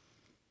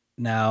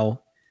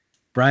 Now,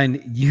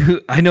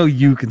 Brian, I know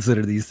you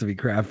consider these to be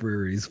craft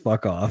breweries.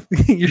 Fuck off.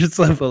 You're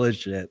so full of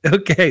shit.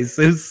 Okay,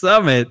 so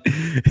Summit.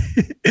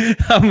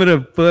 I'm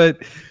gonna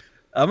put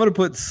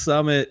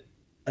Summit.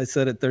 I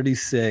said at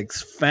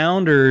 36.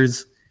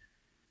 Founders,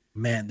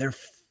 man,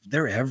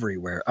 they're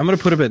everywhere. I'm gonna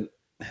put them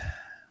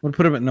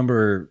at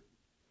number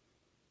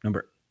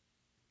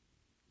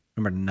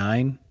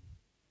 9.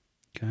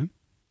 Okay.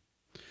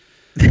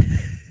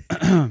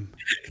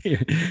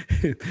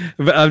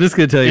 But I'm just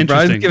gonna tell you,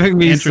 Brian's giving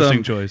me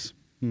some choice.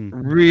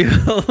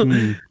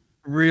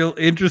 real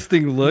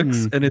interesting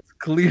looks, and it's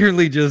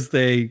clearly just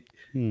a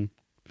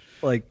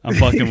like I'm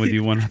fucking with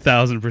you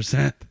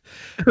 1,000%.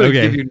 Okay,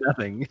 give you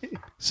nothing.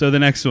 So the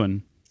next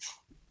one.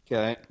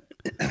 Okay.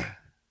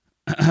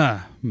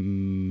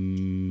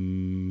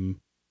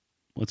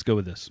 Let's go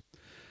with this.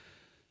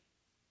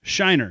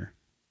 Shiner.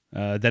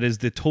 That is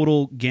the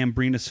total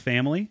Gambrinus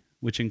family,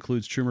 which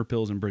includes Trumer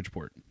Pills and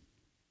Bridgeport.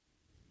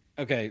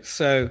 Okay,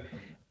 so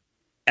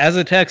as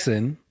a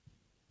Texan,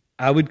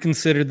 I would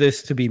consider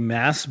this to be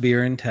mass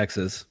beer in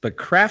Texas, but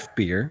craft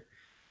beer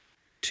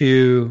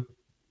to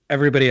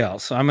everybody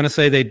else. So I'm going to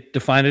say they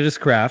define it as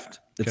craft.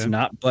 It's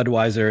not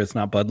Budweiser. It's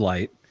not Bud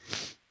Light.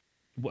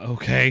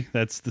 Okay,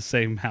 that's the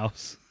same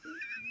house.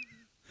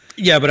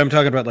 Yeah, but I'm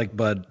talking about like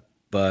Bud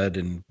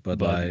and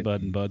Bud Light.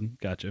 Bud.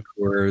 Gotcha.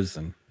 Coors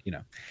and,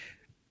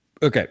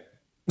 Okay.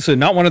 So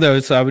not one of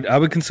those. So I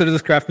would consider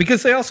this craft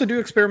because they also do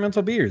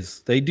experimental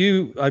beers. They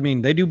do. I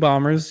mean, they do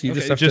bombers. You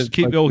just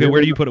keep going. Okay,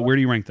 where do you put it? Where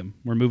do you rank them?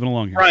 We're moving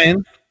along here.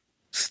 Brian,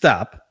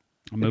 stop.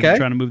 I'm trying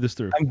to move this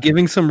through. I'm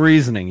giving some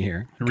reasoning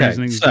here.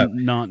 Reasoning, so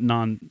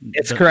non.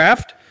 It's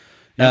craft.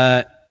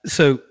 Yep.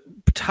 So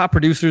top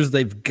producers,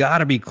 they've got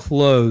to be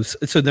close.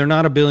 So they're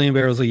not a billion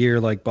barrels a year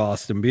like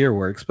Boston Beer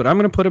Works, but I'm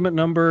going to put them at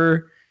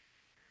number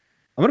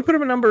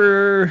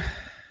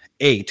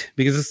 8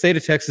 because the state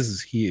of Texas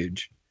is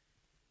huge.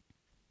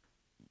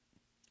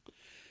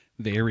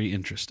 Very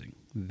interesting.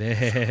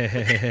 Very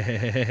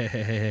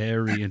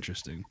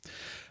interesting.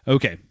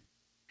 Okay.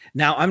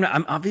 Now,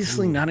 I'm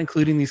obviously not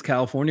including these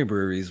California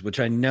breweries, which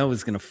I know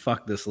is going to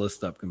fuck this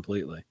list up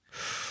completely.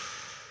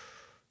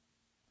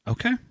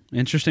 Okay.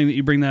 Interesting that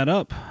you bring that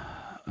up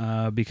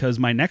because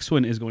my next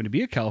one is going to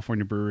be a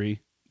California brewery,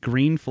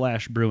 Green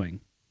Flash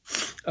Brewing.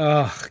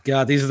 Oh,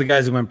 God. These are the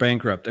guys who went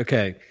bankrupt.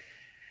 Okay.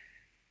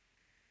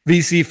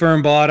 VC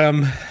firm bought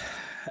them,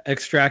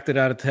 extracted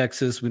out of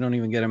Texas. We don't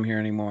even get them here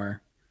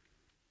anymore.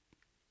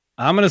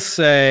 I'm going to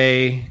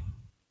say,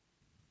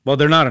 well,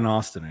 they're not in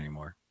Austin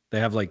anymore. They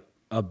have like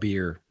a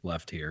beer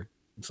left here.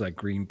 It's like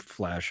Green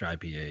Flash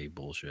IPA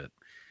bullshit.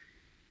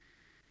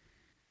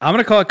 I'm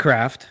going to call it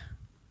craft.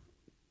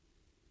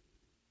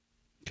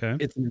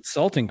 Okay. It's an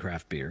insulting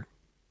craft beer,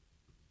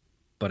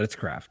 but it's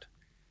craft.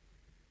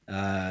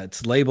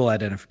 It's label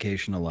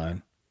identification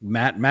alone.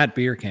 Matt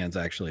beer cans,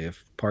 actually.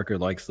 If Parker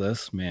likes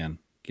this, man,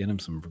 get him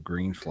some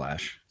Green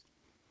Flash.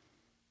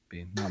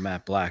 Be not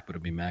Matt Black, but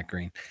it'll be Matt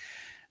Green.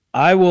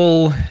 I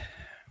will.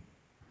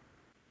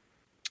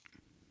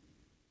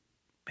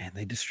 Man,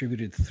 they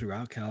distributed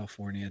throughout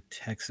California,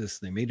 Texas.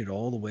 They made it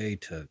all the way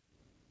to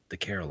the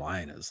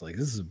Carolinas. Like,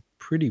 this is a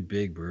pretty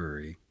big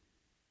brewery.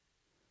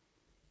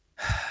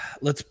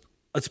 Let's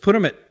put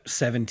them at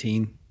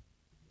 17.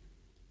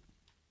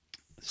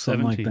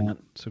 17. Like that.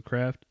 So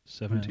craft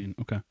 17.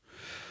 Yeah. Okay.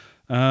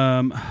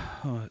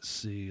 Let's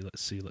see.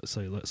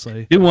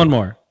 Do one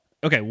more.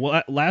 Okay.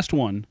 Well, last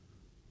one.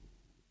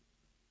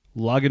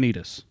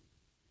 Lagunitas.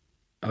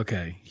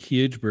 Okay.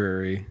 Huge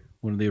brewery.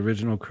 One of the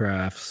original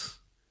crafts.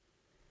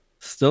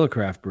 Still a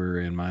craft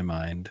brewery in my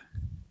mind.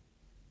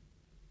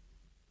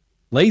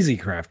 Lazy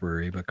craft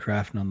brewery, but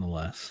craft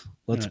nonetheless.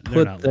 Let's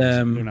put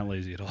them. Lazy. They're not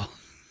lazy at all.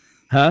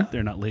 Huh?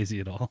 They're not lazy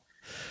at all.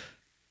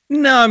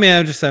 No, I mean,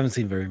 I just haven't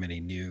seen very many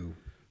new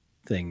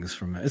things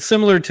from it. It's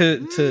similar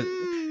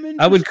to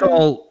I would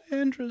call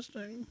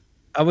interesting.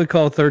 I would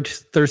call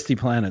Thirsty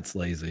Planets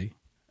lazy.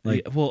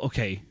 Like, well,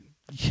 okay.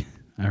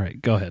 All right,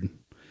 go ahead.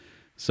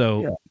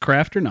 So,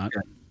 craft or not?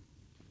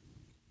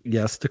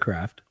 Yes, to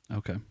craft.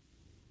 Okay.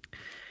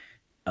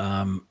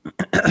 I've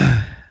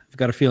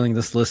got a feeling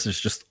this list is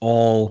just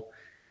all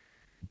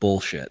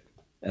bullshit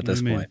at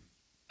this point.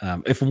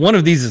 If one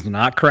of these is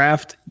not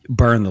craft,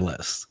 burn the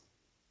list.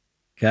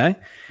 Okay?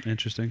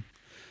 Interesting.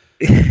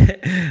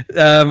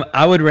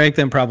 I would rank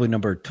them probably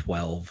number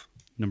 12.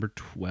 Number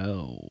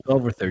 12.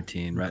 12 or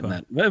 13, right in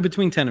that.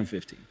 Between 10 and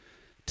 15.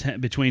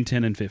 Between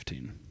 10 and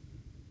 15.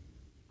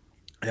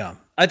 Yeah.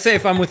 I'd say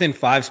if I'm within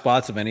 5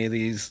 spots of any of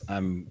these,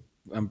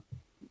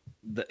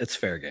 it's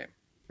fair game,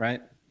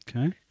 right?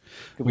 Okay.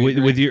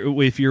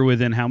 If you're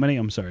within how many?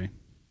 I'm sorry.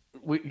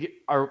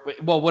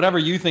 Whatever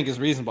you think is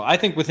reasonable. I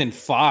think within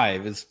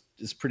 5 is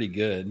pretty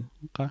good.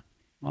 Okay.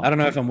 I don't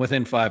know if I'm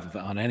within 5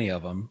 on any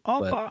of them.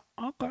 Okay.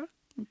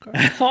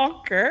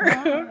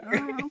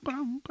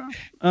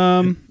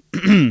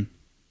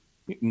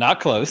 Not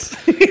close.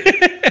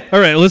 All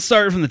right, let's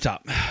start from the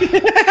top.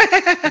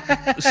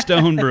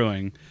 Stone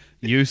Brewing.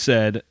 You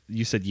said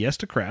yes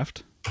to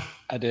craft.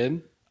 I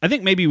did. I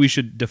think maybe we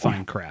should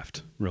define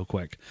craft real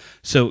quick.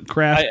 So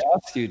craft. I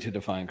asked you to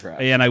define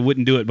craft. And I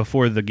wouldn't do it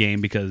before the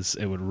game because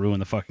it would ruin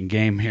the fucking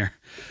game here.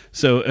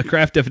 So a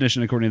craft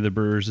definition, according to the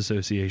Brewers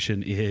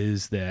Association,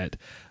 is that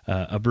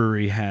a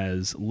brewery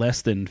has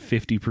less than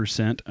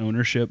 50%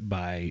 ownership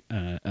by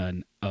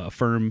a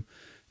firm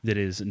that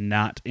is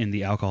not in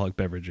the alcoholic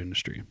beverage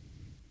industry.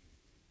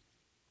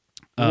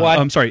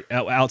 I'm sorry,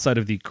 outside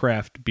of the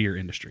craft beer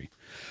industry.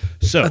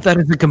 So that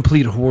is a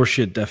complete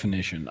horseshit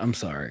definition. I'm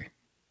sorry.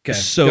 Okay,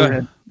 So,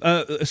 go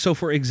ahead. So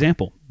for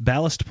example,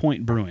 Ballast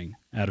Point Brewing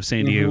out of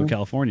San Diego,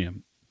 California,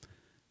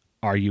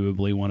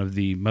 arguably one of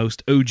the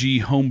most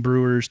OG home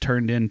brewers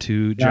turned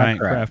into giant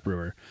craft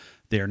brewer.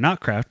 They are not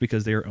craft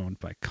because they are owned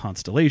by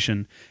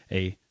Constellation,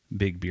 a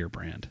big beer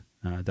brand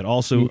that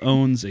also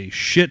owns a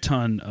shit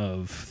ton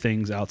of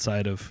things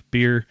outside of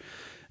beer,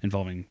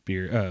 involving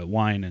beer,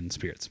 wine, and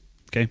spirits.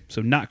 Okay,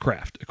 so not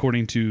craft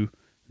according to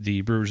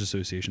the Brewers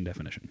Association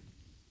definition.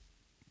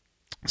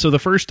 So the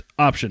first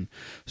option,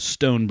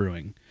 Stone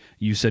Brewing,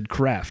 you said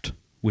craft,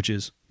 which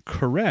is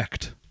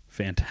correct.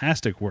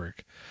 Fantastic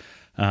work.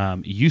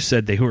 You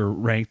said they were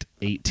ranked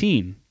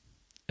 18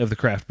 of the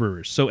craft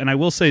brewers. So, and I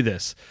will say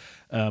this,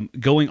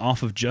 going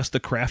off of just the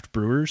craft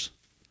brewers,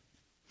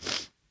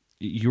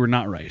 you were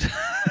not right.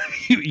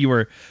 you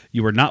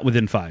were not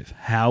within 5.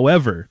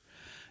 However,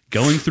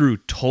 going through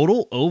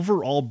total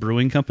overall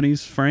brewing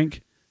companies,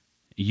 Frank,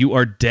 you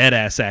are dead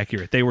ass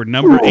accurate. They were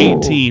number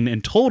 18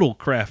 in total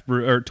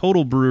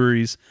total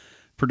breweries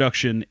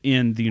production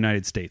in the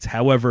United States.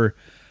 However,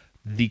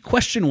 the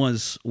question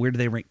was, where do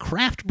they rank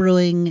craft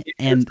brewing?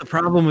 And the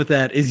problem with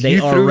that is they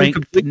you are threw me ranked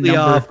completely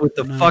off with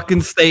the fucking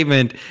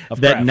statement that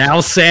craft.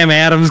 now Sam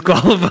Adams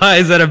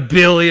qualifies at 1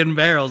 billion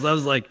barrels. I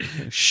was like,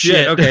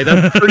 shit, okay,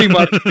 that's pretty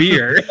much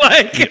beer.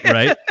 Like,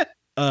 right?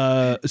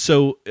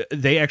 So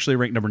they actually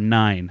ranked number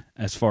 9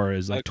 as far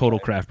as like total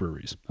craft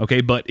breweries.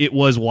 Okay, but it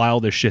was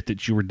wild as shit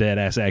that you were dead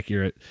ass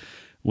accurate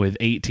with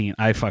 18.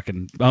 I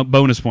fucking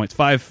bonus points.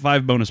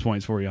 Five bonus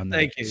points for you on that.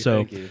 Thank you. So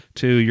thank you.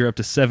 2, you're up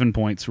to 7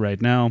 points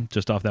right now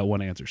just off that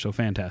one answer. So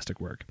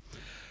fantastic work.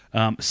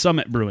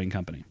 Summit Brewing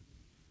Company.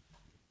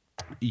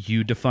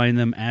 You define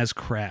them as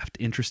craft.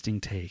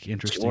 Interesting take.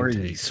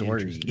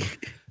 Sorry.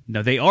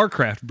 No, they are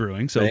craft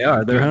brewing. So They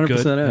are. They're 100%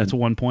 in. That's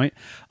 1 point.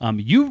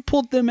 You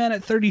pulled them in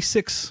at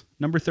 36,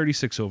 number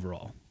 36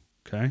 overall.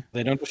 Okay.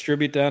 They don't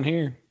distribute down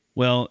here.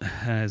 Well, it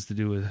has to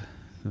do with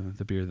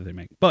the beer that they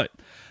make. But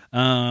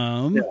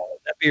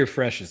That beer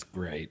fresh is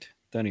great.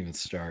 Don't even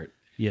start.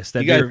 yes,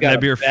 You guys got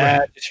that beer a bad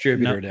fresh.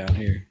 distributor down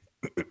here.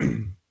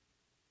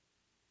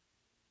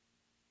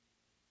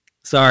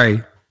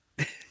 Sorry.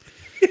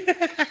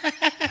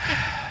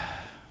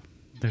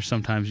 There's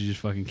sometimes you just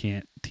fucking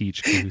can't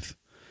teach truth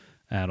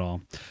at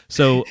all.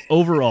 So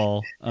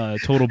overall,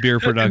 total beer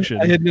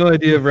production. I had no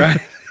idea, Brian.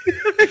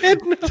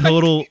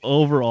 Total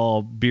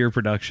overall beer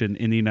production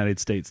in the United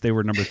States, they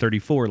were number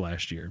 34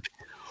 last year.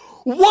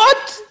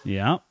 What?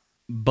 Yeah.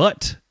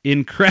 But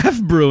in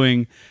craft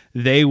brewing,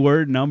 they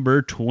were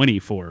number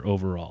 24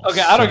 overall. Okay,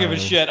 I don't give a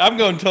shit. I'm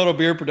going total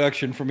beer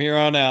production from here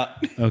on out.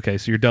 Okay,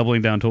 so you're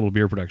doubling down total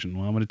beer production.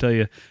 Well, I'm going to tell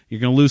you, you're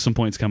going to lose some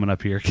points coming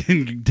up here.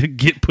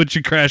 Put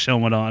your crash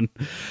helmet on.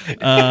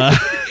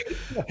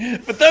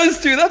 But those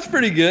two, that's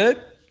pretty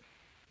good.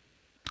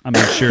 I'm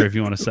not sure if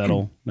you want to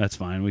settle. That's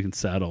fine. We can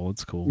settle.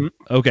 It's cool.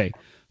 Okay.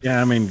 Yeah,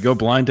 I mean, go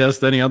blind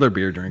test any other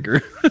beer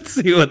drinker. Let's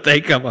see what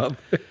they come up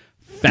with.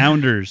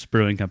 Founders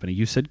Brewing Company.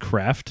 You said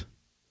craft.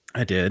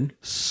 I did.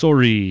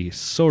 Sorry.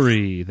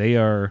 They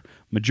are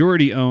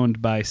majority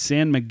owned by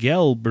San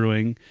Miguel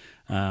Brewing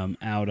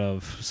out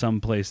of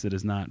some place that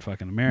is not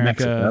fucking America.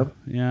 Mexico?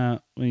 Yeah,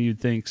 well, you'd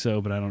think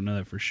so, but I don't know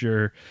that for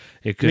sure.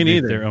 It could Me be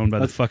neither. they're owned by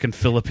the fucking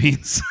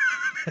Philippines.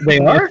 They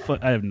are?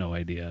 I have no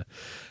idea.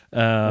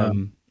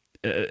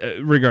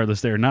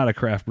 Regardless, they're not a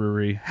craft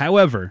brewery.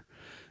 However,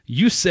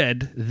 you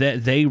said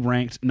that they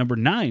ranked number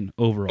 9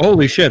 overall.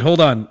 Holy shit,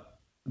 hold on.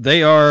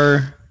 They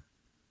are...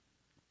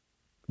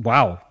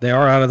 Wow, they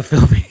are out of the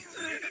Philippines.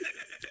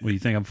 What do you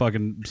think? I'm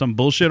fucking some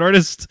bullshit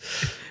artist?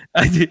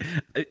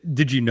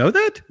 Did you know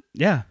that?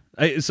 Yeah.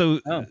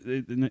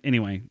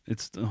 Anyway,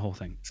 it's the whole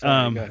thing.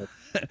 Sorry,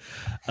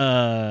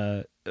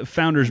 go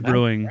Founders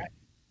Brewing.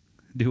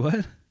 Do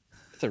what?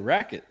 It's a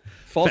racket.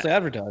 False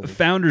advertising.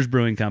 Founders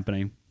Brewing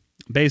Company,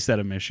 based out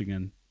of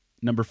Michigan,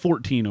 number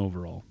 14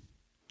 overall.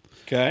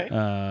 Okay.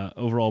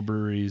 Overall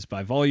breweries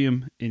by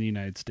volume in the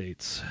United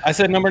States. I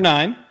said number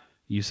 9.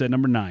 You said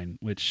number 9,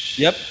 which...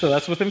 Yep, so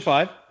that's within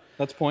 5.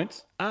 That's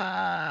points.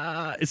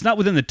 It's not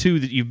within the 2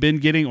 that you've been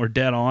getting or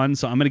dead on,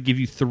 so I'm going to give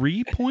you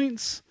 3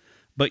 points.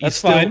 But That's you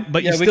still, fine.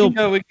 But yeah, you still...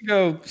 we can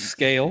go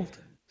scaled.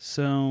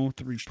 So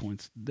 3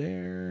 points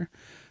there.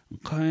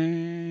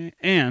 Okay.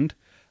 And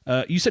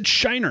you said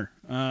Shiner,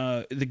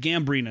 the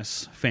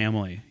Gambrinus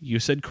family. You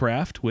said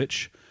craft,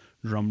 which,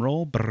 drum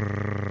roll,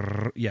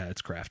 yeah,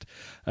 it's craft.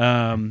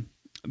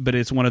 But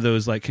it's one of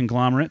those like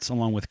conglomerates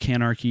along with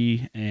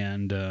Canarchy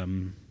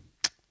and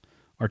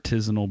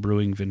Artisanal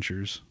Brewing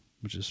Ventures,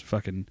 which is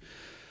fucking...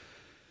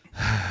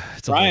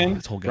 It's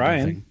a whole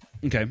goddamn thing.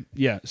 Okay,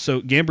 yeah.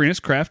 So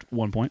Gambrinus craft,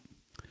 1 point.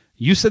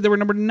 You said they were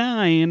number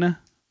 9.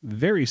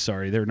 Very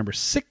sorry. They were number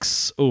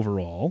 6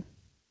 overall.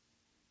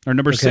 Or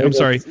number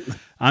 6.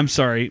 I'm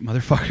sorry,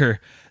 motherfucker.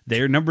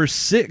 They're number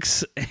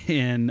 6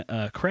 in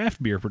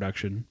craft beer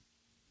production.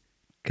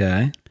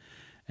 Okay.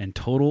 And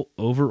total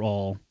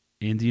overall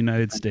in the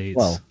United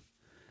States,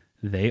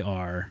 they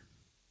are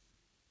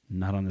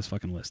not on this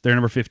fucking list. They're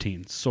number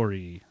 15.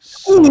 Sorry.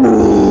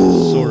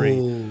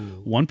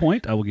 1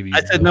 point. I will give you.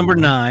 I said number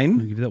 9. I'll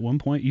give you that 1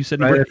 point. You said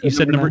number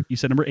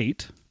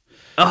 8.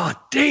 Oh,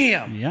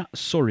 damn. Yeah,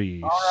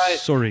 sorry. All right.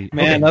 Sorry.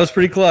 Man, Okay. that was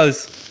pretty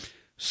close.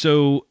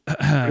 So,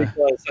 Pretty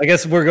close. I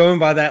guess we're going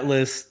by that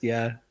list.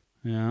 Yeah.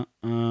 yeah.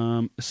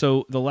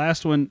 So the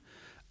last one,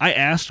 I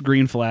asked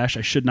Green Flash.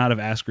 I should not have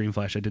asked Green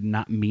Flash. I did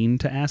not mean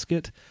to ask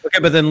it. Okay,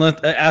 but then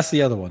let ask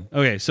the other one.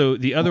 Okay, so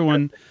the other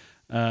one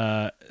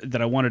that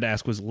I wanted to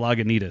ask was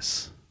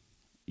Lagunitas.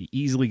 You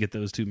easily get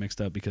those two mixed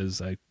up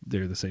because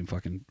they're the same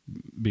fucking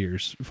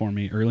beers for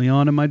me early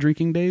on in my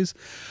drinking days.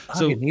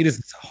 Lagunitas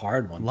is a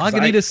hard one.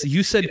 Lagunitas,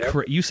 you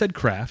said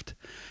craft,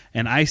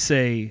 and I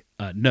say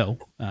no,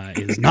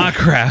 it is not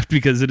craft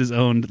because it is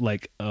owned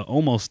like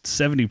almost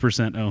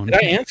 70% owned.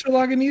 Did I answer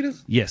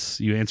Lagunitas? Yes,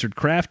 you answered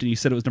craft, and you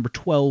said it was number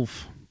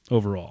 12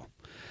 overall.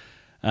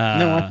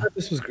 No, I thought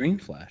this was Green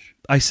Flash.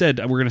 I said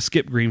we're going to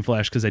skip Green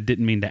Flash because I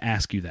didn't mean to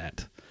ask you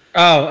that.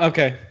 Oh,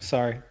 okay.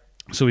 Sorry.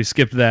 So we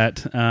skipped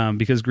that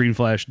because Green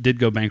Flash did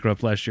go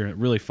bankrupt last year, and it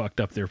really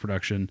fucked up their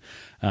production.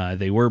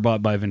 They were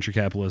bought by venture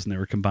capitalists, and they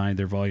were combined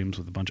their volumes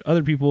with a bunch of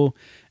other people,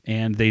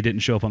 and they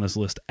didn't show up on this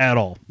list at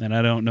all. And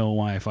I don't know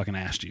why I fucking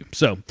asked you.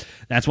 So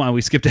that's why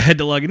we skipped ahead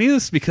to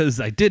Lagunitas, because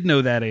I did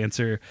know that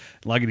answer.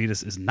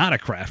 Lagunitas is not a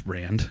craft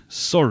brand.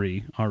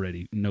 Sorry,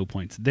 already no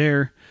points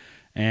there.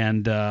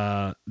 And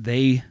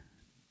they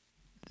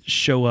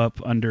show up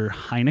under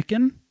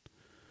Heineken.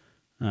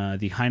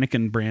 The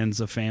Heineken brands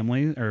of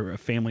family, or a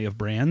family of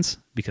brands,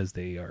 because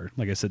they are,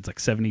 like I said, it's like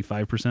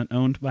 75%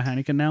 owned by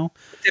Heineken now.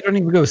 They don't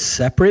even go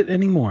separate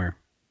anymore.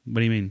 What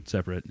do you mean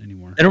separate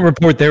anymore? They don't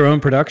report their own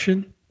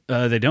production?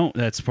 They don't.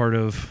 That's part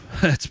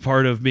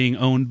of being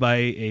owned by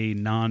a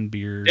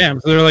non-beer. Damn,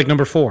 so they're like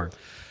number 4.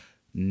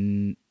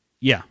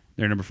 Yeah,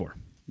 they're number 4.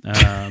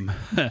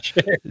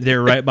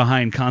 They're right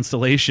behind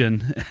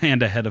Constellation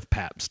and ahead of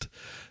Pabst.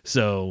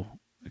 So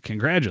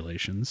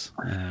congratulations.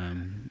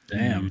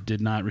 Damn. You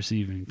did not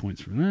receive any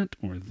points from that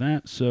or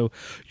that. So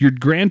your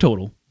grand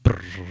total,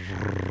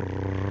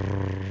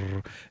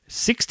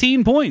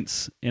 16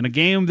 points in a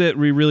game that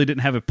we really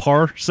didn't have a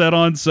par set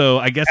on. So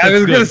I guess that's I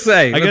was good. going to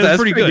say, I guess that's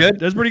pretty good. good.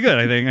 That's pretty good,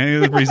 I think. I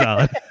think that's pretty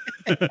solid.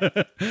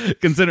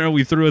 Considering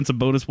we threw in some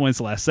bonus points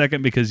the last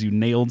second because you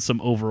nailed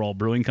some overall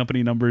brewing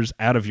company numbers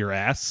out of your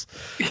ass.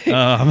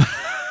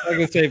 I'm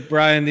going to say,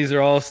 Brian, these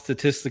are all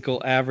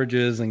statistical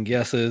averages and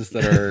guesses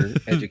that are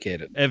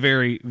educated.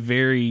 Very,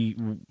 very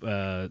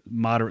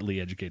moderately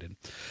educated.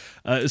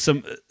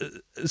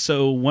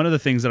 So one of the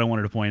things that I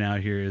wanted to point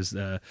out here is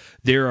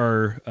there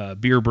are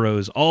beer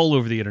bros all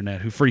over the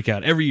internet who freak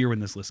out every year when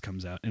this list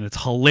comes out, and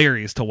it's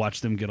hilarious to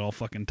watch them get all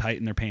fucking tight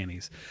in their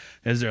panties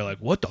as they're like,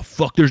 what the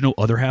fuck? There's no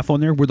other half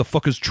on there? Where the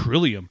fuck is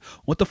Trillium?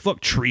 What the fuck,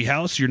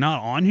 Treehouse? You're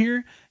not on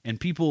here? And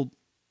people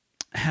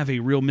have a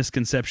real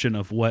misconception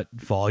of what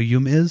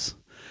volume is.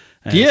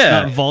 It's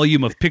not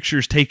volume of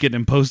pictures taken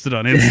and posted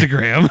on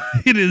Instagram.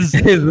 It's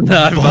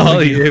not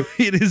volume.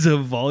 It is a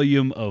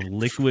volume of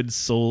liquid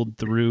sold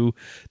through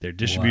their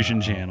distribution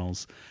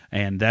channels.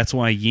 And that's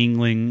why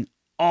Yuengling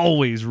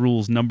always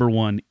rules number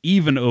 1,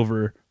 even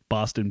over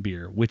Boston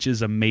Beer, which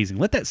is amazing.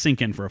 Let that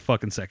sink in for a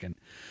fucking second.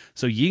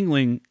 So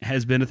Yuengling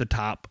has been at the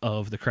top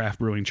of the craft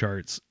brewing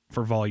charts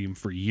for volume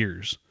for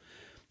years.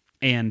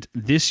 And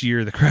this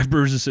year, the Craft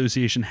Brewers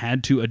Association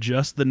had to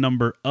adjust the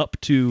number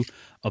up to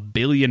 1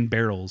 billion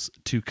barrels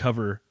to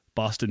cover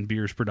Boston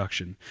Beer's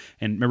production.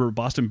 And remember,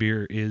 Boston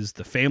Beer is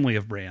the family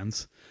of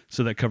brands,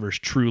 so that covers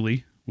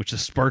Truly, which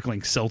is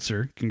sparkling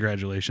seltzer.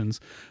 Congratulations.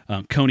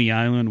 Coney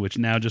Island, which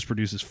now just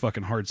produces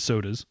fucking hard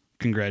sodas.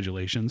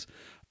 Congratulations.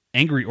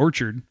 Angry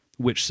Orchard,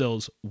 which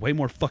sells way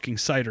more fucking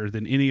cider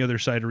than any other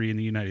cidery in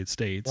the United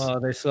States. Well,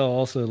 they sell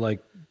also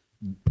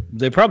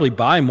they probably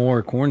buy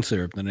more corn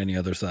syrup than any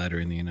other cider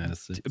in the United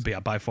States. Yeah,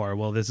 by far.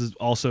 Well, this is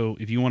also,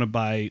 if you want to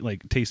buy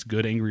taste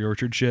good Angry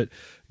Orchard shit,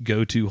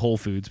 go to Whole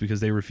Foods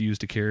because they refuse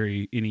to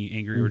carry any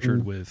Angry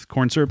Orchard with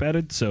corn syrup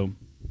added. So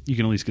you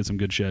can at least get some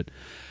good shit.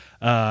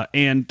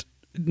 And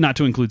not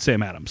to include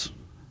Sam Adams,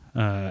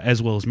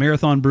 as well as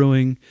Marathon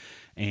Brewing,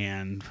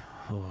 and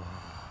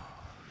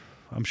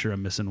I'm sure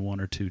I'm missing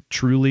one or two.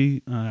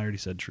 Truly, I already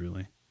said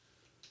Truly.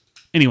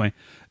 Anyway,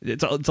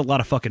 it's a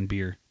lot of fucking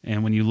beer,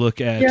 and when you look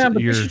at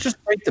you should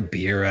just break the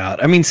beer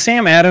out. I mean,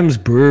 Sam Adams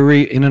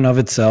Brewery in and of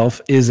itself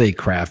is a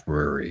craft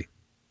brewery.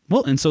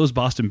 Well, and so is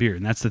Boston Beer,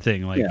 and that's the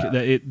thing.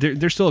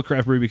 They're still a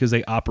craft brewery because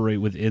they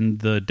operate within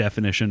the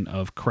definition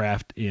of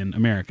craft in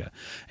America,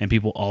 and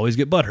people always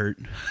get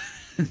butthurt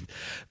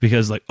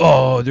because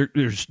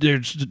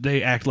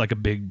they act like a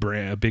big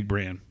brand.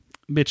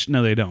 Bitch,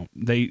 no, they don't.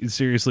 They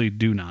seriously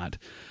do not.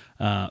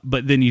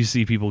 But then you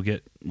see people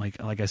get,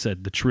 like I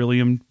said, the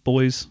Trillium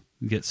boys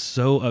get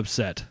so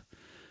upset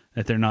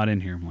that they're not in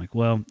here. I'm like,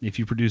 well, if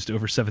you produced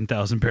over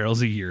 7,000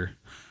 barrels a year,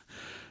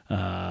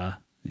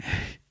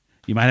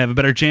 you might have a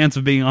better chance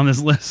of being on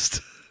this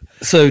list.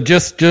 So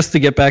just to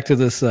get back to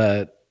this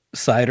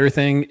cider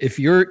thing, if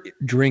you're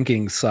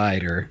drinking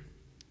cider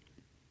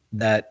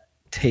that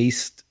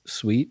tastes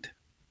sweet,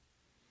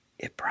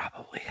 it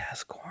probably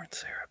has corn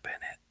syrup in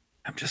it.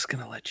 I'm just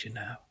going to let you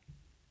know.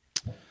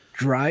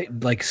 Dry,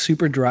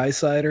 super dry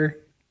cider,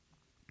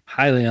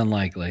 highly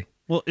unlikely.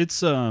 Well, it's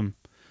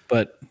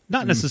but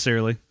not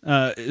necessarily.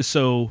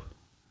 So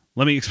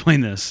let me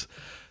explain this.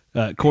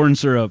 Corn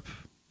syrup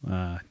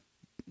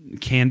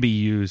can be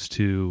used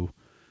to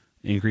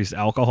increase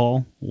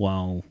alcohol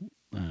while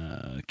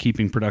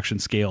keeping production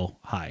scale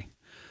high.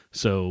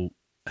 So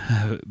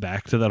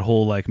back to that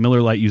whole like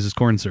Miller Lite uses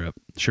corn syrup.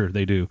 Sure,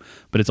 they do,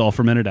 but it's all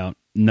fermented out.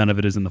 None of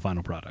it is in the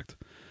final product.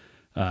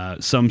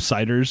 Some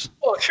ciders.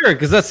 Well, sure,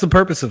 because that's the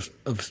purpose of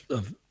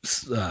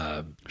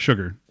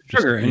sugar.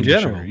 Sugar in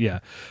general. Sugar, yeah.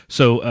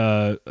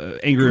 So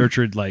Angry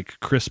Orchard, like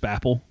crisp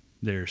apple,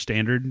 their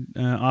standard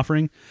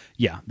offering.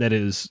 Yeah, that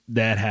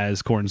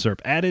has corn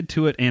syrup added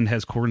to it and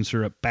has corn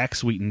syrup back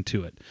sweetened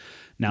to it.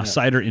 Now,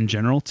 cider in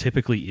general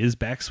typically is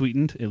back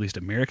sweetened. At least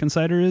American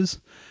cider is.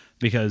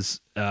 Because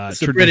it's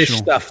the British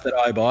stuff that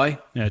I buy.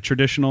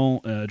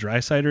 Traditional dry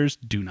ciders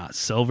do not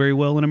sell very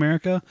well in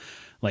America.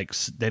 Like,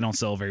 they don't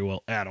sell very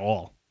well at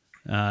all.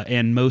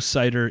 And most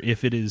cider,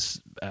 if it is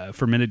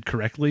fermented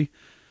correctly,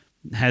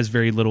 has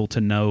very little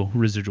to no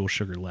residual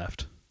sugar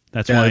left.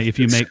 That's why if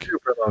you make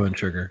super low in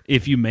sugar.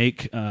 If you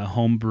make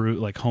home brew,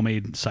 like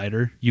homemade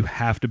cider, you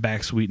have to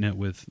back sweeten it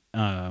with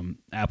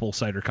apple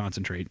cider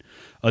concentrate.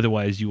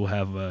 Otherwise, you will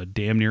have a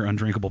damn near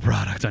undrinkable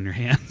product on your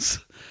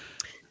hands.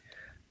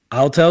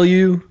 I'll tell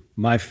you,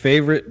 my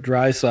favorite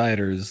dry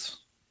ciders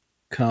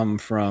come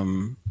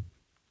from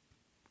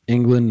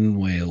England and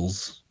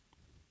Wales.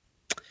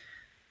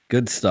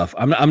 Good stuff.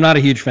 I'm not a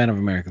huge fan of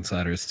American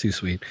cider. It's too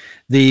sweet.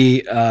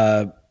 The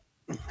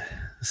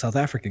South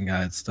African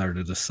guy had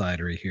started a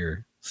cidery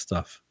here.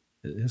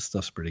 His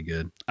stuff's pretty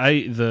good.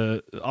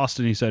 The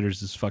Austin East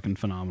Ciders is fucking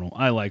phenomenal.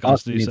 I like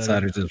Austin East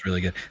Ciders is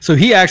really good. So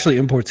he actually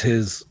imports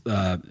his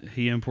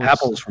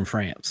apples from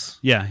France.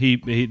 Yeah,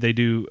 they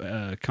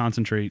do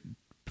concentrate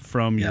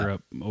from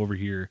Europe over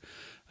here.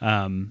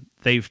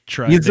 They've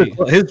tried.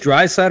 His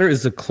dry cider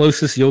is the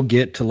closest you'll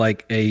get to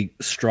like a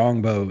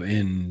Strongbow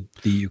in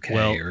the UK.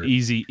 Well,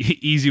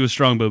 easy with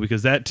Strongbow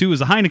because that too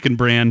is a Heineken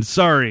brand.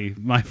 Sorry,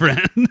 my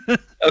friend.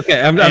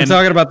 Okay, I'm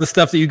talking about the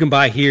stuff that you can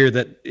buy here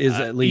that is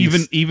at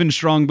least even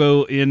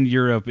Strongbow in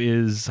Europe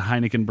is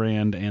Heineken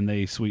brand, and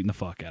they sweeten the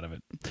fuck out of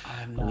it.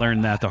 I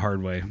learned that the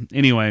hard way.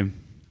 Anyway.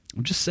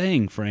 I'm just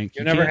saying, Frank.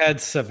 You never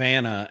had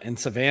Savannah, and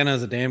Savannah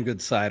is a damn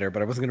good cider,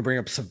 but I wasn't going to bring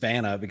up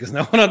Savannah because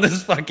no one on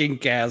this fucking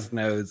cast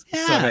knows.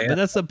 Yeah, Savannah. But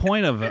that's the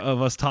point of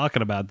us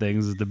talking about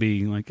things is to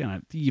be like,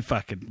 you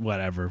fucking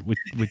whatever.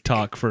 We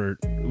talk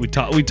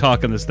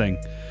on this thing,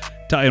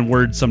 and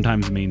words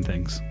sometimes mean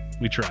things.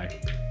 We try.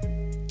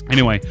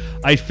 Anyway,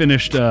 I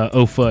finished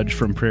Fudge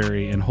from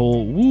Prairie and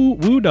whole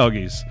woo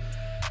doggies.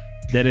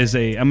 That is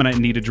I'm gonna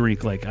need to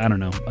drink like I don't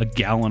know a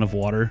gallon of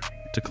water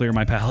to clear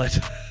my palate.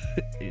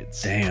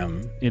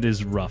 It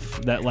is rough.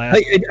 That last.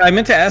 I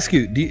meant to ask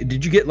you.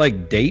 Did you get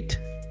like date?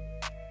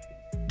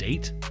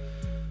 Date?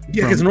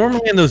 Yeah, because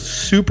normally in those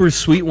super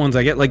sweet ones,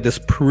 I get like this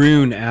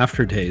prune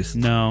aftertaste.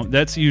 No,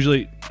 that's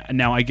usually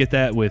now I get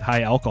that with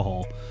high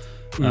alcohol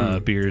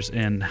beers,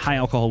 and high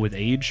alcohol with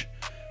age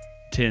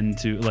tend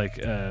to like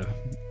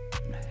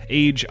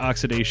age,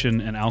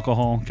 oxidation, and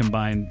alcohol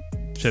combined.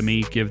 To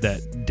me, give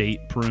that date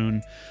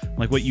prune,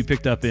 like what you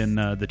picked up in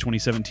the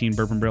 2017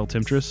 Bourbon Barrel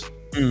Temptress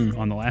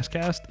on the last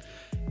cast.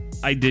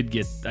 I did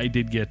get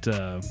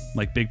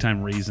like big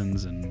time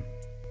raisins and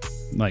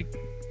like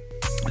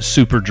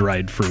super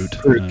dried fruit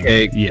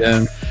cake.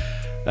 Yeah.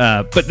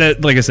 But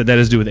that, like I said, that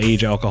has to do with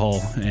age,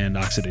 alcohol, and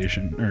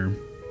oxidation.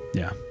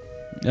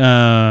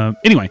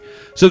 Anyway,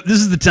 so this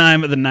is the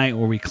time of the night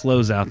where we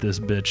close out this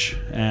bitch,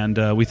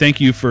 and we thank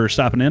you for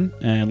stopping in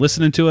and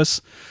listening to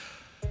us.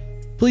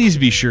 Please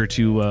be sure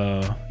to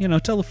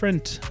tell a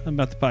friend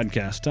about the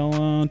podcast.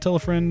 Tell a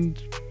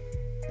friend,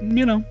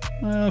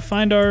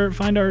 find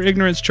our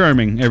ignorance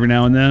charming every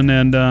now and then,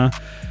 and I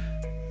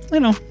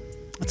don't know.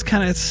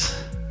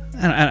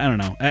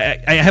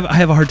 I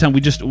have a hard time.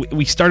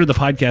 We started the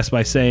podcast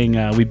by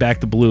saying we back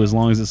the blue as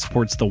long as it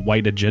supports the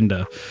white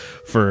agenda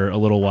for a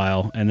little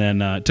while, and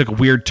then took a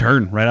weird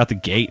turn right out the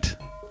gate.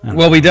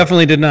 Well, we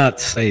definitely did not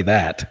say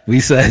that.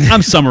 We said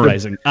I'm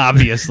summarizing,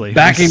 obviously.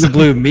 Backing the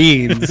blue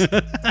means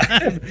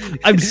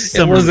I'm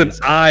it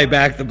wasn't I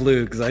back the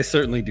blue because I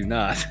certainly do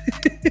not.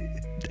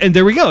 And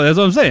there we go. That's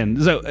what I'm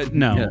saying. So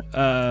no.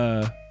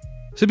 Yeah.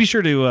 So be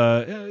sure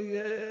to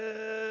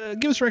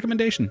give us a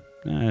recommendation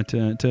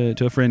to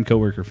a friend,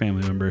 coworker,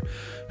 family member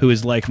who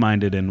is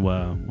like-minded and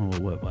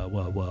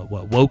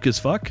woke as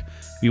fuck.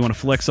 If you want to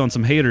flex on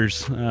some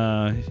haters,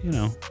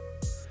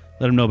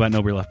 let them know about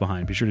Nobody Left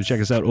Behind. Be sure to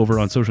check us out over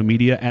on social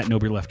media at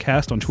Nobody Left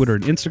Cast on Twitter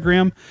and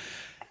Instagram.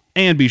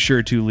 And be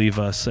sure to leave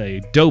us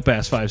a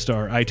dope-ass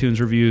 5-star iTunes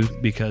review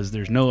because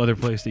there's no other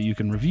place that you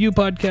can review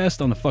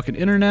podcasts on the fucking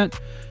internet.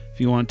 If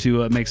you want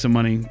to make some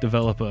money,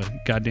 develop a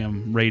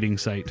goddamn rating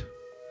site.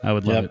 I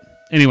would love it.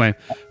 Anyway,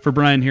 for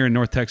Brian here in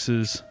North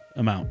Texas,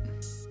 I'm out.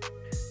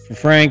 For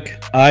Frank,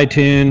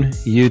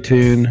 iTunes,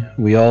 U-Tune,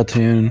 we all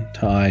tune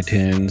to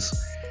iTunes.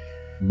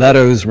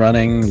 Beto's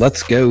running.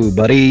 Let's go,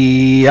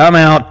 buddy. I'm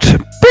out.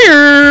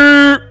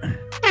 Beer!